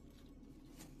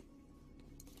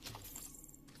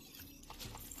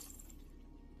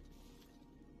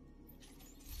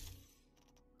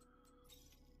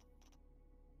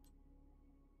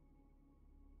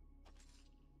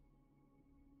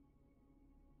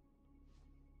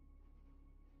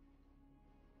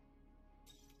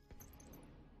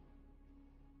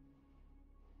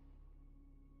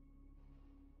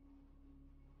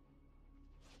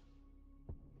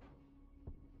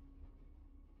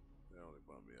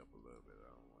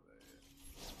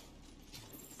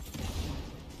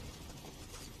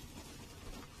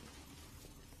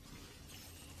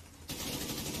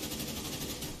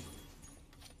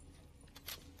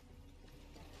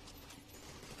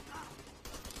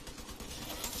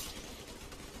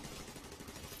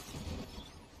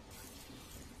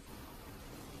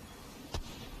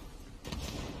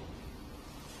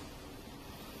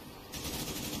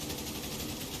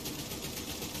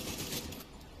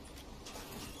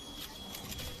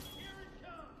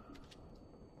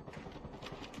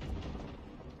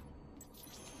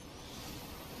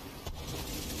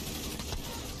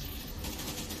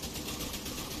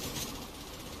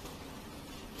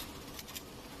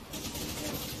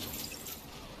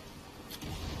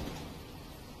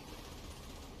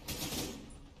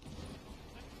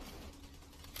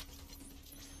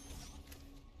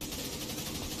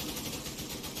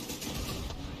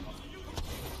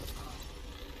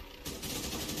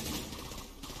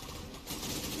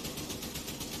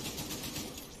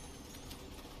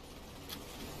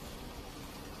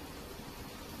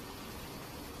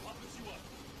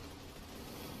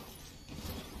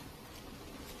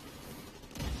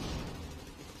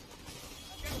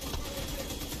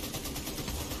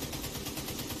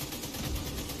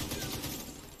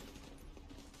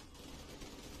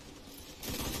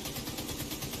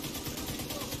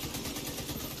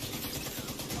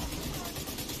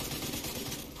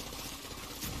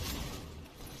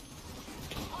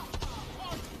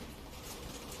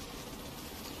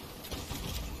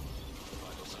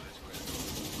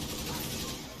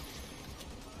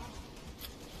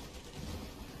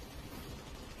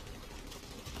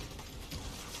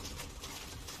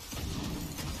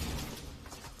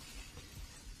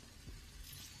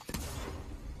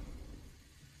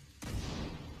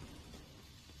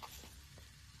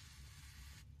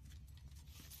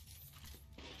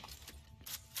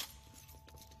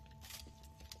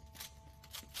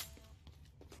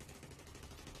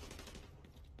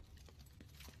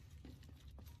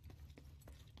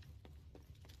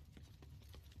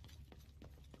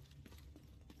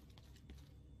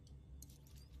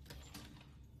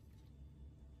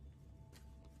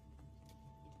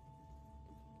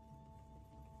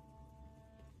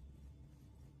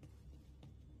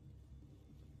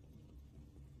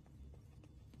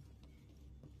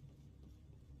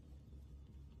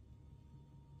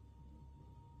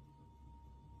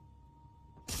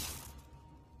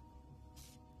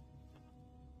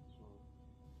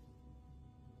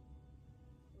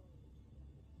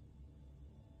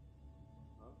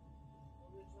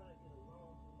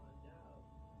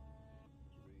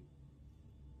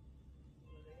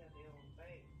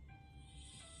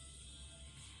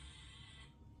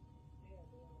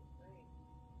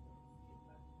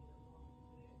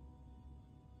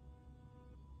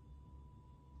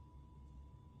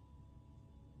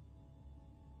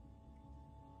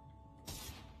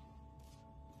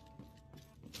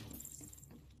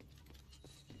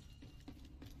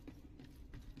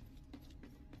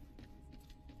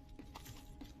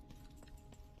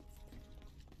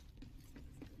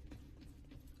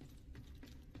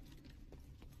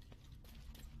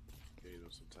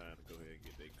 them some time to go ahead and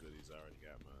get their goodies. I already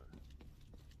got mine.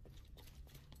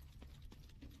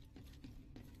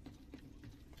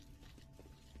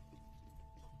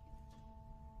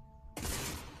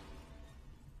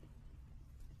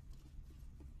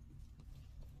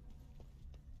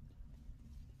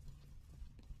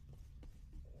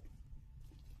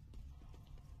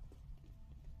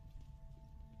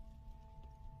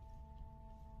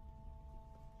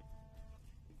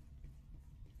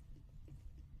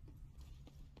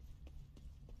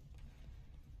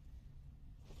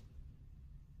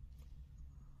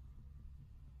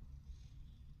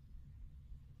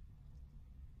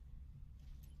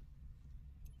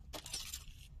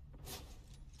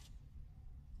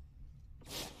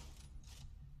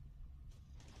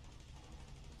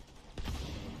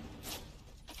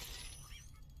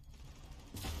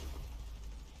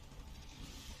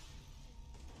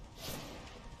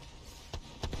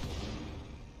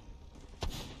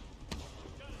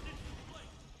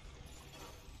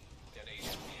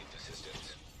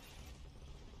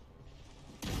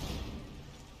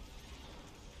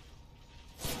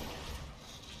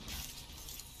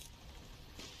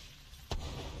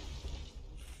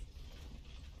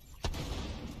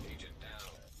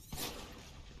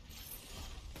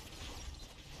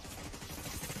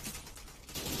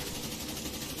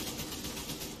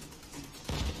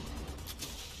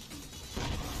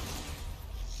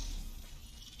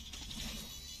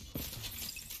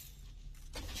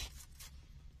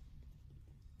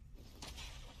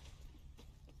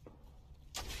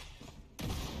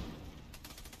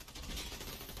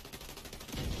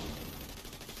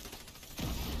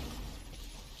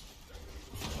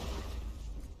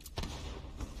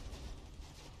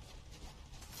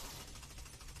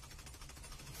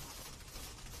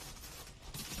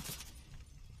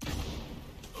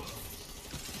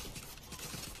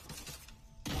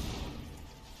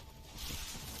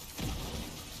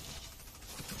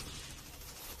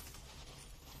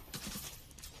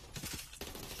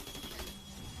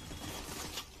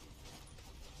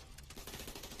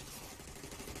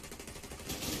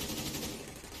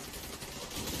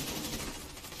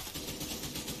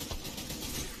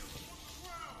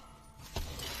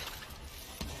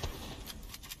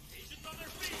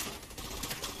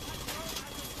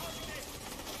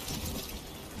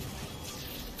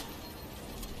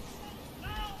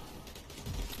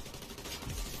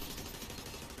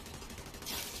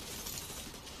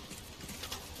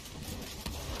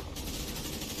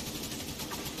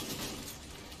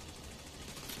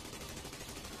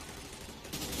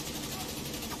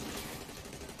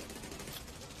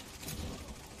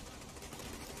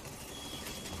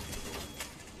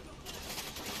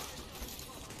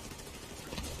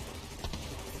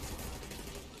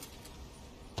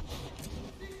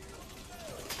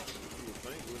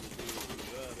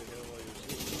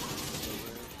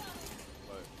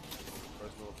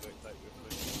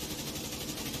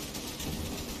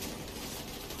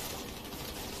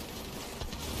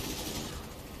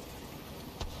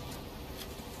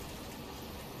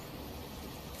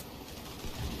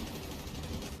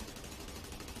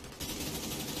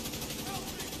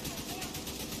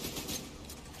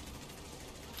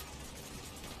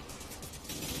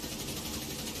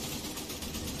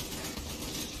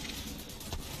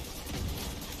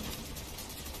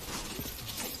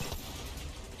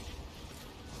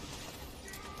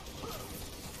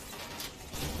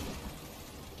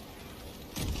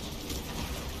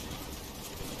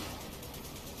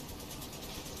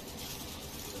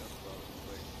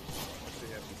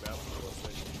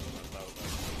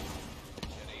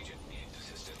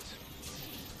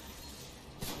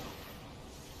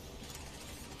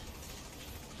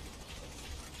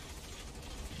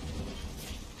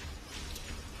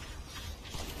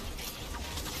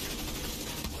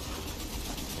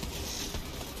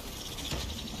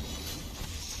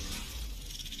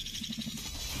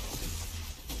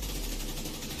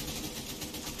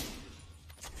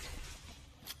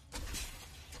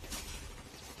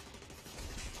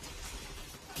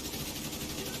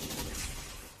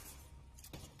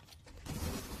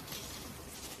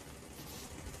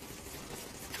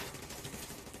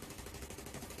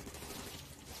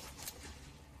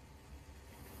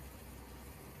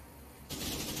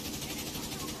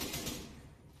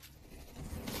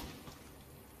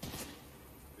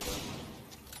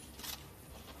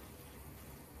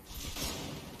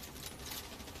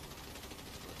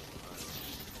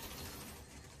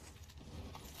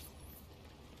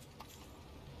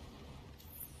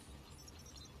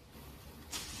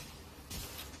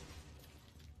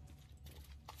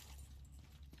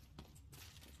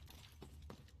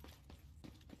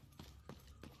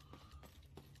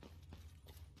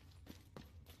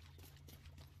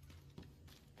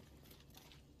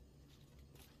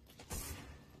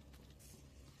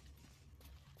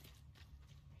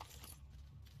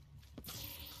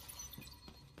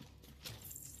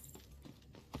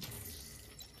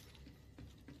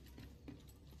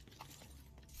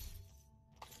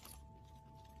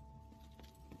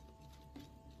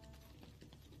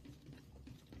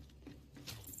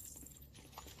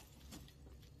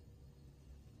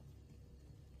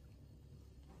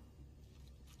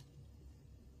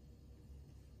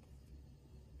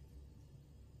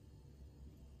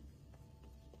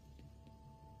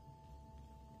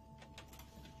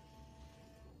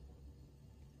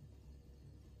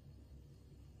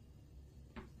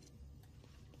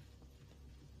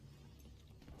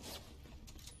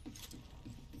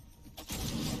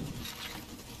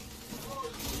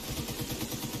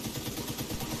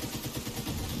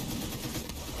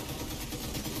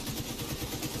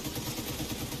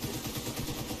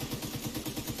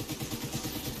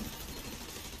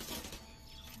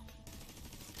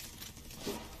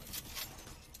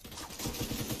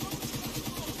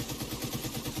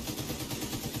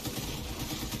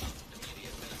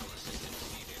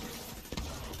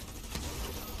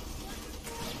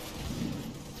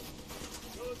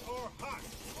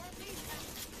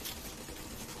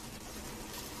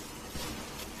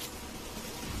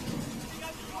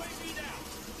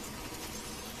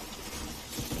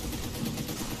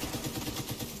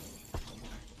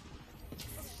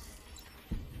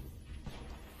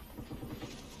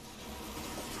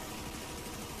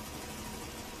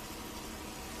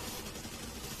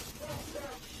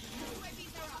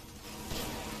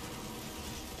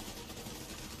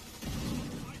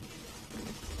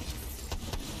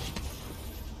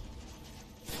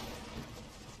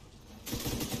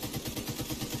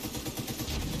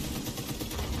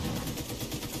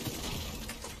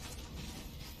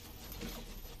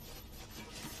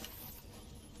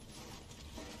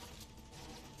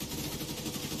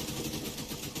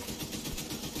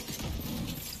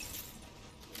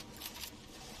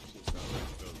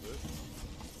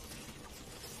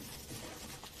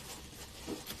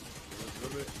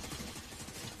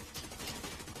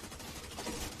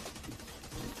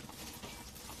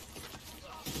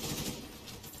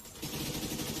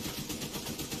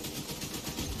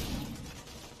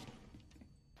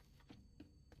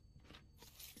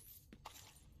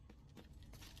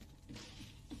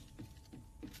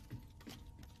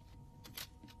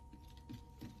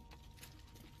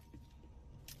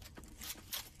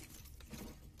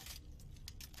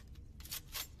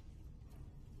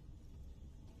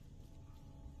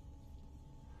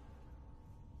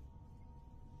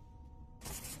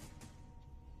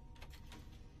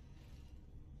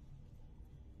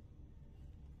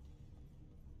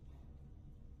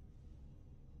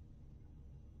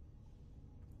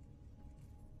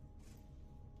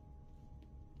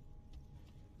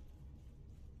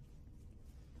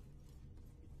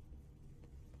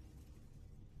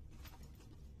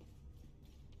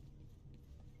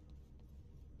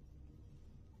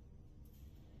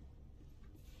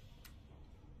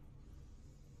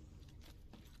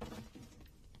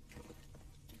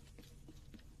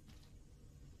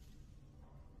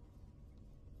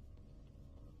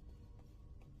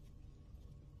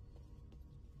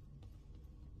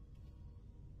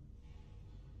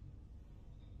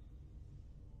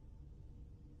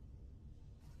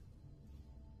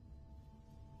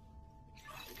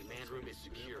 room is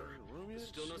secure. There's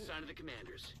still no sign of the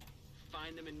commanders.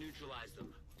 Find them and neutralize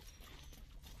them.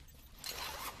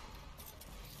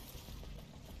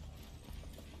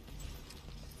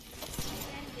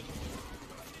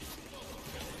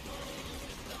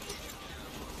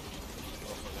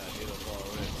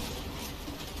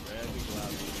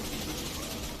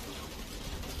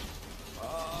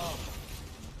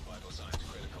 Vital signs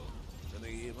critical. Then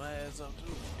they hit my ass up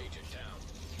too. Agent down.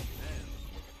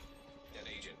 Damn. An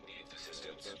agent needs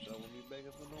assistance. Don't want me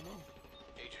begging for no more.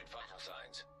 Agent vital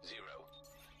signs 0.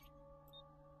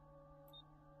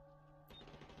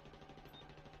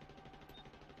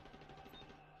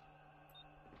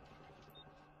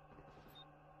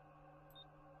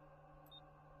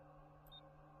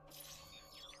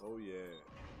 Oh yeah.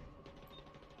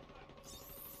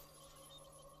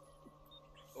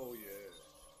 Oh yeah.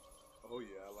 Oh yeah,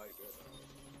 I like that.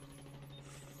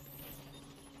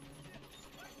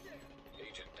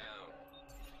 Agent down.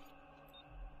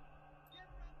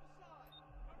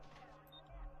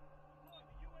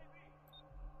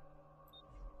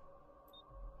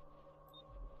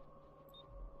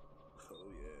 Oh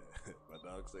yeah. My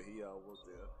dog said he almost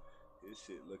there. His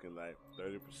shit looking like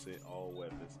 30% all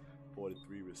weapons,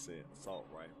 43% assault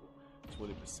rifle, 20%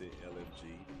 LMG,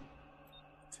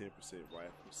 10%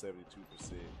 rifle, 72%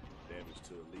 damage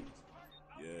to elites.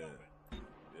 Yeah.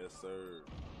 Yes, sir.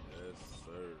 Yes,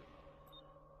 sir.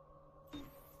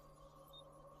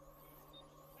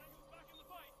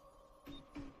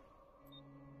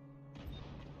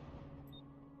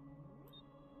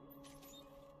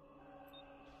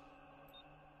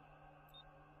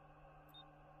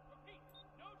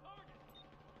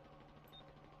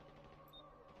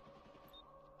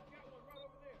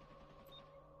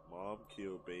 Mom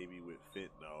killed baby with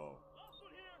fentanyl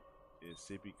in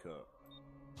sippy cup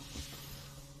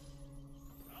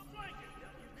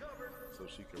so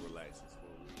she can relax and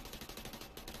smoke weed.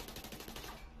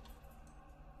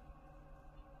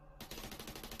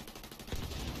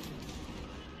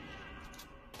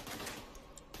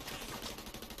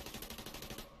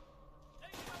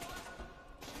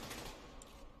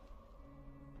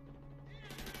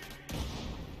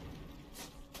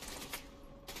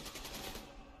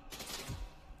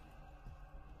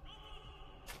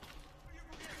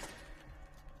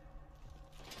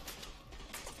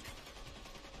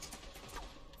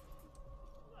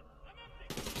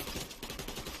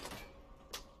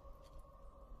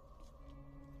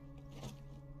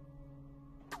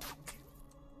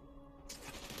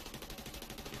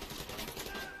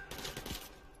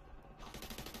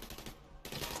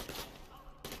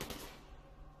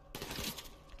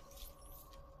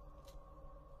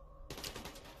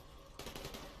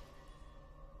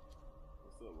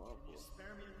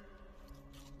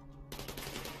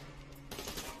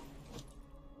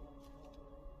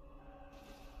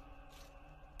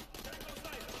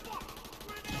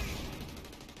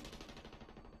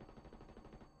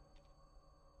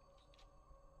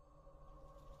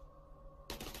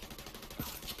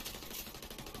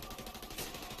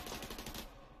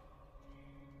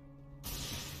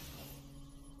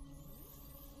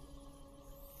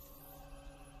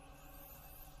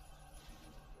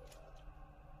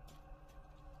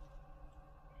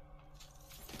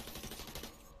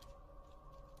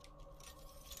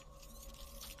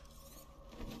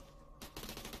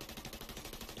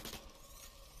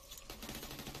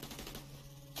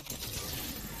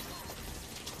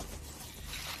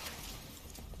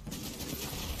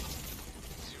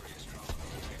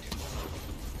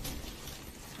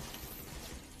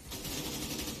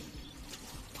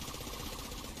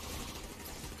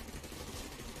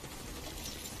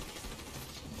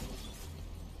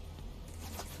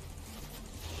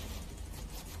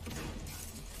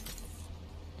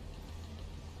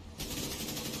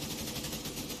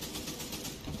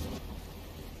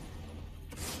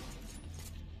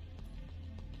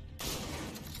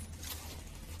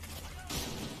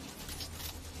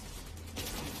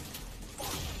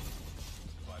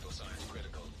 Vital signs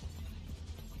critical.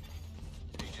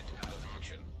 Agent out of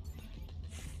action.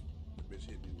 The bitch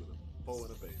hit me with a bow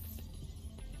and a baby.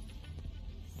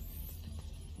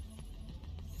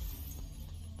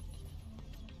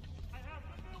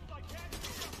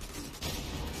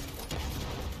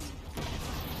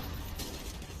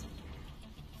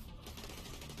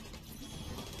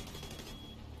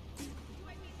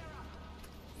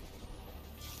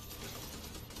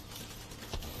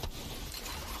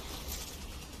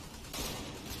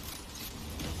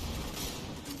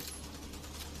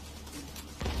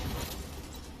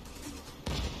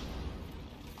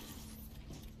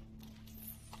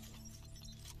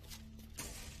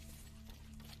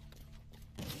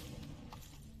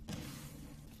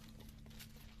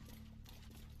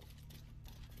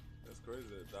 crazy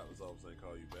that the doctor's office ain't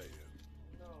call you back yet.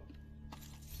 No.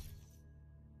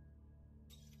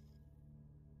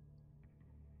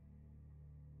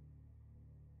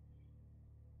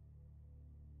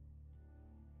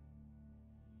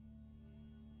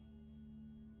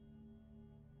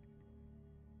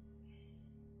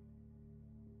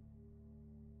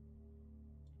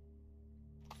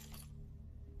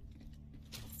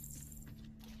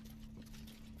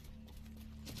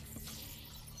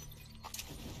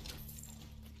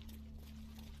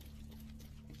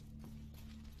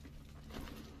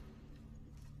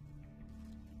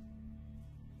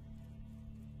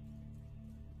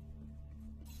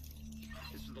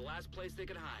 This was the last place they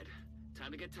could hide.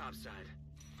 Time to get topside.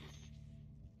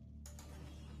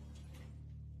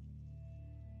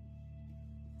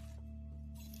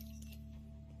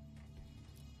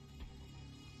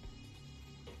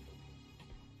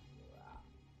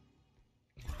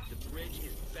 The bridge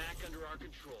is back under our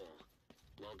control.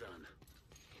 Well done.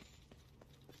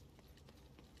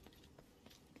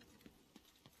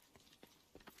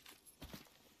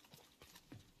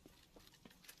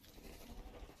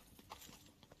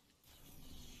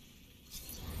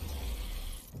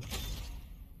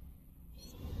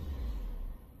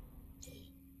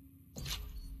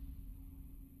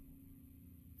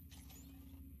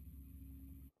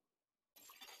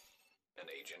 An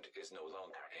agent is no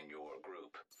longer in your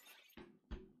group.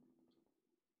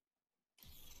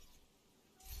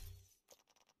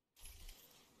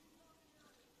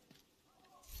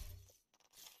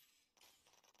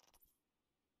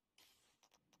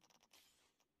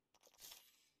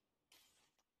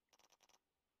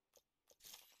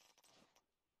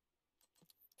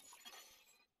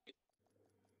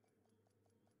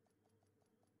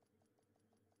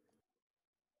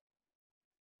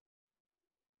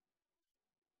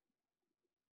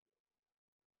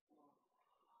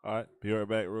 All right, be right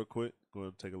back real quick.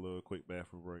 Going to take a little quick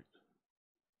bathroom break.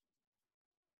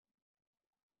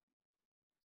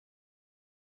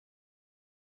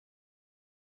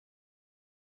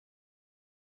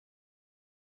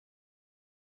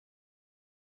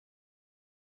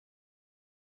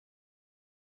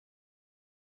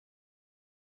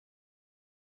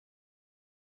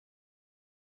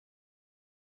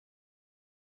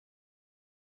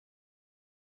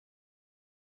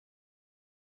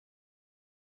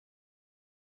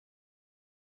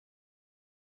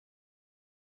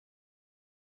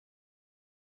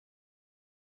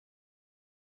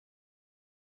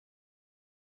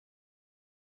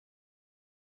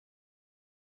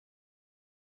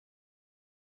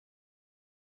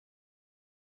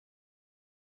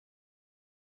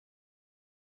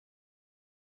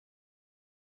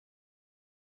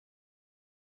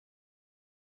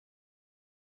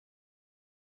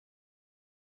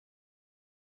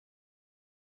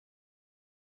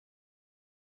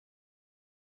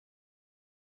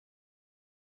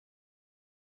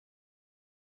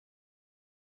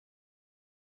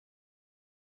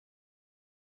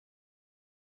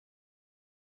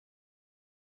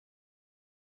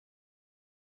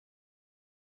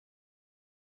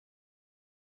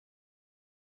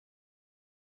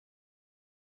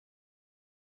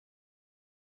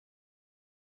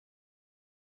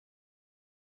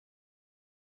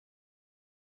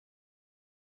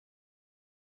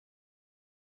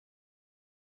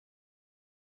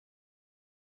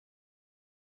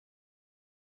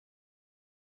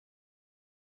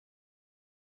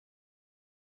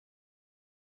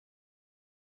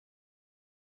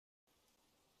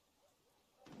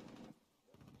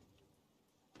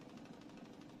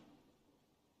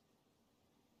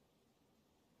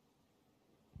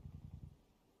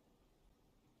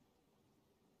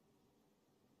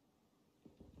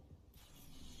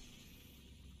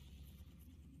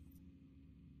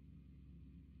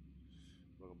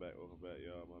 Welcome back,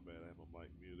 y'all. My bad, I had my mic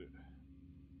muted.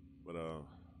 But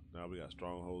now we got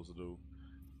strongholds to do.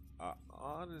 I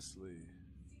honestly,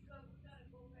 Because we gotta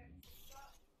go back to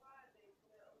shop Friday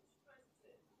for that other stress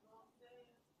test, you know what I'm saying?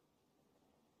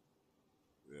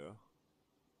 yeah.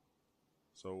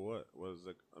 So what? What is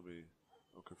it? I mean,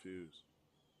 I'm confused.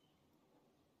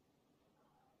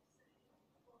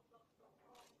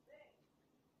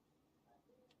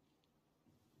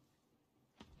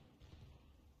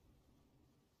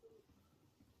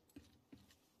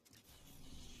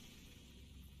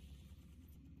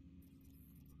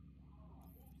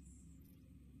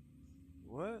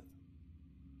 What?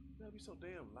 That'd be so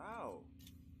damn loud.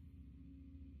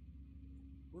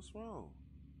 What's wrong?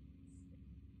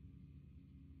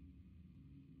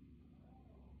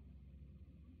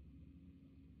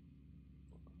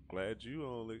 Glad you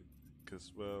only can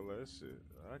spell that shit.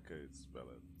 I can't spell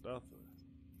it. Nothing.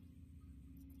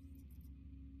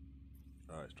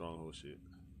 Alright, stronghold shit.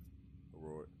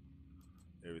 Heroic.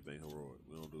 Everything heroic.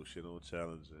 We don't do shit on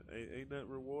challenge. Ain't nothing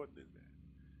rewarding in that.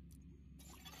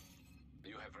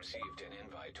 You have received an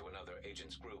invite to another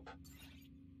agent's group.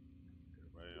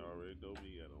 Everybody already know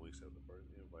me. I don't accept the first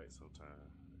invite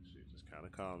sometimes. That shit just kind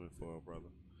of common for a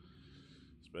brother.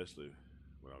 Especially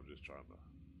when I'm just trying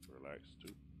to relax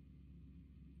too.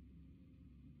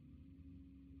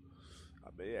 I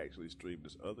may actually stream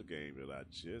this other game that I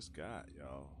just got,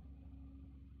 y'all.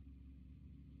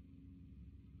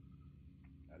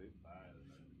 I didn't buy it.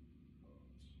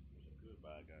 Wish I could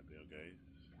buy a goddamn game.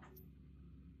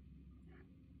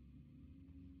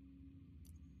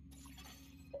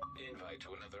 Invite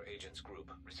to another agent's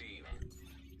group. Receive.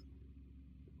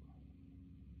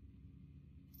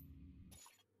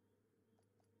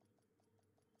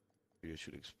 You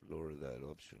should explore that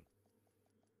option.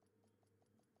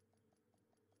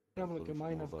 Yeah, like in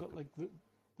mine, I've got like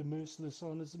the merciless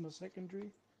on as my secondary,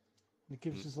 and it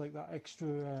gives us like that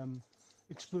extra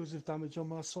explosive damage on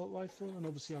my assault rifle, and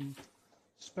obviously I'm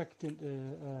spec'd into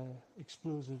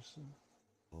explosives. So.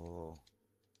 Oh.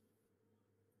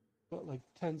 Got like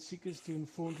 10 seekers doing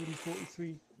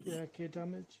 443 K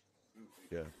damage.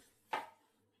 Yeah.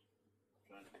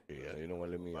 Yeah, you know what?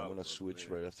 I'm gonna switch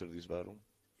right after this battle.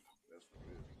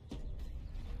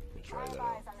 Try that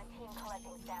out. Eyes on the team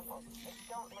collecting samples. They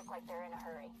don't look like they're in a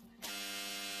hurry.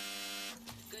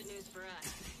 Good news for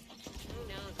us. Who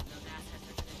knows what those assets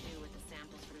are going to do with the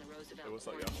samples from the Roosevelt. Hey, what's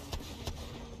up, y'all?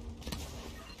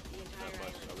 The entire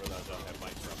I island. realized y'all had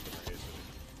mic dropped in her head today.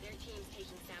 Their team's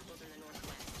taking samples in the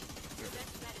northwest. Your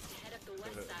best bet is to head up the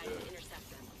west side and intercept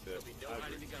them. There'll be no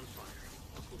hiding the gunfire.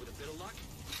 But with a bit of luck.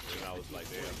 And I was like,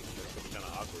 damn, that's gonna be kind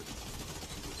of awkward.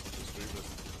 The streamers,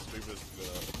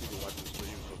 people watching the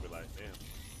stream gonna be like, damn,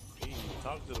 he ain't even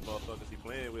talking to the motherfuckers he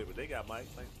playing with, but they got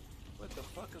mics. Like, what the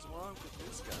fuck is wrong with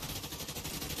this guy?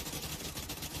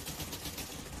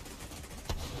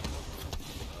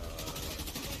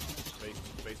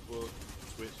 Facebook,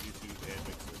 Twitch, YouTube, and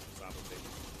Mixer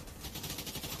simultaneously.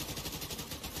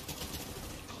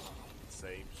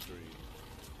 Same stream.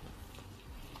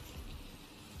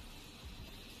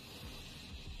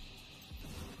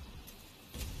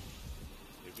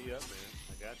 Hit me up, man.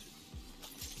 I got you.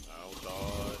 I don't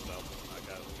dodge.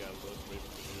 we got a little great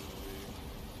community.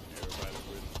 Everybody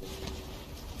pretty cool.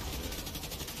 Yeah.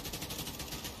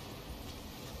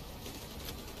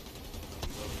 We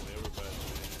loving everybody,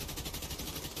 man. You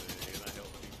know what I'm saying? And I help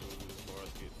people as far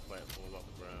as getting platforms off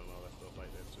the ground and all that stuff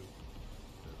like that too.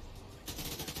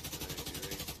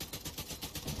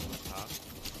 Huh?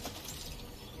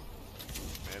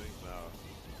 Manny? Nah.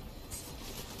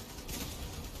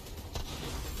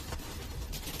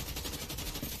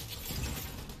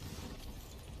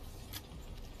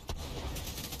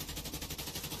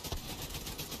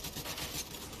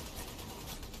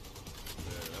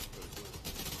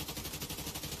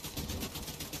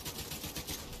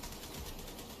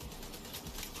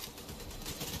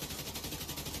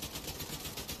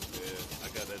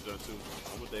 Too.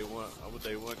 I'm a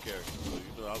day one character, so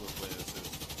you know I was playing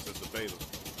since the beta,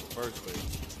 the first beta.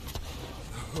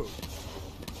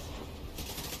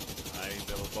 I ain't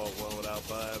never bought one without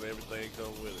buying everything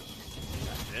come with it.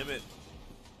 God damn it.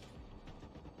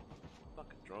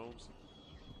 Fucking drones.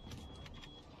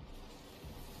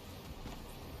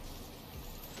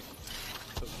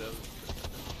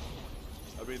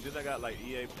 I mean, then I got like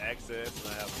EA access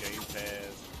and I have Game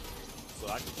Pass, so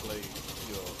I can play,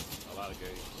 you know, a lot of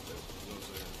games. You know what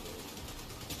I'm saying? So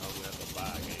I don't have to buy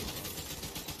a game.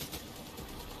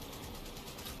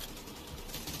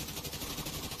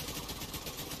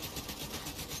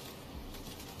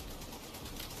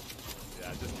 Yeah,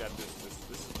 I just got this.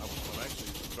 I'm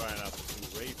actually trying out the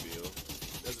new raid build.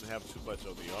 Doesn't have too much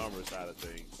on the armor side of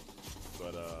things,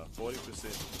 but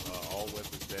 40% all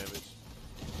weapons damage.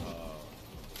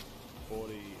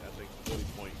 40.5%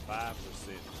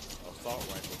 assault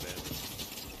rifle damage.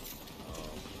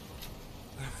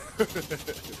 What's the rest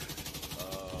of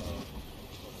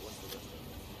it?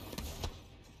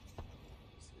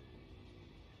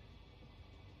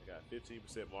 I got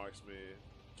 15% marksman,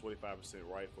 25%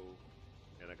 rifle,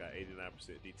 and I got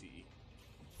 89% DTE.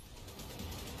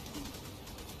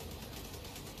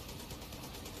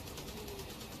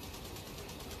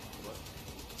 What?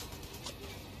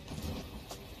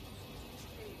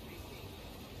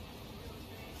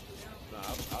 Nah,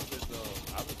 I've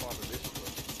been farming this one.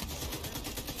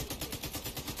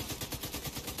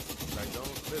 Like,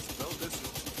 don't listen.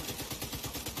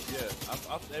 Yeah,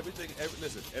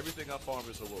 everything I farm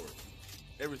is heroic.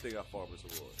 Everything I farm is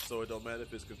heroic. So it don't matter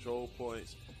if it's control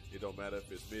points, It don't matter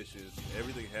if it's missions.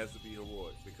 Everything has to be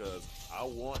heroic because I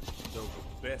want the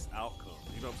best outcome.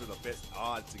 You know what I'm saying? The best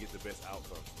odds to get the best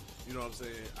outcome. You know what I'm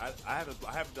saying? I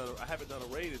haven't done a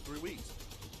raid in 3 weeks,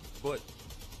 but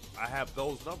I have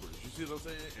those numbers. You see what I'm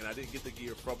saying? And I didn't get the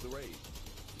gear from the raid.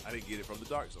 I didn't get it from the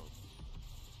Dark Zone.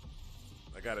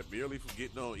 I got it merely from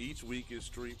getting on each week in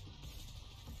stream.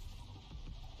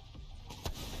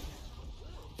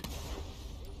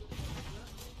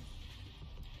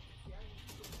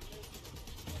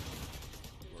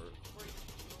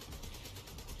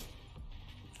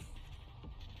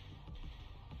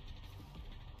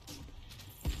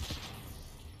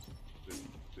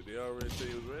 Did they already say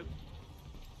it was ready?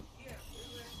 Yeah,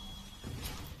 we're ready.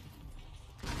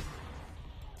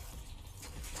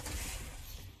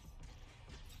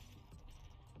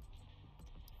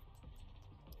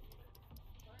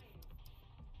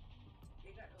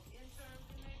 They got those interns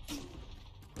in there too.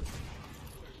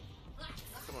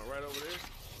 Come on, right over there.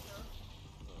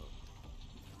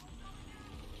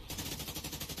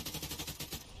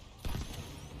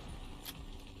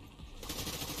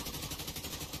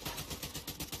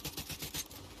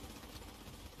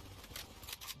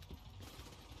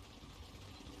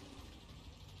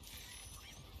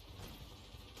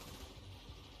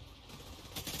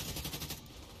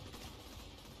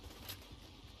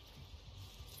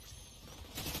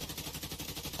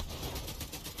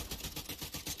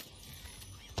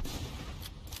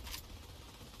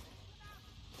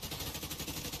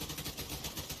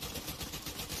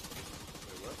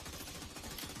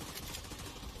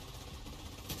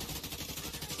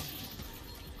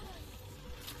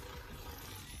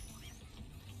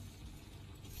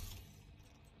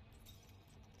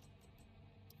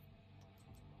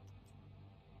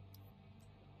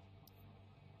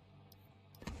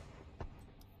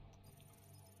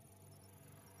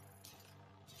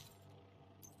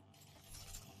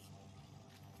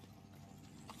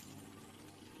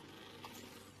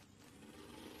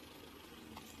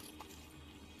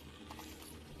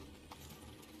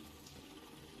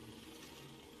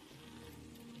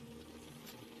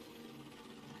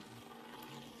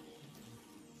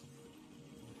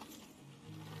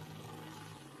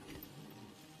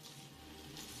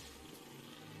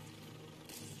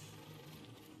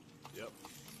 Yep.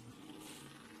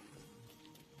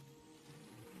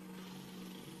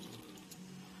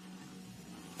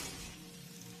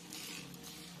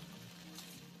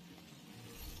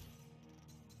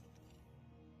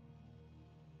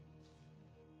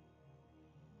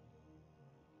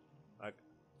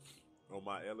 On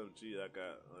my LMG, I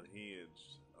got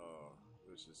unhinged,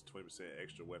 which is 20%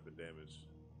 extra weapon damage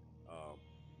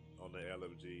on the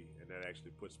LMG, and that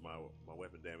actually puts my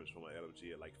weapon damage from my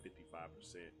LMG at like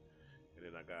 55%. And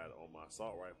then I got on my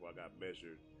assault rifle, I got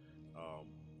measured,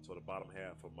 so the bottom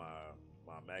half of my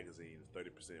magazine is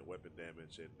 30% weapon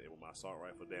damage, and with my assault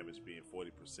rifle damage being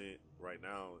 40% right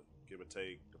now, give or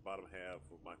take, the bottom half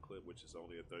of my clip, which is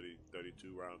only a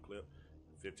 32 round clip,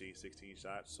 15, 16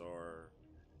 shots are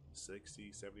 60,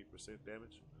 70%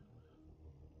 damage.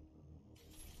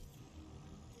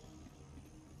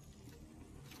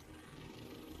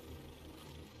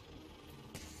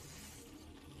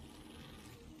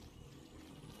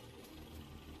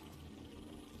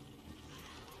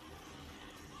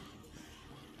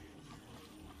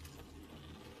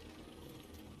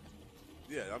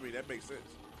 Yeah, I mean, that makes sense.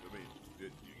 I mean, you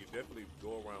can definitely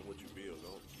go around what you build,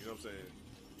 don't you? Know what I'm saying?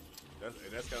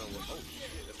 That's kind of what. Oh shit,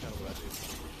 that's kind of what I did.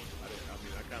 I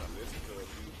mean, I kind of listened to a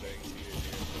few things here and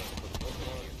there, but for the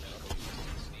most part,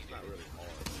 it's not really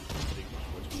hard to think about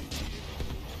what you need to do.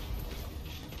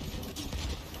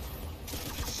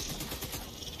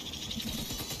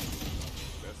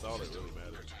 That's all that really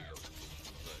matters.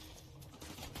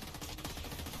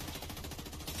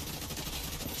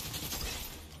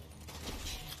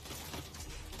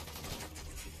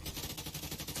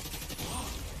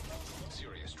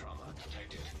 Serious trauma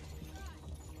detected.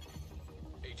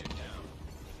 Agent down.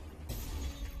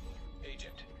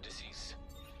 Agent deceased.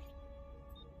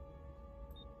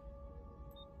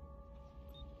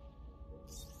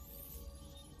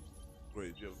 Wait,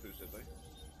 did you ever finish that thing?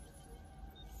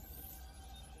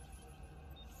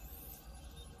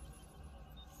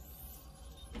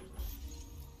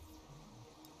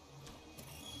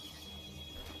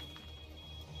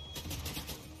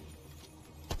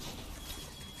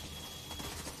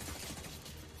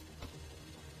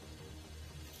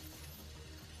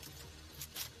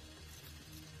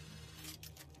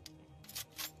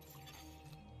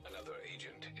 Another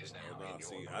agent is now Oh, nah, in your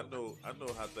see, group. I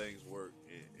know how things work,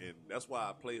 and that's why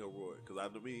I play heroic.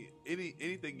 Because I mean,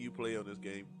 anything you play on this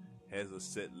game has a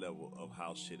set level of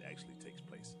how shit actually takes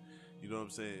place. You know what I'm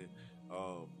saying?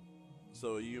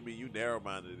 So you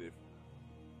narrow-minded if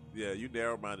you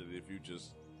narrow-minded if you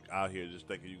just out here just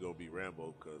thinking you gonna be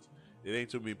Rambo, because it ain't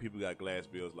too many people got glass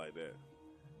builds like that.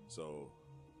 So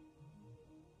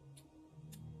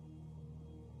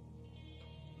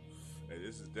and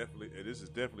this is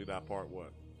definitely not part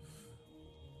one.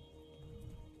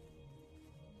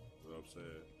 You know what I'm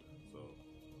saying? So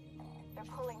They're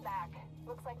pulling back.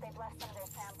 Looks like they've left some of their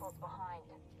samples behind.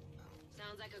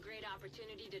 Sounds like a great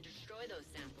opportunity to destroy those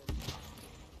samples.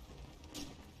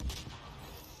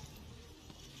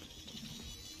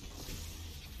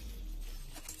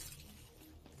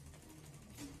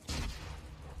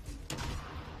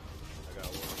 I got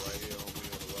one right here on me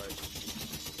on the right.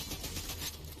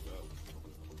 Yep.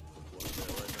 One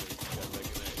there right now. You got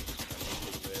making that.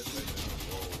 That's right now.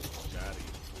 Whoa, got him.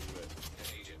 Look at that. An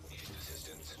agent needs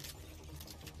assistance.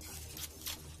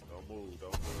 Don't move,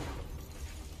 don't move.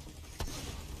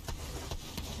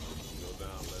 Go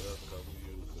down, let us cover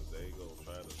you, because they gonna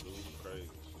try to do crazy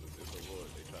shit. It's a Lord,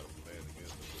 they try to stand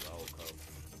against us with all cover.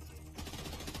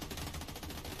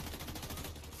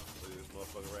 Look at this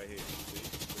motherfucker right here. See?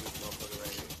 Look at this motherfucker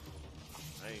right here.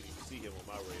 I ain't even see him on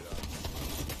my radar.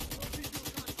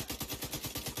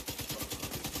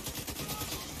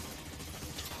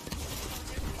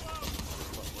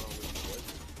 What's wrong with you, boy?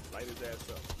 Light his ass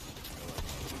up.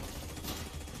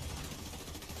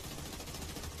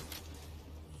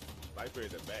 Viper in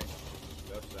the back,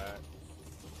 left side.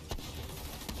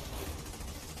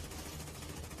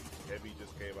 Heavy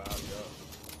just came out, yo.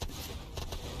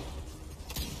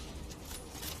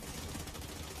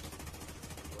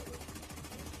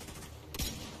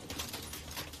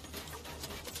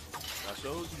 I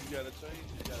showed you gotta change.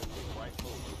 You gotta hit right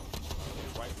post.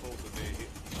 Hit right post and then hit.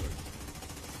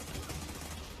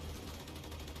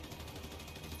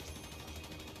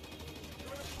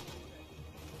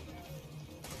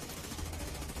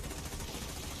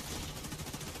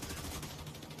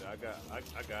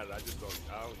 I got it. I just don't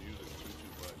use it too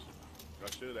much. I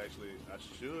should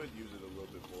use it a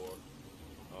little bit more.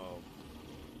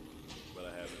 But I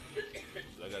haven't.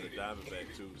 So I got a Diamondback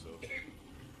too, so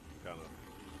kind of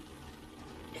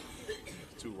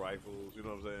two rifles, you know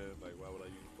what I'm saying? Like, why would I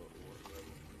use both?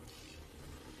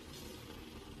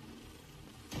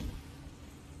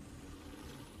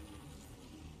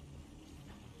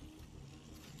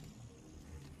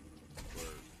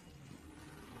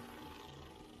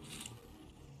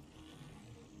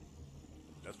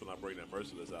 That's when I bring that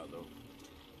Merciless out, though.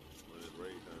 When it's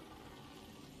raid time.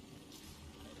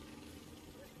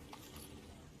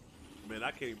 Man,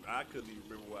 I couldn't even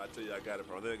remember where I tell you I got it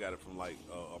from. I think I got it from like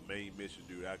a main mission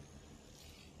dude. I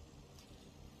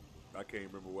can't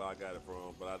remember where I got it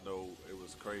from, but I know it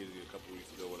was crazy a couple weeks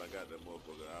ago when I got that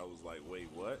motherfucker. I was like, wait,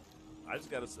 what? I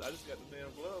just got the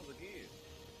damn gloves again.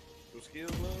 Those skin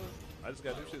gloves? I just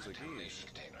got them shits again.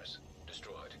 Containers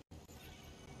destroyed.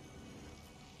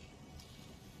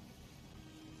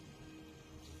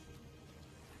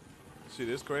 Shit,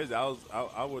 it's crazy. I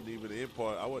wasn't even in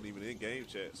part. I wasn't even in game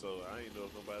chat, so I ain't know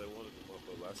if nobody wanted the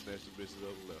motherfucker. I snatched the bitches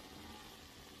up and left.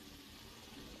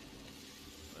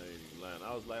 I ain't even lying.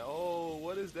 I was like, oh,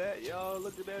 what is that, y'all?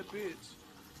 Look at that bitch.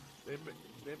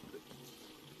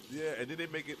 Yeah, and then they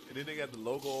make it, and then they got the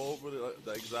logo over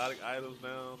the exotic items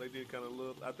now. They did kind of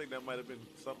look. I think that might have been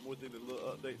something within the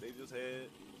little update they just had,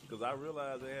 because I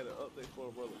realized they had an update for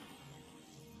a brother.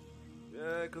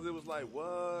 Yeah, because it was like,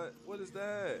 what? What is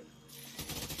that?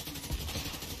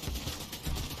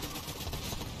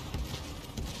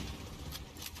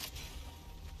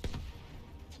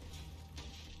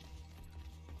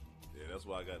 Yeah, that's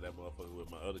why I got that motherfucker with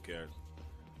my other character.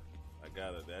 I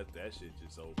got it. That shit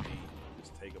just OP.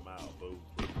 Just take them out. Boom,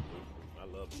 boom, boom, boom. I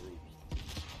love groups.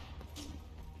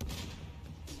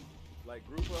 Like,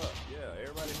 group up. Yeah,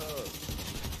 everybody hug.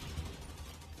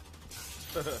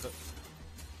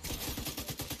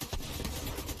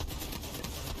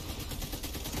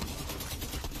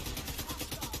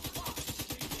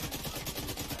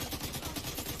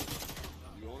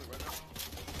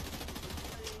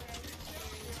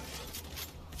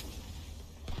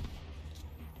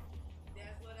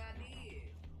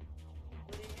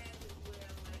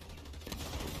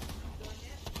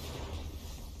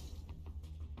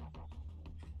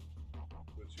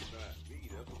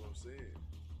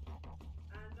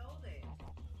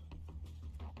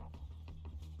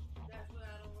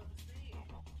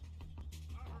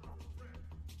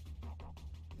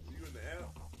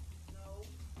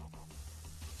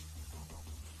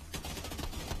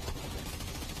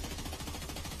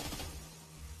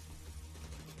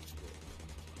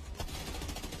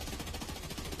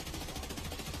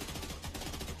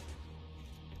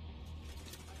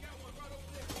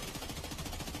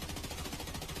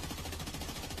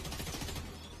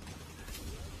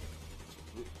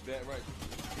 That right.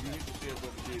 You need to share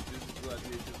what you did. This is what I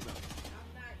did just now. I'm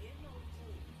not in those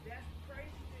groups. That's the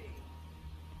crazy thing.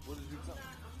 What did you talk?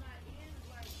 I'm not in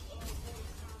like Mortal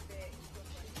Kombat and stuff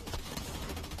like that.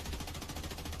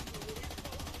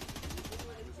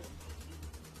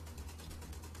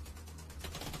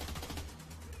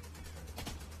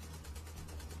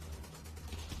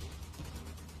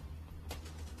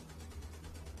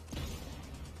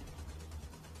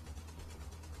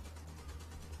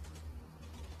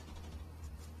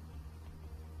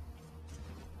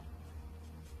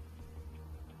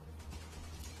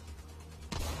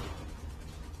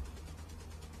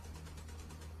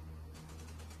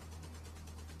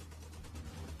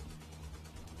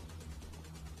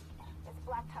 This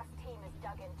Black Tusk team is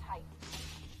dug in tight.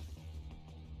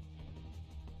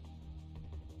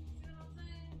 You know what I'm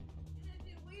saying? Isn't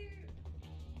it weird?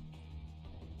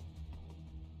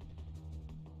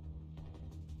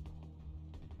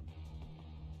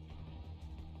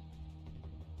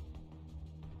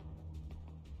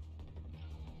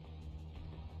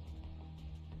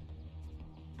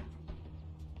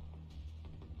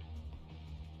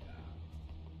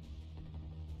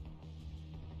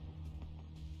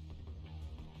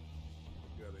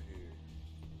 Gotta hear.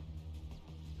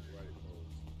 Right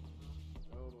post.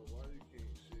 I don't know why you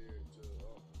can't share it to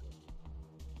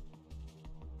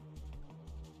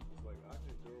it's like I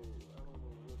can go. I don't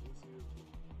know what this is.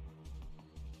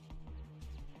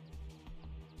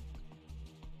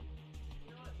 You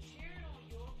know what? Share it on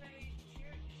your page.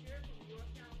 Share it from your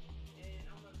account, and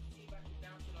I'm gonna see if I can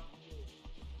bounce it off yours.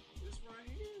 It's right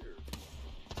here.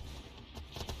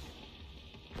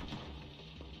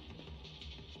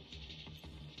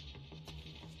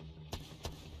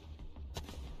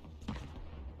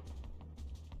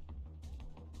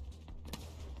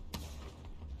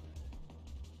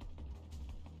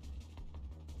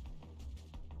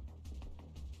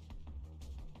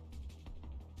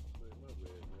 Man, my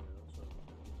bad, man. I'm trying to.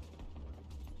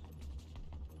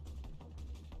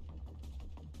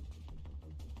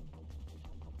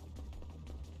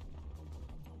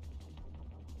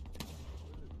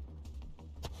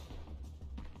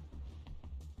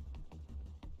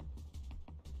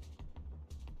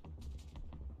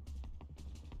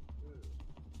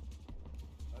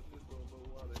 I just don't know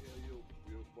why the hell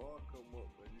your bar come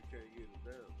up and you can't get it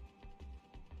down.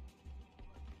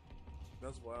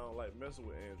 That's why I don't like messing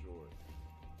with Android.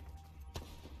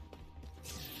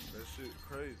 That shit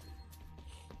crazy.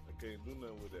 I can't do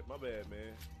nothing with that. My bad,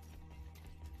 man.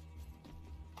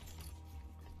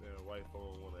 Damn, white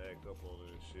phone wanna act up on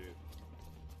it and shit.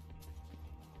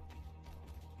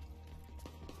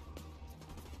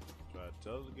 Try to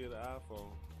tell her to get an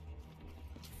iPhone.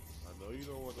 I know you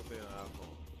don't want to pay an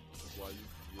iPhone.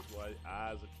 That's why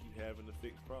eyes will keep having to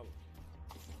fix problems.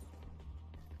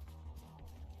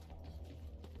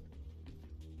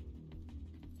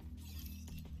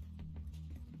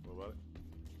 What about it?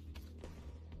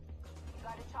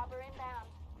 Got a chopper inbound,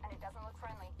 and it doesn't look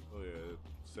friendly. Oh yeah,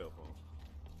 cell phone.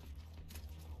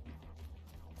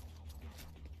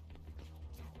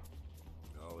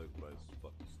 All everybody's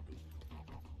fucking stupid.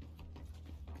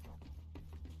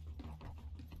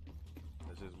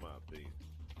 That's just my opinion.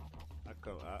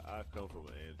 I come from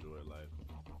an Android life,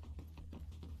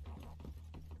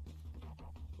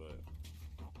 but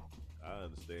I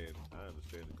understand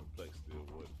the complexity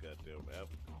of what goddamn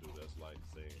Apple can do. That's like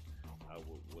saying,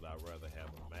 would I rather have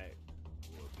a Mac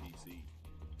or a PC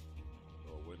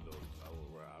or Windows? I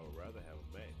would rather have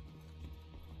a Mac.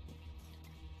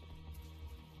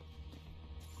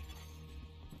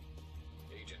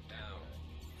 Agent down.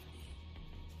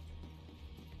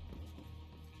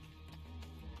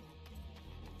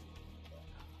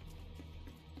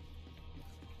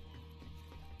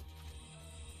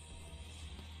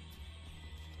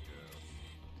 Yeah.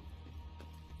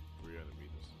 300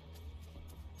 meters.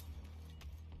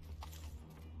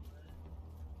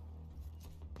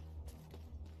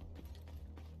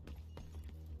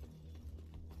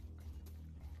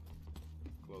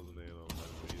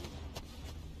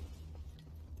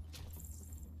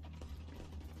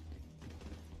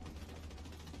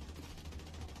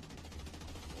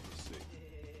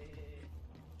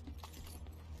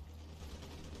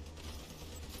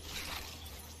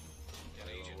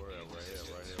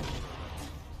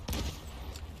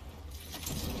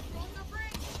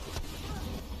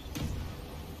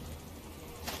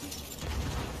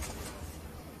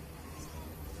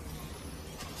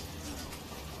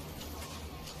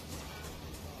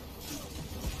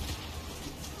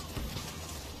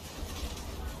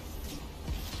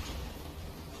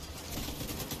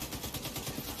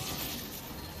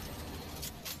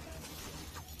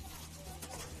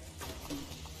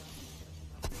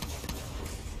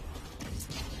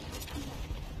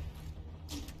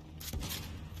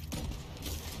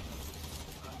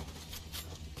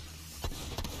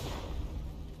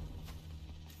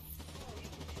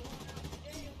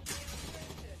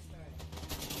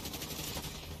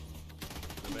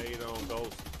 Grenade on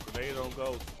Ghost. Grenade on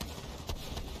Ghost.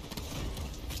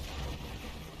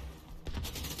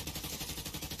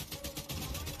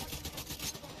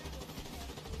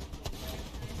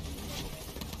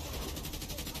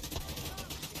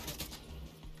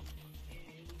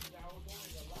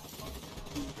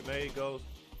 Grenade Ghost.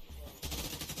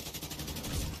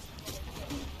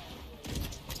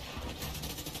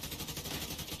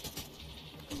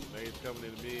 Grenade's coming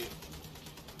in the mid.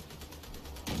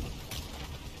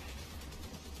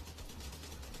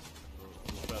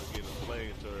 Try to get a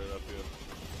flame turret up here.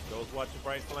 Ghost, watch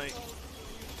your right flank.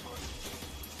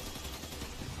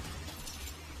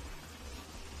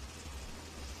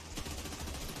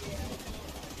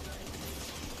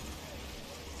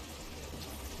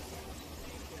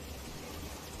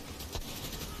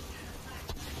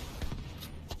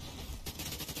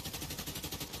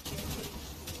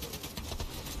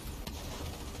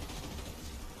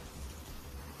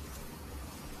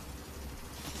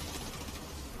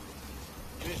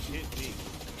 Bitch hit me.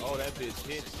 Oh, that bitch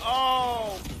hit.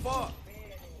 Oh, fuck.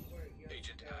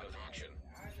 Agent out of action.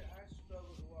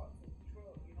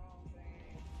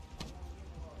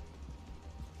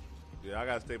 Yeah, I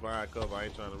gotta stay behind cover. I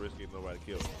ain't trying to risk getting nobody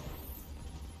killed.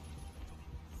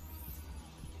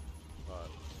 Alright.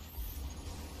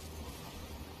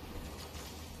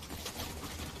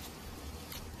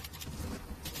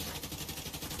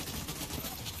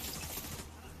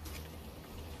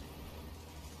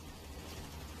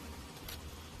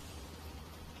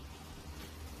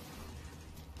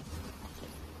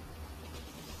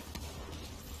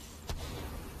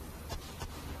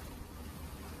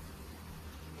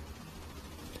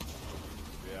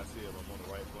 Yeah, I see him. I'm on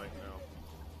the right flank now.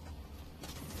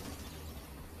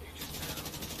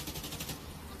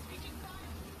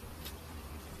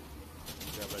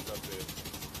 Got back up there.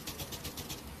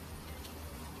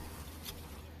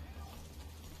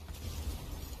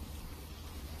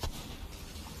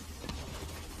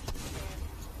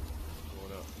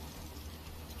 Going up.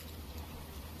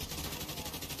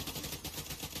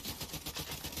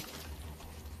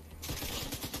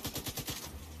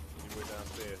 Anyway,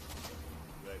 downstairs.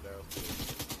 Back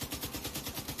downstairs.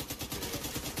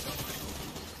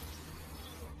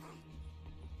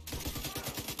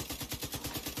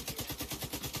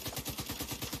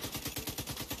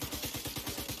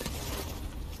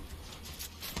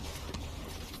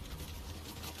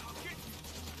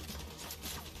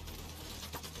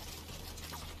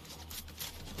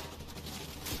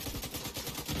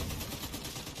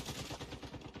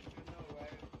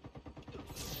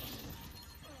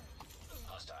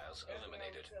 Hostiles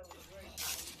eliminated.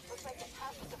 Looks like the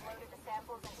tusk have loaded the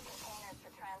samples into containers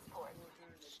for transport.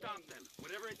 Stop them,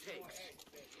 whatever it takes.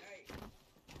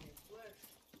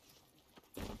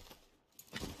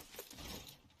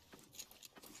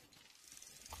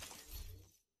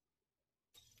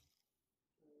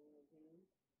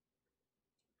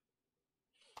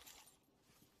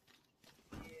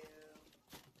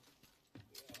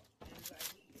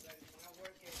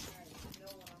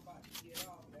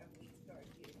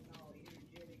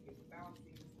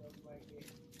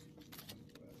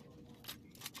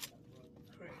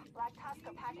 Black Tusk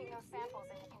are packing those samples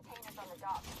into containers on the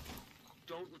dock.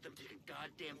 Don't let them take a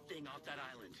goddamn thing off that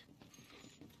island.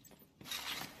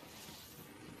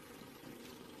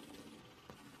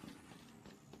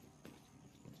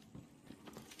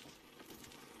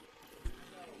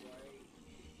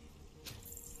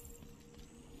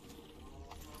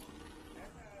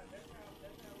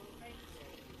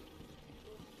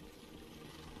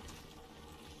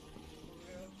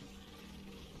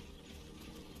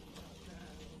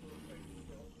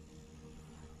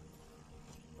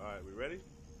 Alright, we ready?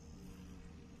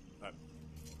 Alright.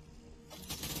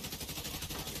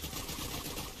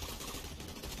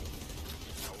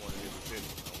 I want to hit the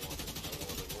finish. I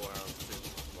want the warhound to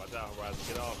finish. Watch out, Horizon.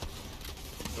 Get off.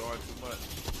 You're throwing too much.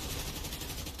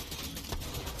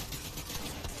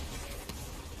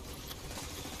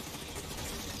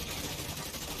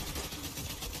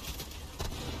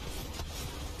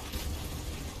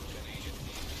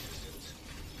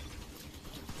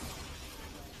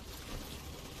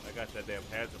 I got that damn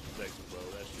hazard protection, bro.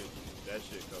 That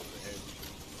shit comes in handy.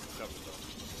 Covers up.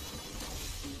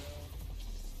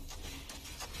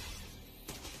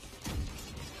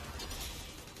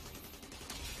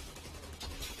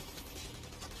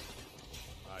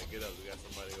 Alright, get up. We got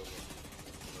somebody over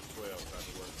on the 12 trying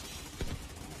to work.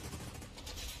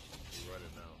 We're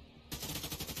running now.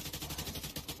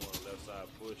 On the left side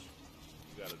push.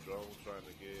 You got a drone trying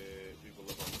to get people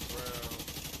up on the ground.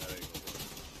 That ain't gonna work.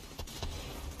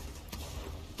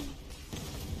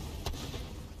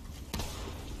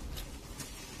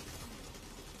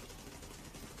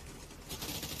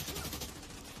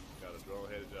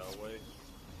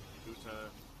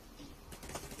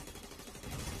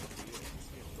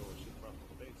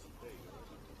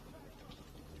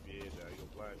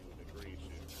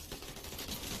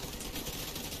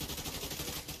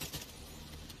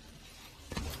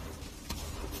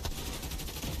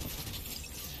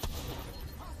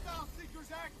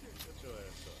 your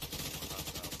ass up.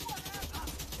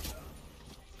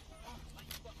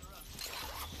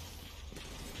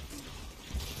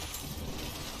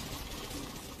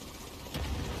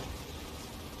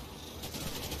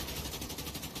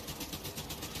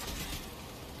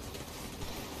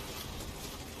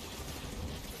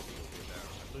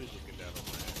 I knew he was looking down on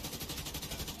my ass.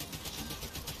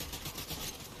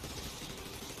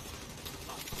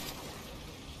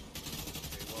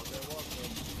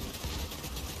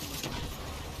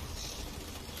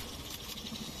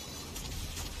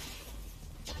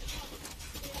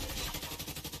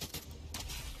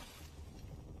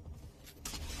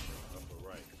 Upper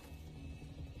right.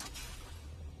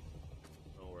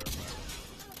 Don't worry about it.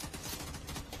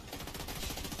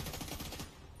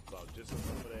 About just on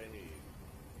top of that head.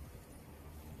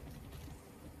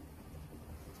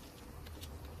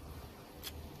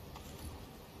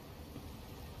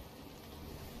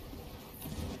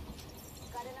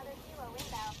 Got another kilo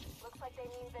inbound. Looks like they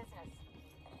mean business.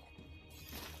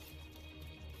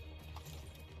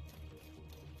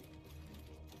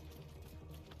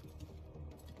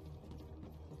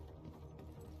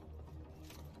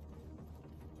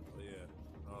 Oh yeah.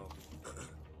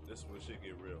 This is when shit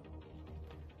get real.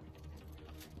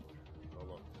 Hold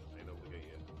on. Ain't over the gate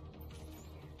yet.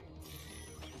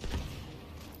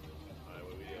 Alright,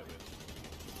 where we at, man?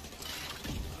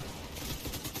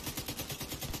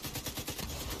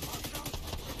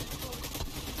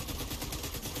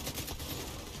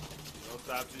 Don't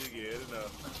stop till you get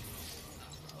enough.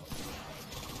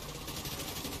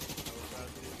 Don't stop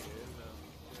till you get enough.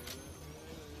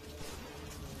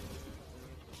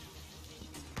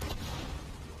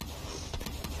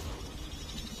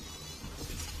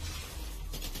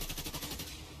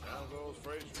 Down goes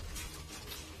Frazier.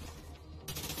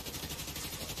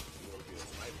 You want to be a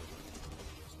sniper.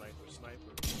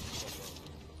 Sniper.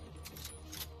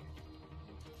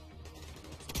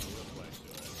 Real flash,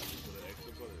 yo. I just put an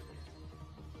extra bullet in it.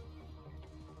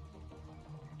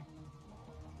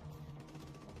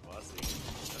 Oh, I see.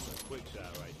 That's a quick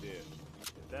shot right there.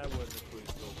 If that wasn't a quick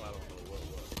scope, I don't know what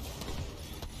was.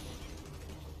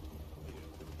 Yeah.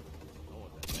 I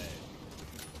want that bad.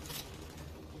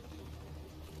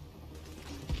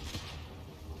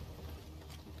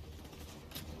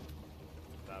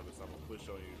 Travis, I'm gonna push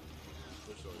on you.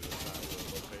 Push on you. That's not a real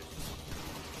location.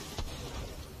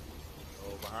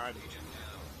 Oh, behind you.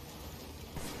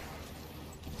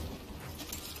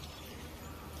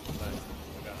 Nice.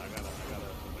 I gotta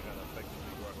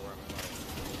effectively run around the line.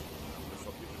 There's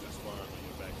some people that spawn on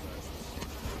your backside.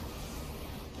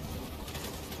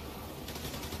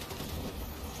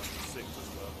 Six as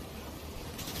well.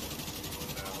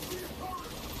 Going down.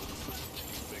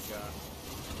 Big guy.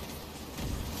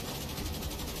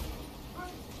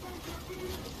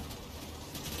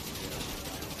 Yeah.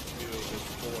 Field is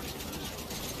 40.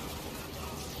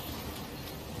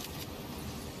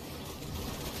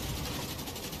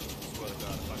 Swear to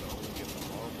God, if I can only get my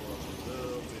armor up a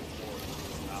little bit more,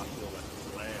 I feel like it's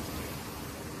the last thing.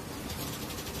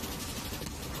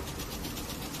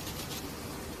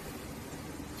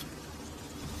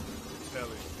 I'm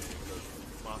telling you, man, because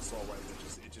my assault rifle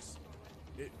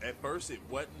at first it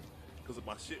wasn't, because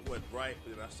my shit wasn't right,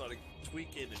 but then I started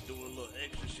tweaking and doing a little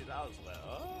extra shit. I was like,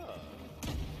 oh,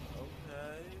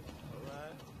 okay,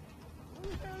 alright. What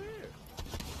we got here?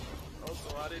 Oh, so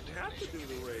I didn't have to do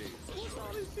the raid. So what's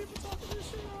all these people talking this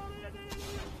shit on there?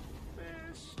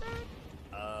 Man, shut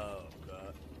up,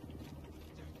 God.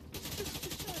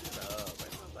 Shut up,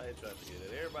 man. Nobody trying to get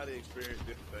it. Everybody experience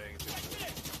different things.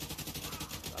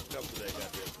 I've come to that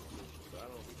goddamn conclusion, so I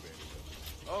don't be paying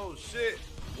attention. Oh, shit.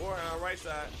 Warhound, right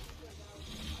side.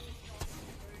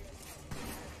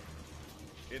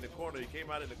 In the corner. He came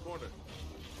out in the corner.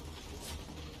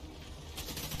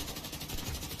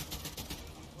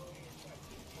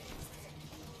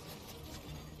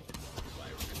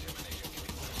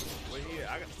 Wait here.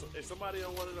 Is somebody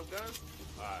on one of them guns?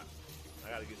 Alright. I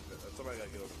gotta get somebody gotta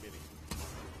get on the mini.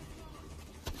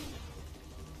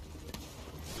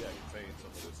 Yeah, I can contain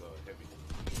some of this heavy.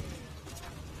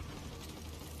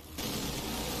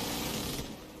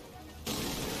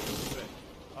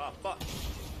 Ah, fuck.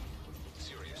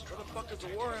 Where the fuck is the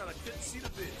warhound? I couldn't see the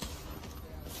bitch.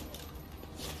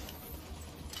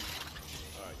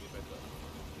 Alright, get back up.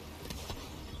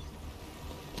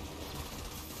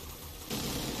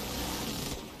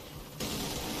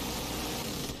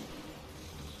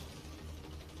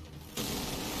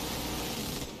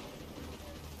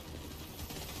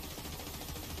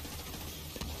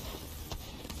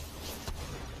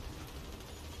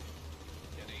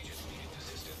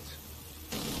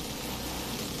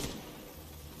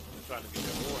 Trying to get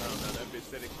that warhound out. That bitch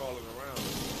steady crawling around.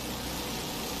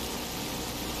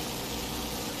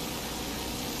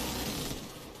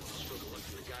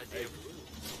 Hey.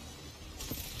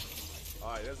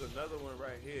 Alright, there's another one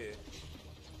right here.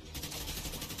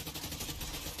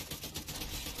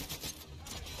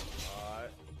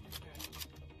 Alright.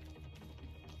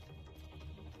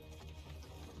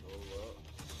 Roll up.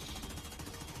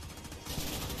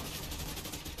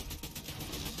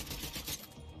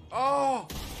 Oh!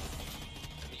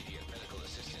 Immediate medical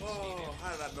assistance Oh, needed.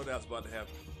 how did I know that was about to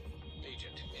happen?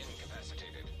 Agent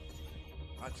incapacitated.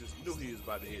 I just knew he was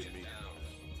about to hit me. Down.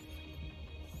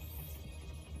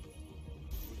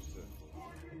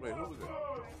 Wait, who was that?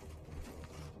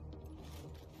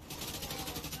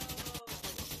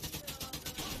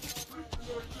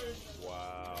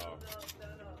 Wow.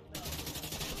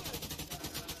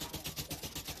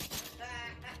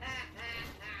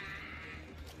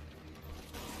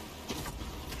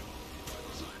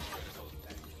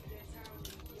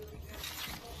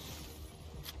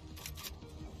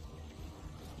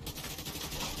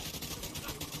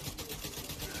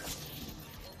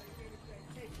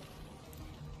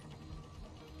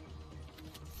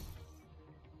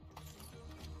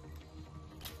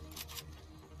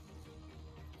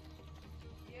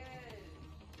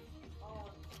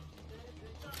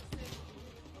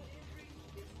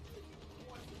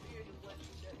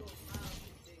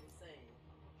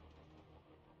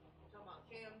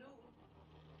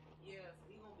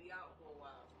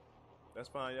 That's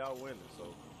fine, y'all winning, so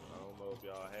I don't know if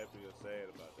y'all happy or sad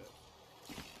about that.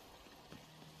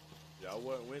 Y'all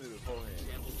wasn't winning beforehand.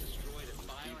 Samples destroyed and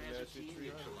Keeping that biohazard shit team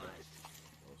 300. neutralized.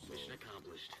 So, Mission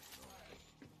accomplished.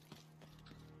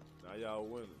 now y'all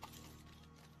winning.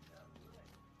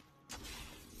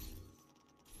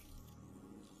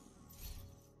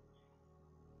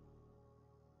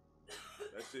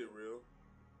 That shit real.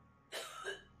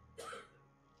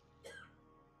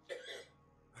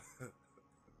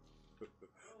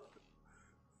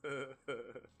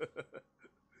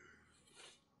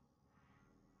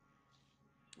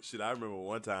 Shit, I remember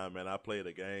one time, man, I played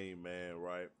a game, man,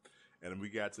 right? And we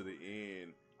got to the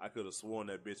end. I could have sworn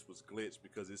that bitch was glitched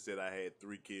because it said I had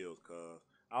 3 kills, cuz.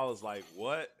 I was like,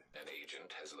 what? An agent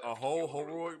has A left whole your group.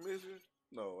 heroic mission?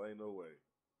 No, ain't no way.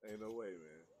 Ain't no way,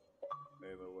 man.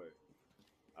 Ain't no way.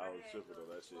 I was tripping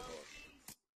on that shit hard.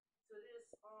 So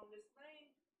this thing,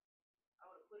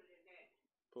 I would have put it in that.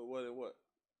 Put what in what?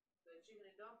 The chicken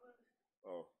and dumplings.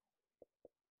 Oh.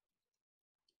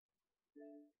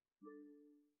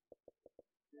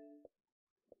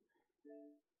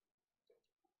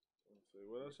 Let's see,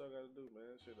 what else y'all gotta do,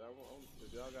 man? Shit,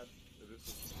 if y'all got, if this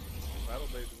is battle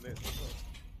based in this, what's up?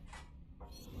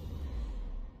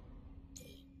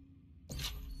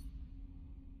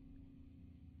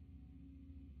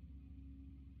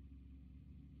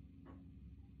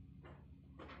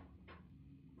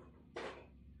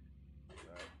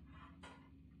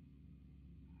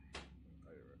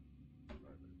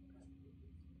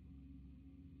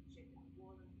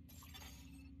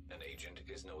 An agent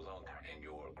is no longer in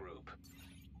your group.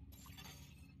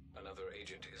 Another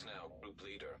agent is now group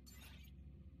leader.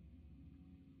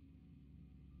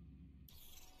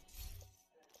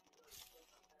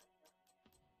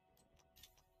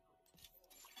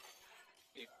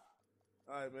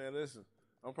 Alright, man, listen.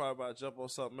 I'm probably about to jump on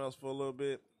something else for a little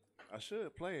bit. I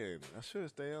should play it. I should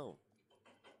stay on.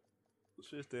 I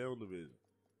should stay on the Division.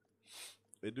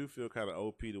 It do feel kind of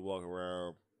OP to walk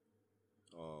around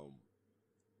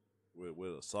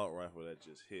with assault rifle that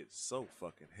just hits so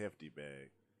fucking hefty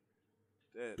bag.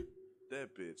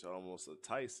 That bitch almost a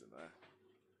Tyson.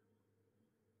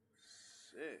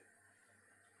 Shit.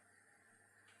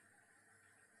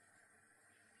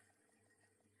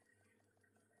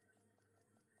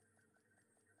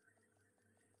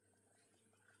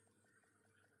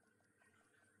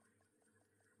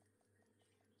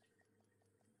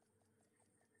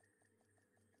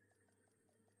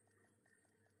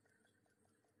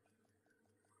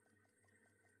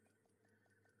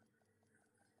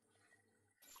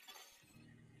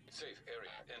 Safe area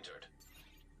entered.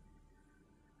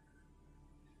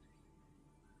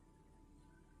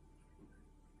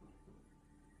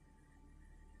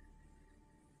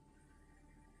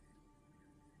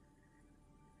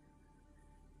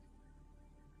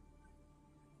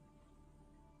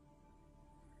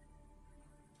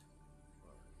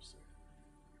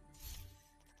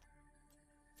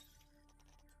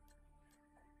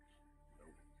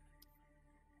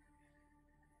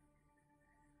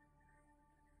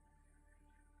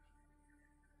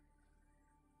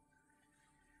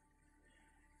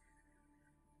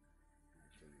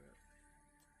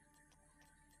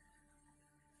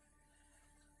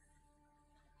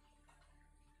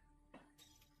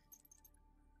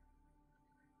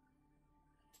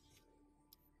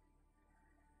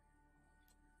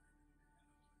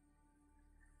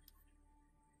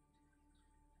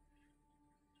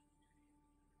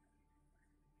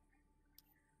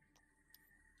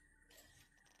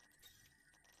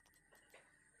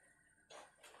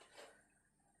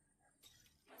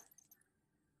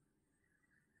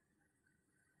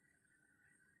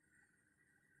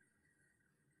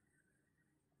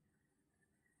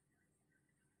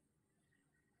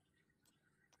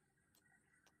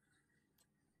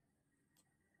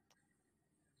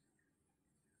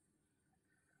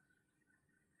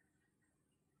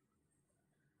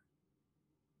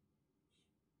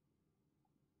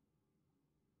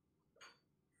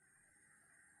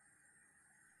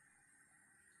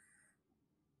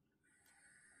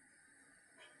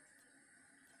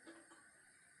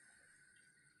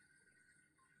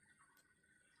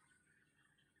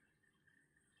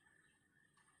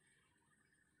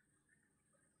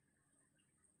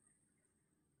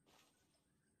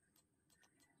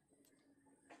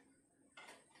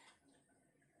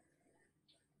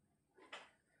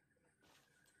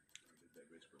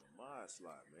 bitch with a mod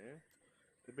slot, man.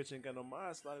 The bitch ain't got no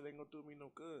mod slot. It ain't gonna do me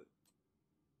no good.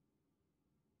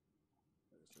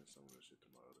 I just send some of this shit to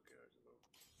my other character though.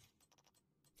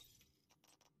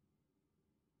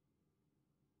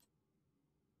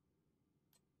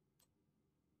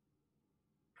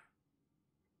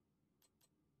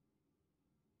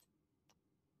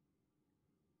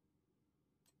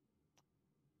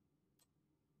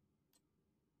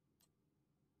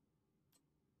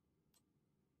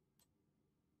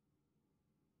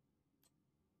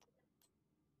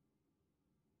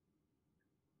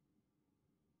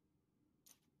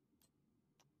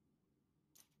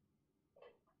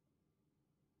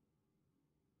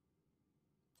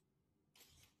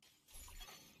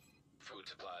 Food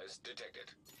supplies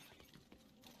detected.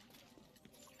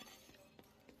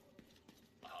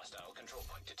 A hostile control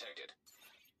point detected.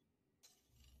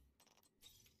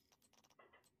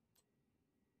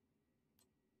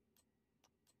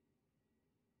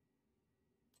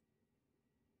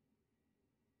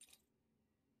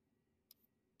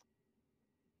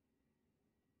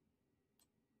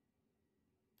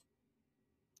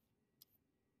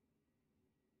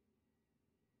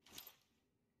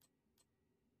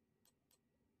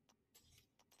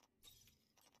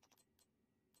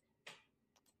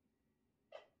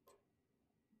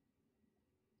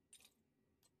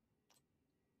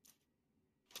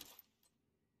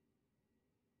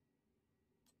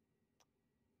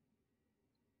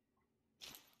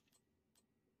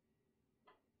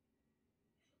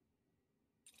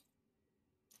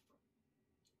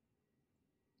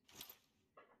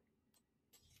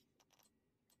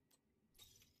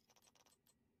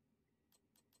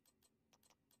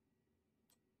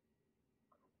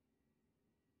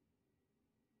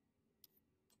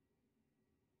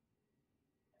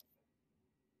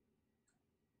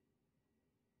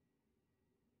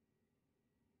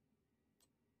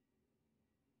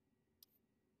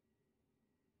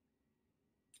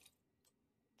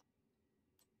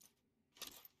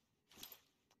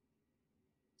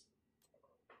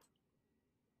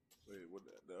 Wait, what?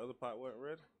 The other part wasn't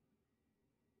ready?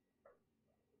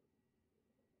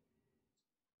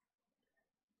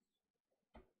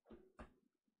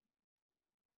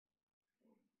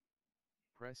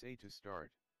 Press A to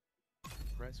start.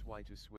 Press Y to switch.